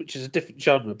Exorcist, which is a different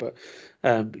genre, but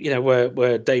you know,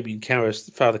 where Damien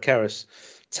Karras, Father Karras,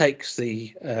 takes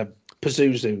the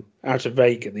Pazuzu out of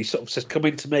Reagan. He sort of says, "Come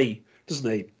into me,"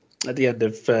 doesn't he? At the end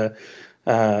of The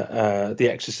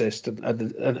Exorcist, and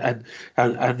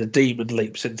the demon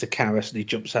leaps into Karras and he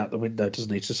jumps out the window,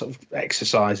 doesn't he, to sort of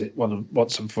exorcise it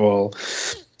once and for all.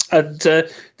 And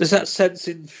there's that sense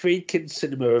in Friedkin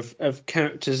cinema of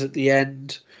characters at the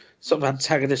end, sort of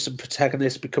antagonists and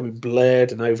protagonists becoming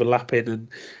blurred and overlapping,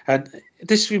 and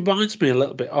this reminds me a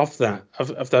little bit of that,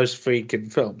 of those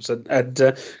Friedkin films. And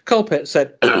Colpert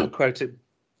said, quoting,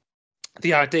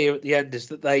 "The idea at the end is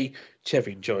that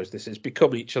Chevy enjoys this, is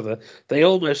become each other. They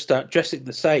almost start dressing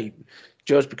the same.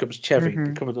 George becomes Chevy,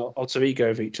 become an alter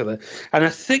ego of each other." And I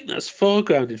think that's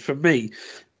foregrounded for me.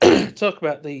 Talk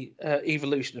about the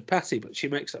evolution of Patty, but she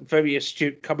makes that very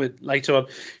astute comment later on.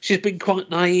 She's been quite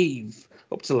naive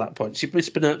up to that point. She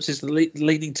mispronounces the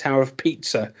Leaning Tower of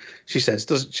Pizza, she says,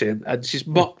 doesn't she? And she's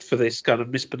mocked for this kind of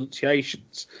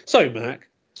mispronunciations. Sorry, Mark.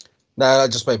 No,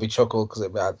 that just made me chuckle because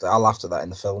I laughed at that in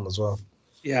the film as well.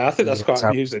 Yeah, I think that's quite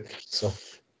amusing. So.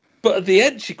 But at the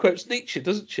end, she quotes Nietzsche,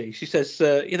 doesn't she? She says,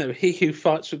 you know, he who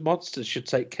fights with monsters should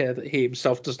take care that he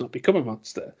himself does not become a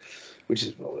monster, which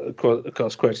is, of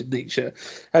course, quoted Nietzsche.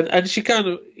 And she kind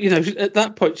of, you know, at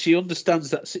that point, she understands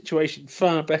that situation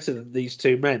far better than these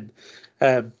two men.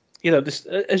 You know, this,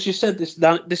 as you said,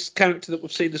 this character that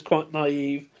we've seen as quite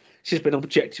naive, she's been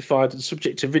objectified and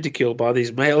subject to ridicule by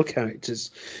these male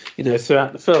characters, you know,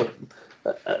 throughout the film.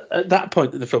 At that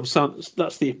point in the film,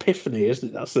 that's the epiphany, isn't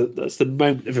it? That's the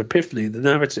moment of epiphany in the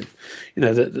narrative, you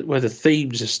know, where the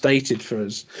themes are stated for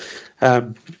us.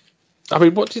 I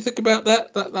mean, what do you think about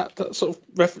that sort of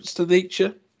reference to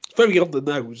Nietzsche? Very on the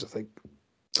nose, I think.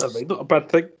 I mean, not a bad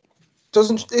thing.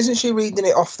 Isn't she reading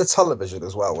it off the television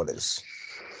as well when it's?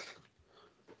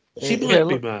 She might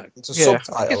be, Mark. It's a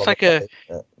subtitle. It's like a.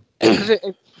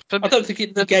 I don't think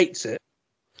it negates it.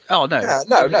 Oh no! Yeah,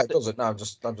 no, it doesn't. No, I'm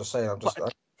just saying. I'm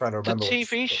trying to remember. The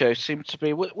TV show seemed to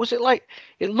be. Was it like?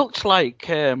 It looked like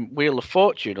Wheel of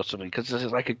Fortune or something, because there's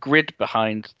like a grid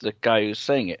behind the guy who's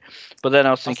saying it. But then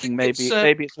I was thinking maybe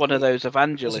it's one of those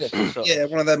evangelists. Yeah,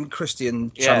 one of them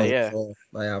Christian channels. Yeah.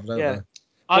 They have, don't they?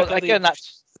 Well, again,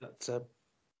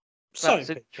 sorry,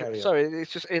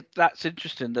 it's just that's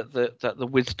interesting that the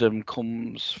wisdom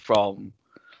comes from,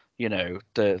 you know,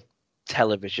 the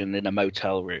television in a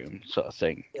motel room sort of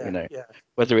thing,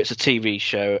 whether it's a TV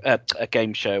show, a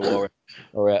game show,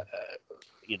 or a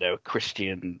you know,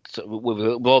 Christian,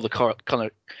 with all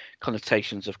the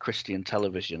connotations of Christian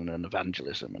television and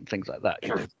evangelism and things like that.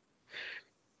 You know?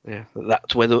 Yeah,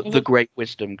 that's where the great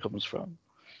wisdom comes from.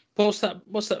 What's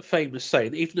that famous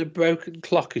saying? Even a broken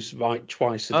clock is right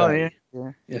twice a day.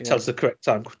 Oh yeah. Tells the correct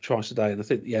time twice a day, and I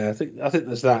think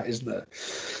there's that, isn't there?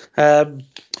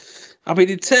 I mean,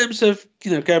 in terms of, you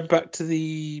know, going back to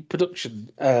the production,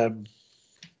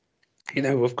 you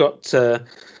know, we've got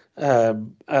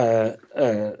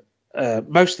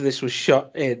most of this was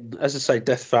shot in, as I say,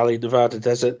 Death Valley, Nevada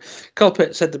desert.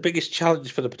 Colpert said the biggest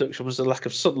challenge for the production was the lack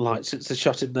of sunlight, since the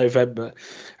shot in November,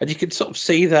 and you can sort of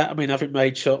see that. I mean, having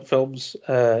made short films,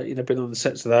 you know, been on the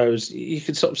sets of those, you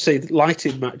can sort of see that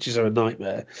lighting matches are a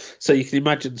nightmare. So you can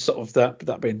imagine sort of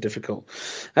that being difficult.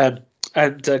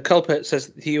 And Colbert says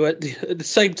that at the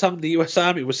same time the US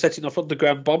Army was setting off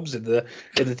underground bombs in the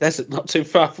desert not too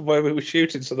far from where we were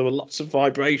shooting, so there were lots of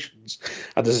vibrations.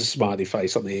 And there's a smiley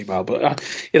face on the email, but I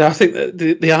think that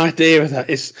the idea of that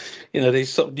is, these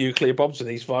sort of nuclear bombs and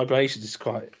these vibrations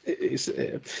is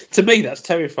to me that's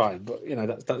terrifying.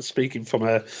 But that's speaking from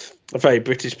a very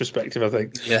British perspective, I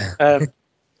think. Yeah.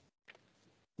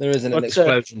 There isn't an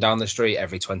explosion down the street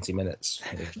every 20 minutes.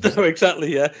 No,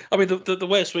 exactly. Yeah, I mean the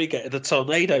worst we get are the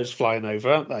tornadoes flying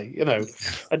over, aren't they? And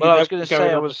well, I was going to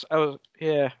say,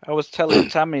 I was telling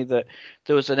Tammy that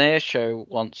there was an air show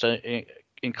once in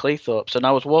Cleethorpes, and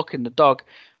I was walking the dog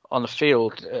on the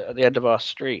field at the end of our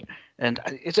street, and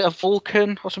is it a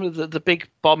Vulcan or something? The big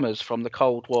bombers from the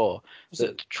Cold War,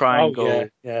 the triangle. Oh,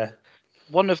 yeah.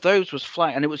 One of those was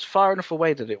flying, and it was far enough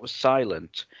away that it was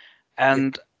silent,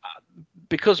 and. Yeah.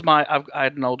 Because I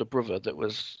had an older brother that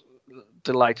was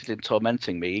delighted in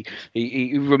tormenting me,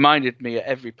 he reminded me at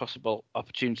every possible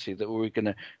opportunity that we were going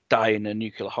to die in a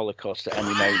nuclear holocaust at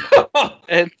any moment.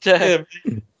 And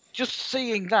just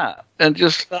seeing that, and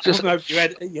just your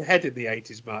head in the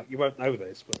 80s, Mark. You won't know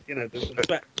this, but there's a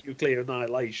threat of nuclear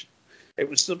annihilation. It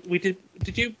was we did.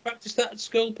 Did you practice that at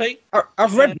school, Pete?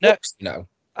 I've read books,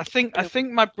 I think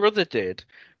my brother did,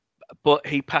 but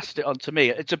he passed it on to me.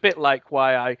 It's a bit like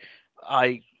why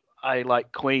I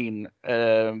like Queen,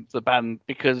 the band,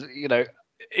 because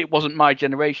it wasn't my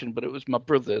generation, but it was my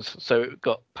brother's, so it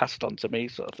got passed on to me,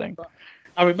 sort of thing.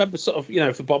 I remember sort of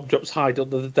if the bomb drops, hide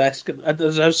under the desk, and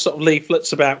there's those sort of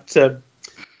leaflets about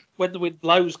when the wind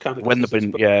blows, kind of. When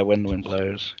the wind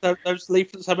blows. Those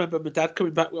leaflets. I remember my dad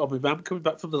coming back, or my mum coming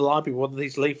back from the library. One of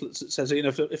these leaflets that says,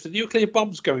 if the nuclear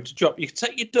bomb's going to drop, you can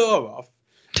take your door off,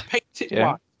 paint it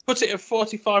white. Put it at a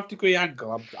 45-degree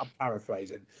angle, I'm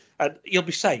paraphrasing, and you'll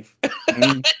be safe.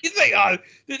 You think,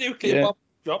 the nuclear bomb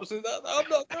drops, and I'm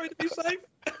not going to be safe.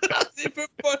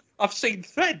 I've seen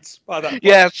Threads by that point.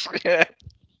 Yes,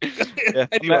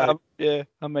 Anyway.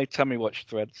 I made Tammy watch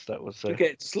Threads. That was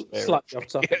get slightly off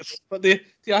topic. Yes. But the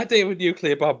idea with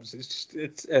nuclear bombs is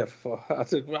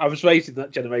I was raised in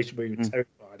that generation where you were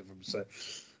terrified of them, so...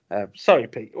 sorry,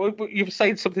 Pete. You were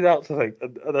saying something else, I think,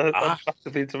 and I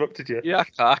massively interrupted you. Yeah,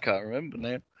 I can't remember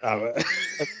now.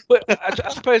 But I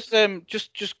suppose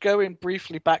just going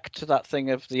briefly back to that thing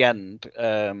of the end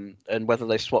and whether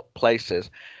they swap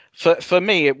places. For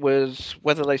me, it was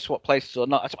whether they swap places or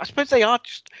not. I suppose they are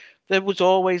just. There was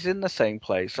always in the same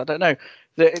place. I don't know.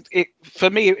 For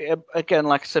me, again,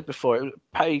 like I said before,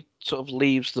 it sort of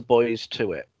leaves the boys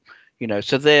to it.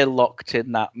 So they're locked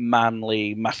in that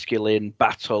manly, masculine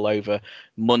battle over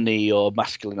money or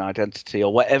masculine identity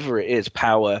or whatever it is,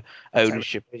 power,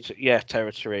 ownership,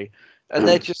 territory, and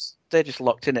they're just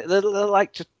locked in it. They're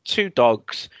like just two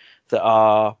dogs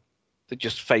they're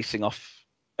just facing off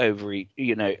over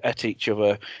at each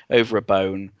other over a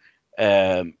bone,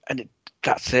 and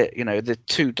that's it. They're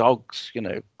two dogs.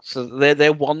 So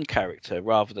they're one character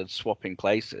rather than swapping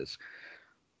places.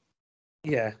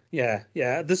 Yeah.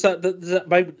 There's that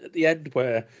moment at the end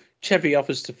where Chevy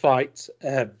offers to fight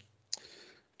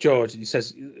George, and he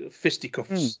says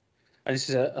fisticuffs, and he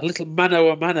says a little mano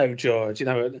a mano, George.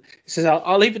 And he says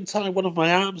I'll even tie one of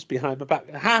my arms behind my back,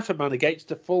 half a man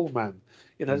against a full man.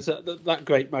 There's that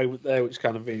great moment there, which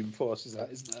kind of reinforces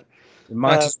that, isn't it? It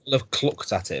might as well have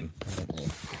clucked at him.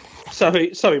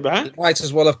 Sorry, man. It might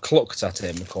as well have clucked at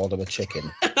him and called him a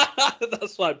chicken.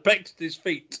 That's right, begged at his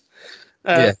feet.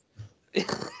 But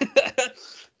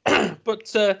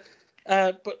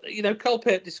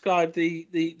Colbert described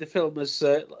the film as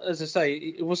I say,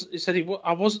 he said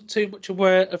I wasn't too much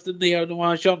aware of the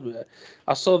neo-noir genre.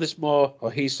 I saw this more, or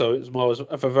he saw it as more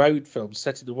of a road film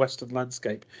set in the Western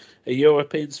landscape, a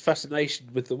European's fascination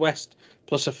with the West,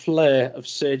 plus a flair of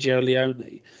Sergio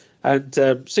Leone. And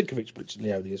Sienkiewicz mentioned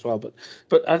Leone as well, but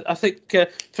I think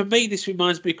for me this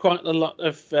reminds me quite a lot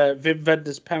of Wim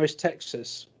Wenders' Paris,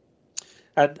 Texas.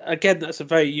 And again, that's a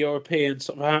very European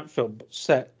sort of art film, but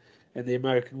set in the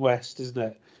American West, isn't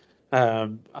it? I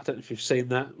don't know if you've seen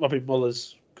that. Robin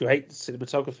Muller's great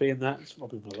cinematography in that. It's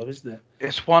Robin Muller, isn't it?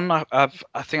 It's one I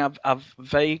think I've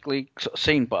vaguely sort of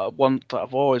seen, but one that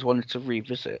I've always wanted to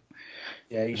revisit.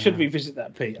 Yeah, you should revisit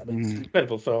that, Pete. I mean, it's an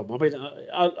incredible film. I mean,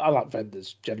 I like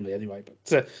Wenders generally anyway,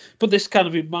 but this kind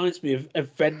of reminds me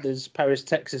of Wenders' Paris,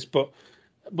 Texas, but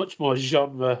much more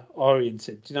genre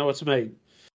oriented. Do you know what I mean?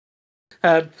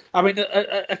 I mean,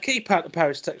 a key part of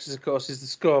Paris, Texas, of course, is the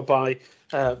score by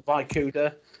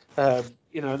Kuda. And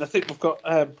I think we've got.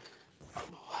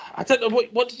 I don't know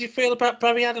what did you feel about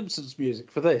Barry Adamson's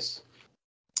music for this?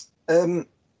 I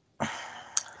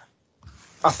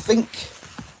think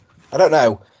I don't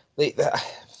know.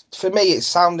 For me, it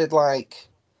sounded like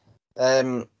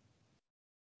It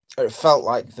felt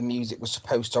like the music was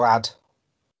supposed to add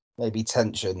maybe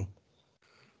tension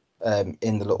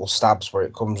in the little stabs where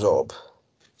it comes up.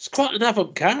 It's quite an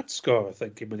avant-garde score, I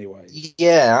think, in many ways.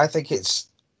 Yeah, I think I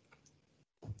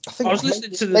was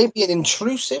listening to maybe an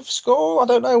intrusive score. I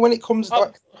don't know when it comes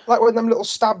like when them little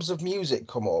stabs of music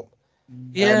come up.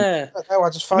 Yeah, I don't know. I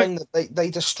just find that they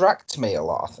distract me a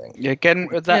lot. I think. Yeah, again,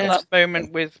 that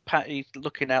moment with Patty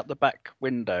looking out the back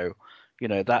window,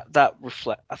 that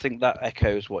reflect. I think that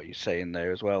echoes what you're saying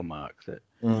there as well, Mark. That.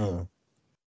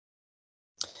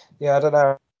 Yeah, I don't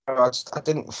know. I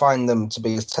didn't find them to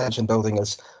be as tension building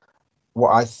as what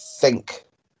I think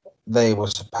they were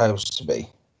supposed to be.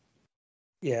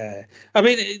 Yeah, I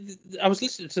mean, I was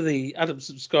listening to the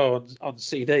Adamson score on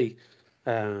CD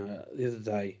the other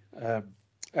day,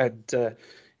 and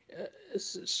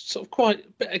it's sort of quite.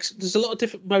 There's a lot of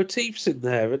different motifs in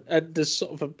there, and there's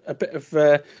sort of a bit of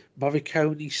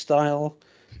Morricone style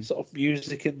sort of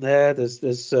music in there.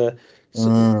 There's sort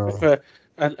of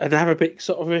an Arabic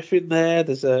sort of riff in there.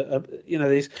 There's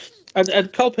these,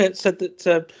 and Colpert said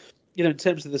that in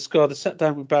terms of the score, they sat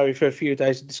down with Barry for a few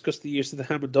days and discussed the use of the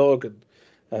Hammond organ.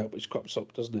 Which crops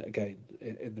up, doesn't it, again,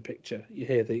 in the picture. You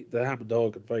hear the Hammond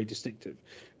organ, very distinctive,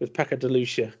 with Paco de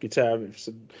Lucia guitar riffs.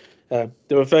 And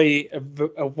they were very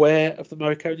aware of the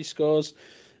Morricone scores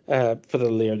for the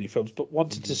Leone films, but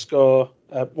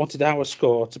wanted our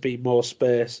score to be more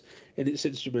sparse in its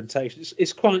instrumentation.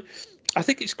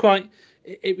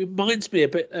 It reminds me a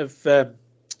bit of a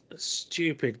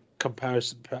stupid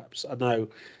comparison, perhaps, I know.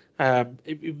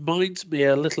 It reminds me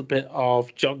a little bit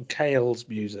of John Cale's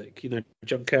music.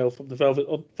 John Cale from the Velvet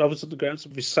Underground,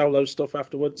 some of his solo stuff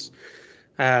afterwards.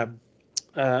 I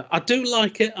do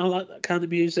like it. I like that kind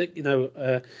of music.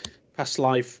 Past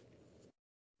life,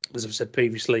 as I've said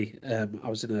previously, I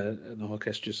was in an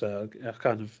orchestra, so I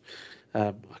kind of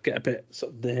I get a bit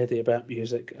sort of nerdy about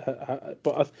music.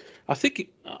 But I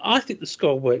think the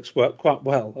score works quite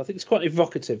well. I think it's quite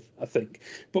evocative. I think,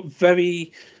 but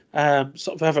very.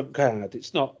 Sort of avant-garde.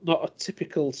 It's not a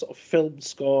typical sort of film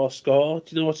score. Do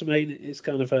you know what I mean? It's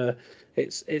kind of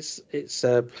it's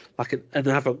like an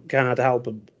avant-garde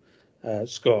album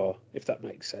score, if that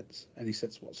makes any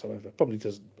sense whatsoever. Probably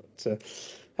doesn't,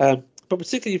 but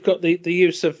particularly you've got the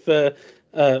use of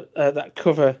that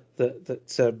cover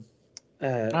that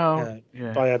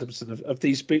by Adamson of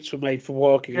these boots were made for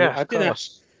walking. Yeah, I did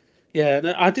ask. Yeah, and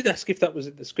I did ask if that was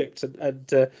in the script, and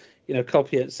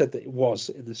Colpier said that it was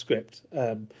in the script.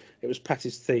 It was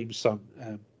Patty's theme song,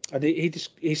 and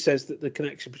he says that the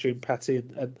connection between Patty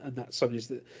and that song is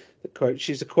that the quote: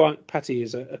 Patty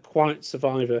is a quiet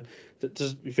survivor that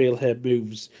doesn't reveal her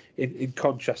moves, in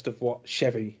contrast of what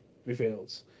Chevy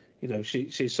reveals.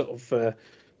 She sort of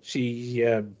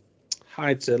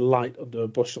hides her light under a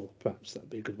bushel. Perhaps that'd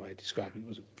be a good way of describing it. It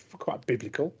was quite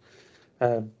biblical.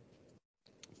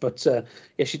 But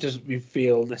she doesn't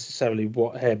reveal necessarily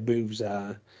what her moves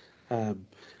are, and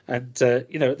at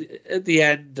the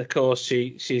end, of course,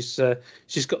 she's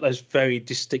got those very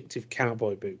distinctive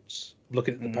cowboy boots. I'm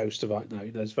looking at the poster right now.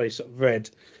 Those very sort of red,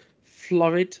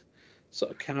 florid sort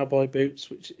of cowboy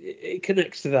boots, which it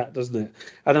connects to that, doesn't it?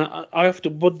 And I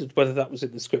often wondered whether that was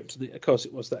in the script, and of course,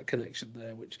 it was that connection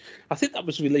there. Which I think that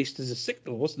was released as a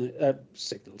single, wasn't it?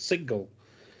 Single.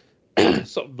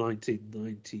 Sort of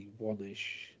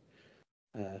 1991-ish.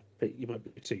 But you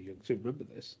might be too young to remember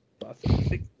this. But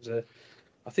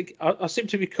I think I seem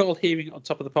to recall hearing it on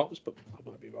Top of the Pops, but I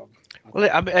might be wrong.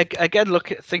 Again,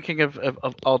 thinking of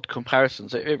odd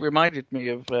comparisons. It reminded me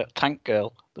of Tank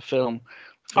Girl, the film.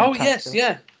 Oh yes,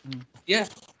 yeah.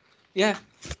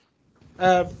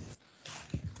 I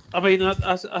mean,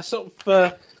 I sort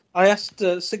of I asked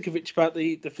Sienkiewicz about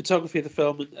the photography of the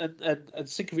film, and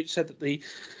Sienkiewicz said that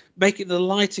making the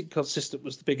lighting consistent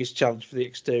was the biggest challenge for the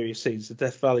exterior scenes, the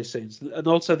Death Valley scenes, and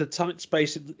also the tight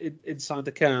space inside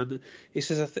the car. And he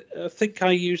says, I think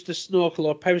I used a snorkel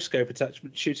or periscope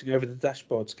attachment shooting over the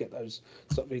dashboard to get those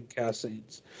sort of in-car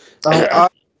scenes.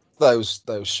 Those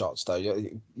shots, though,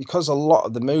 because a lot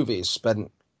of the movie is spent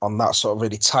on that sort of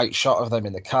really tight shot of them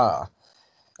in the car.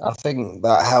 I think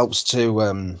that helps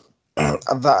to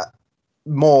that.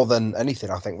 More than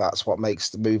anything, I think that's what makes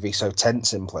the movie so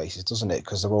tense in places, doesn't it?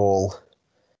 Because they're all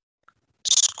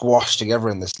squashed together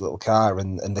in this little car,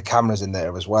 and the camera's in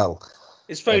there as well.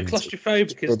 It's very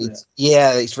claustrophobic, isn't it?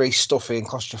 Yeah, it's very stuffy and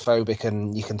claustrophobic,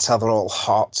 and you can tell they're all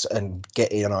hot and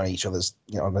getting on each other's,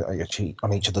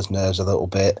 on each other's nerves a little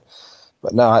bit.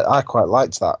 But no, I quite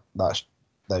liked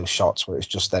those shots where it's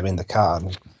just them in the car.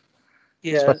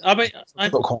 Yeah, I mean,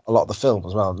 got quite a lot of the film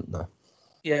as well, didn't they?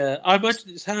 Yeah, I imagine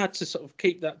it's hard to sort of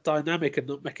keep that dynamic and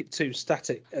not make it too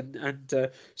static. And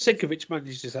Sinkovich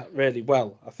manages that really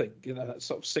well. I think that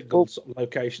sort of single sort of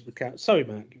location. The cat. Sorry,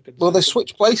 Mark. Well, they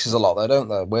switch places a lot, though, don't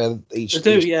they? Where each they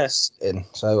do, each yes. In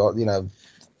so Do you know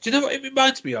what it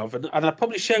reminds me of? And I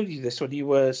probably showed you this when you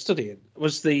were studying.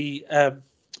 Was the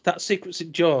that sequence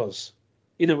in Jaws?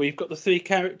 Where you've got the three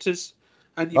characters.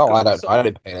 And you've I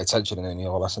didn't pay attention in any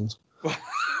of your lessons.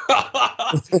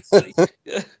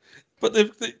 But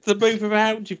the move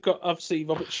around, you've got obviously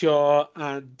Robert Shaw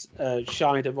and Roy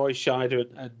Scheider,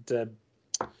 and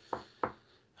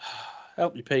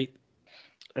help me, Pete.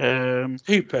 Hooper.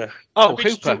 Hooper.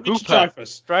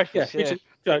 Dreyfuss. Dreyfuss,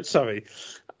 yeah. Sorry,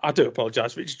 I do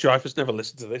apologise. Richard Dreyfuss never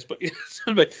listened to this, but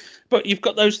you've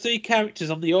got those three characters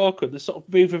on the Orca, and they sort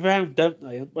of move around, don't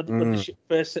they? When the ship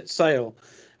first sets sail,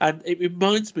 and it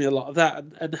reminds me a lot of that,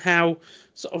 and how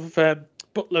sort of.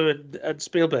 Butler and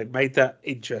Spielberg made that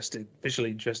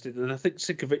visually interesting, and I think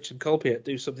Sinkovich and Kolpiet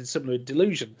do something similar in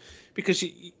Delusion, because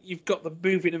you've got them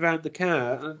moving around the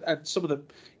car, and some of them,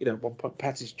 at one point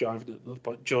Patty's driving, at another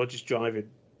point George is driving.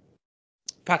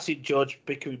 Patty and George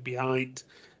bickering behind,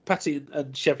 Patty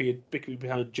and Chevy bickering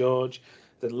behind George.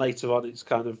 Then later on, it's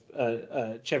kind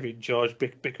of Chevy and George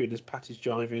bickering as Patty's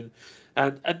driving,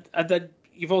 and then.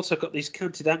 You've also got these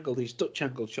canted angle, these Dutch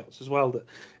angle shots as well.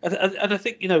 And I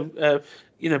think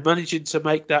managing to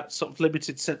make that sort of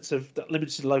limited sense of that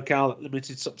limited locale, that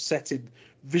limited sort of setting,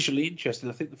 visually interesting.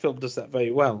 I think the film does that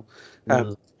very well,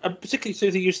 and particularly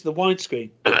through the use of the widescreen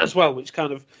as well, which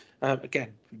kind of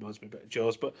again reminds me a bit of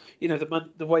Jaws. But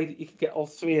the way that you can get all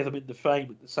three of them in the frame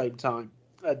at the same time,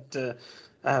 and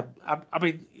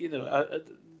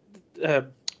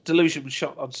Delusion was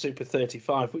shot on Super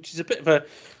 35, which is a bit of a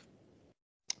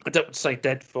I don't want to say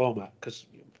dead format, because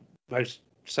most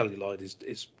celluloid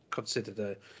is considered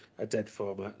a dead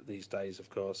format these days,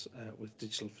 of course, with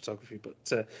digital photography.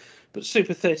 But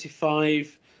Super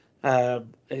 35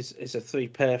 is a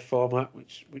 3-pair format,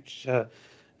 which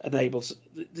enables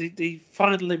the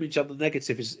final image on the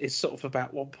negative is sort of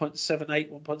about 1.78,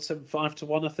 1.75 to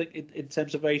 1, I think, in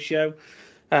terms of ratio.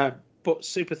 But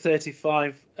Super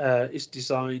 35 is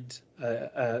designed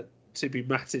to be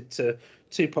matted to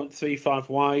 2.35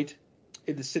 wide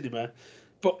in the cinema,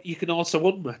 but you can also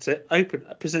unmat it,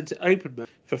 present it open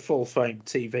for full frame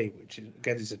TV, which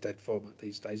again is a dead format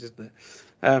these days, isn't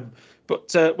it?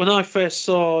 But when I first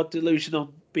saw Delusion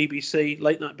on BBC,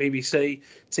 late night BBC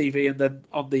TV, and then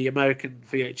on the American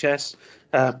VHS,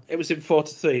 it was in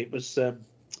 4:3. It was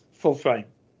full frame.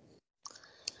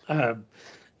 The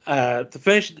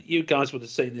version that you guys would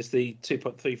have seen is the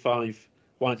 2.35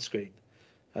 widescreen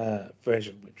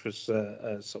version, which was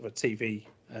sort of a TV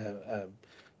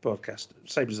broadcast,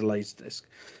 same as a Laserdisc.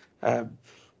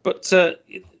 But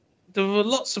there were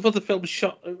lots of other films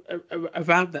shot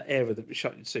around that era that were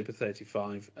shot in Super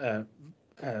 35.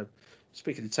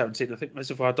 Speaking of Tarantino, I think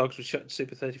Reservoir Dogs was shot in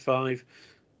Super 35.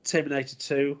 Terminator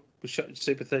 2 was shot in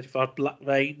Super 35. Black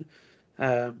Rain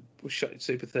was shot in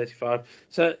Super 35.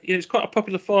 So it's quite a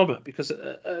popular format, because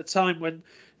at a time when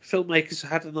filmmakers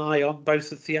had an eye on both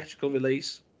the theatrical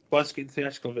release, widescreen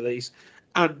theatrical release,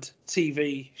 and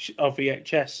TV or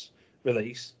VHS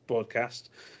release broadcast,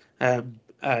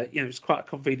 it's quite a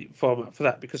convenient format for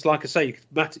that, because, like I say, you can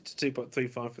mat it to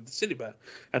 2.35 for the cinema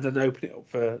and then open it up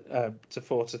for to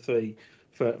 4:3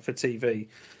 for TV.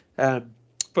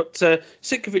 But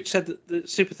Sinkovich said that the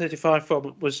Super 35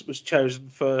 format was chosen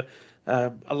for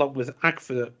along with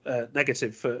Agfa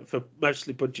negative for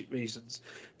mostly budget reasons.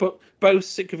 But both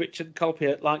Sinkovich and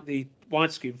Kolpiet like the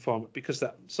widescreen format because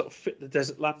that sort of fit the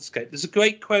desert landscape. There's a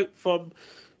great quote from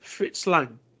Fritz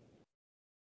Lang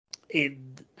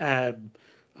in, I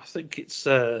think it's,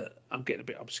 I'm getting a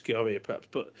bit obscure here perhaps,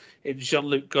 but in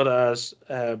Jean-Luc Godard's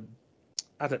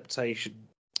adaptation,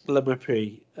 Le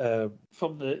Mépris,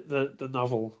 from the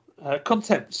novel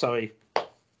Contempt, sorry.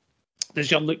 The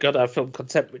Jean-Luc Godard film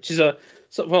Contempt, which is a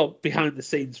sort of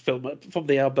behind-the-scenes film from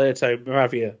the Alberto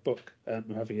Moravia book,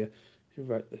 Moravia, who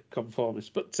wrote The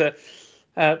Conformist. But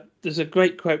there's a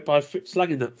great quote by Fritz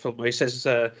Lang in that film where he says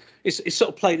he's sort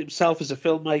of played himself as a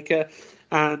filmmaker,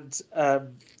 and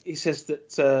he says that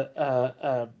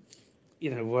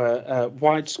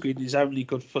widescreen is only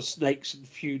good for snakes and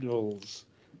funerals,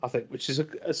 I think, which is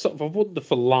a sort of a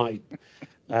wonderful line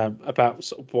about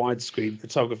sort of widescreen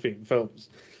photography in films.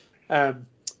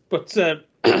 But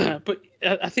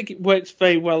I think it works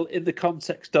very well in the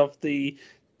context of the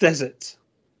desert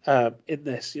in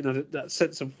this. That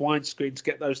sense of widescreen to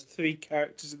get those three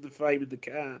characters in the frame in the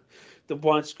car, the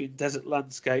widescreen desert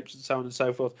landscapes, and so on and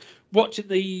so forth. Watching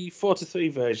the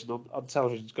 4:3 version on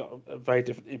television's got a very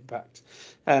different impact.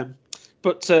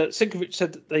 But Sienkiewicz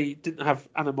said that they didn't have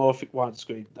anamorphic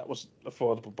widescreen. That wasn't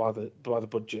affordable by the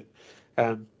budget.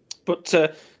 But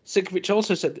Sienkiewicz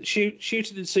also said that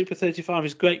shooting in Super 35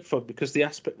 is great fun because the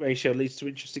aspect ratio leads to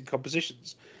interesting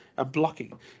compositions and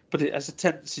blocking, but it has a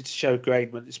tendency to show grain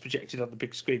when it's projected on the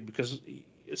big screen because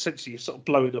essentially you're sort of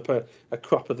blowing up a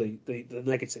crop of the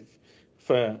negative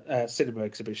for cinema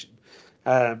exhibition.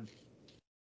 But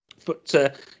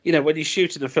when you're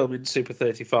shooting a film in Super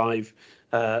 35,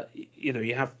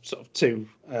 you have sort of two.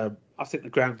 I think the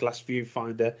ground glass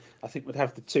viewfinder, I think, would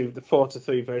have the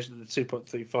 4:3 version and the 2.35.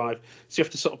 So you have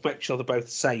to sort of make sure they're both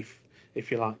safe,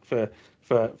 if you like, for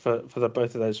both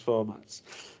of those formats.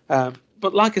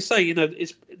 But like I say,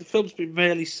 the film's been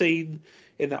rarely seen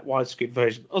in that widescreen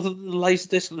version, other than the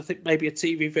Laserdisc, and I think maybe a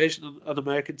TV version on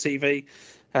American TV.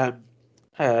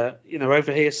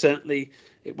 Over here certainly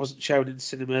it wasn't shown in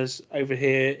cinemas. Over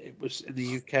here it was in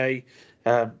the UK.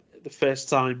 The first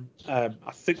time, I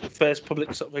think the first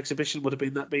public sort of exhibition would have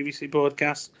been that BBC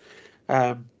broadcast.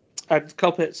 And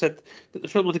Colpert said that the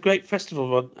film had a great festival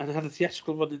run and had a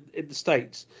theatrical run in the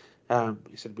States.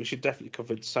 He said, we should definitely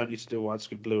convince Sony to do a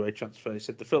widescreen Blu-ray transfer. He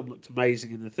said the film looked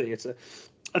amazing in the theatre.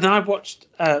 And I watched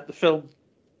the film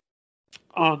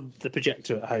on the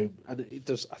projector at home, and it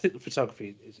does. I think the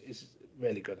photography is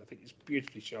really good. I think it's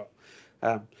beautifully shot.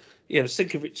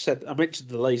 Sienkiewicz said, I mentioned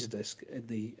the Laserdisc in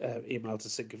the email to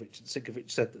Sienkiewicz, and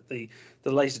Sienkiewicz said that the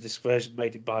Laserdisc version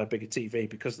made it buy a bigger TV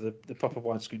because of the proper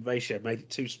widescreen ratio made it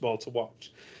too small to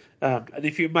watch. And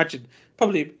if you imagine,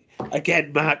 probably,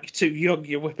 again, Mark, you're too young,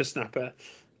 you're a whippersnapper,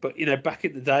 but, back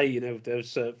in the day,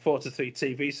 those 4:3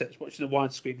 TV sets, watching a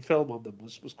widescreen film on them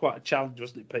was quite a challenge,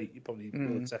 wasn't it, Pete? You probably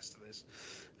will attest to this.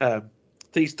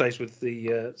 These days with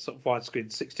the sort of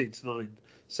widescreen 16:9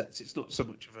 sets, it's not so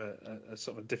much of a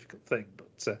sort of a difficult thing,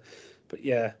 but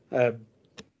yeah. And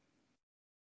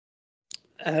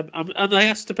I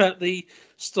asked about the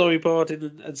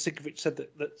storyboarding, and Sienkiewicz said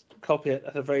that Colpert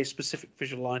had a very specific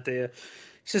visual idea.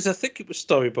 He says, I think it was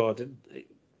storyboarding.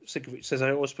 Sienkiewicz says,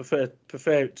 I always prefer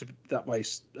it to be that way,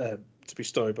 to be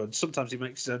storyboarded. Sometimes he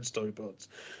makes his own storyboards.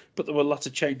 But there were a lot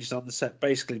of changes on the set,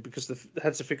 basically, because they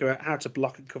had to figure out how to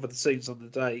block and cover the scenes on the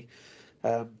day.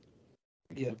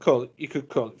 You could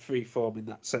call it freeform in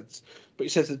that sense. But he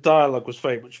says the dialogue was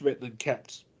very much written and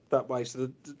kept that way.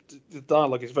 So the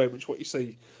dialogue is very much what you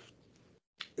see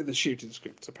in the shooting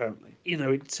script, apparently.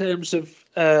 In terms of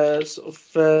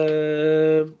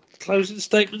closing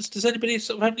statements, does anybody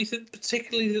sort of have anything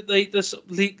particularly that they sort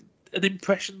of leave an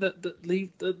impression that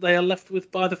they are left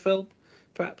with by the film,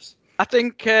 perhaps? I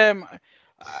think it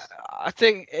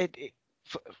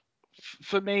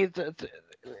for me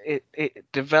it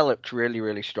developed really,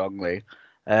 really strongly,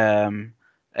 and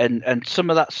some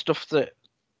of that stuff that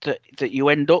you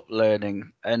end up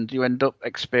learning and you end up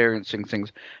experiencing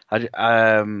things, I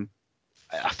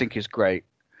think is great.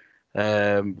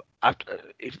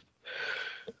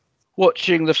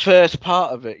 Watching the first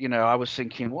part of it, I was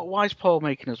thinking, why is Paul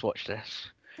making us watch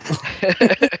this?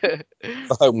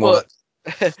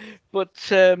 But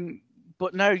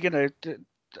no,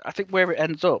 I think where it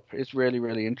ends up is really,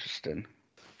 really interesting.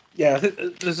 Yeah, I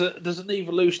think there's an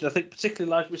evolution. I think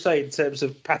particularly, like we say, in terms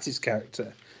of Patty's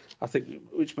character, I think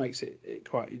which makes it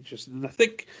quite interesting. And I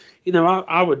think,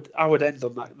 I would end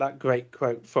on that great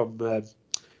quote from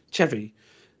Chevy,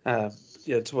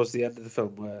 towards the end of the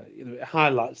film, where it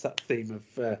highlights that theme of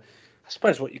I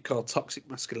suppose what you call toxic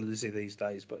masculinity these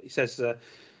days. But he says,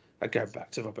 going back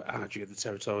to Robert Ardrey and the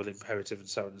territorial imperative and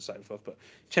so on and so forth. But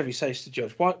Chevy says to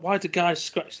George, why do guys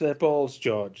scratch their balls,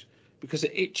 George? Because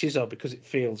it itches or because it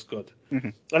feels good? Mm-hmm.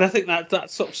 And I think that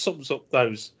sort of sums up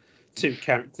those two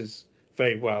characters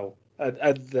very well,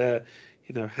 and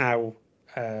how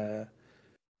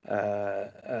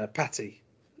Patty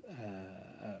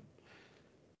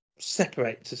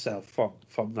separates herself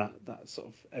from that sort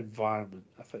of environment,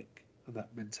 I think, and that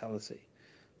mentality.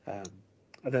 I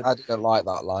didn't like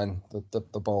that line,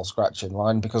 the ball scratching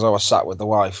line, because I was sat with the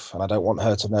wife and I don't want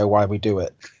her to know why we do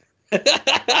it.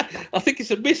 I think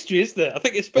it's a mystery, isn't it? I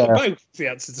think it's both the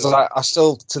answer to that. I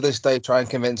still, to this day, try and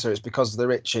convince her it's because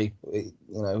they're itchy.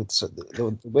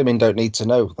 The women don't need to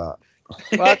know that.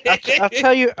 Well,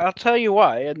 I'll tell you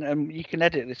why, and you can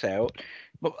edit this out.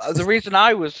 But the reason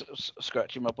I was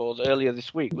scratching my balls earlier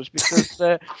this week was because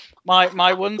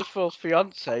my wonderful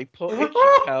fiance put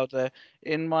itching powder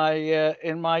in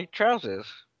my trousers.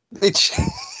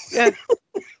 Yeah.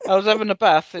 I was having a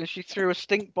bath and she threw a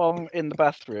stink bomb in the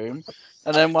bathroom,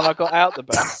 and then when I got out the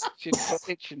bath, she put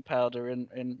itching powder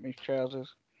in my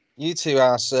trousers. You two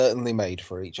are certainly made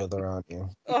for each other, aren't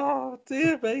you? Oh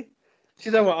dear me! Do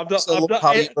you know what?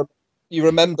 You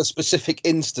remember specific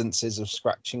instances of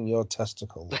scratching your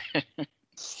testicles.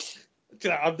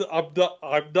 I'm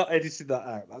not editing that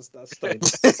out. That's staying.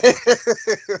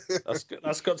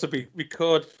 That's got to be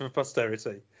recorded for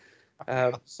posterity.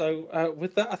 So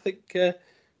with that, I think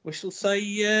we shall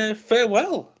say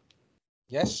farewell.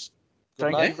 Yes.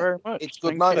 Thank you very much. It's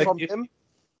good night from you. him.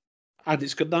 And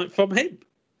it's good night from him.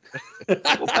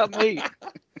 What about me?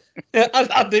 Yeah,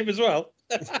 and him as well.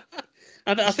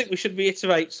 And I think we should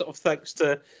reiterate sort of thanks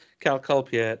to Cal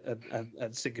Colpier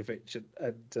and Sinkovich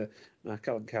and Mark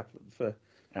Allen Kaplan for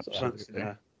sort of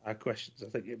answering our questions. I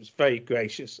think it was very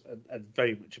gracious and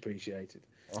very much appreciated.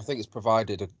 I think it's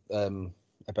provided a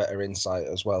better insight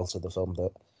as well to the film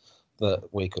that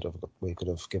we could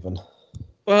have given.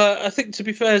 Well, I think to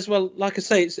be fair as well, like I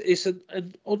say, it's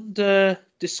an under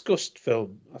discussed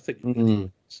film. I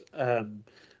think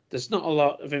there's not a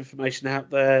lot of information out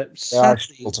there.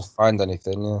 Sadly, able to find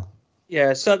anything.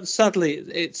 Yeah, sadly,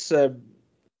 it's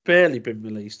barely been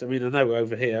released. I mean, I know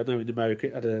over here, I know in America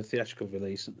it had a theatrical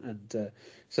release and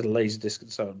it's had a Laserdisc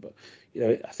and so on. But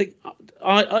I think,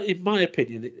 in my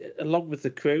opinion, along with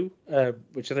the crew,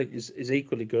 which I think is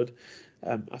equally good,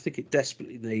 I think it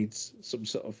desperately needs some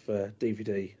sort of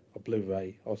DVD or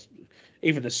Blu-ray or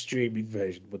even a streaming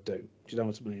version would do. Do you know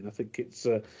what I mean? I think it's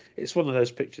one of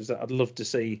those pictures that I'd love to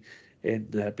see in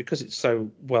because it's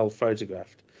so well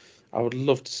photographed. I would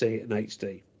love to see it in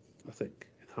HD. I think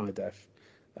in high def.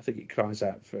 I think it cries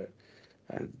out for it,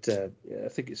 and I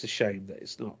think it's a shame that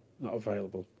it's not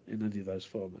available in any of those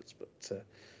formats. But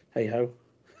hey ho.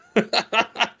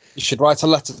 You should write a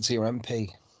letter to your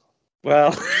MP.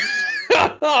 Well,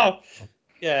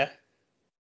 yeah.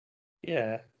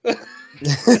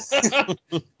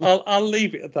 I'll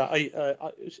leave it at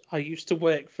that. I used to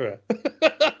work for her.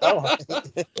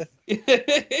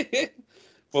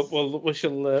 Well, we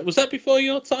shall. Was that before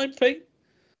your time, Pete?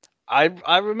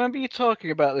 I remember you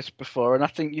talking about this before, and I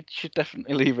think you should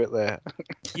definitely leave it there.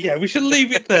 Yeah, we should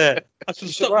leave it there. I should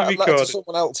stop the recording. To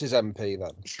someone else's MP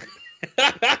then.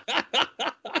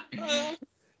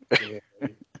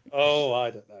 Oh,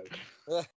 I don't know.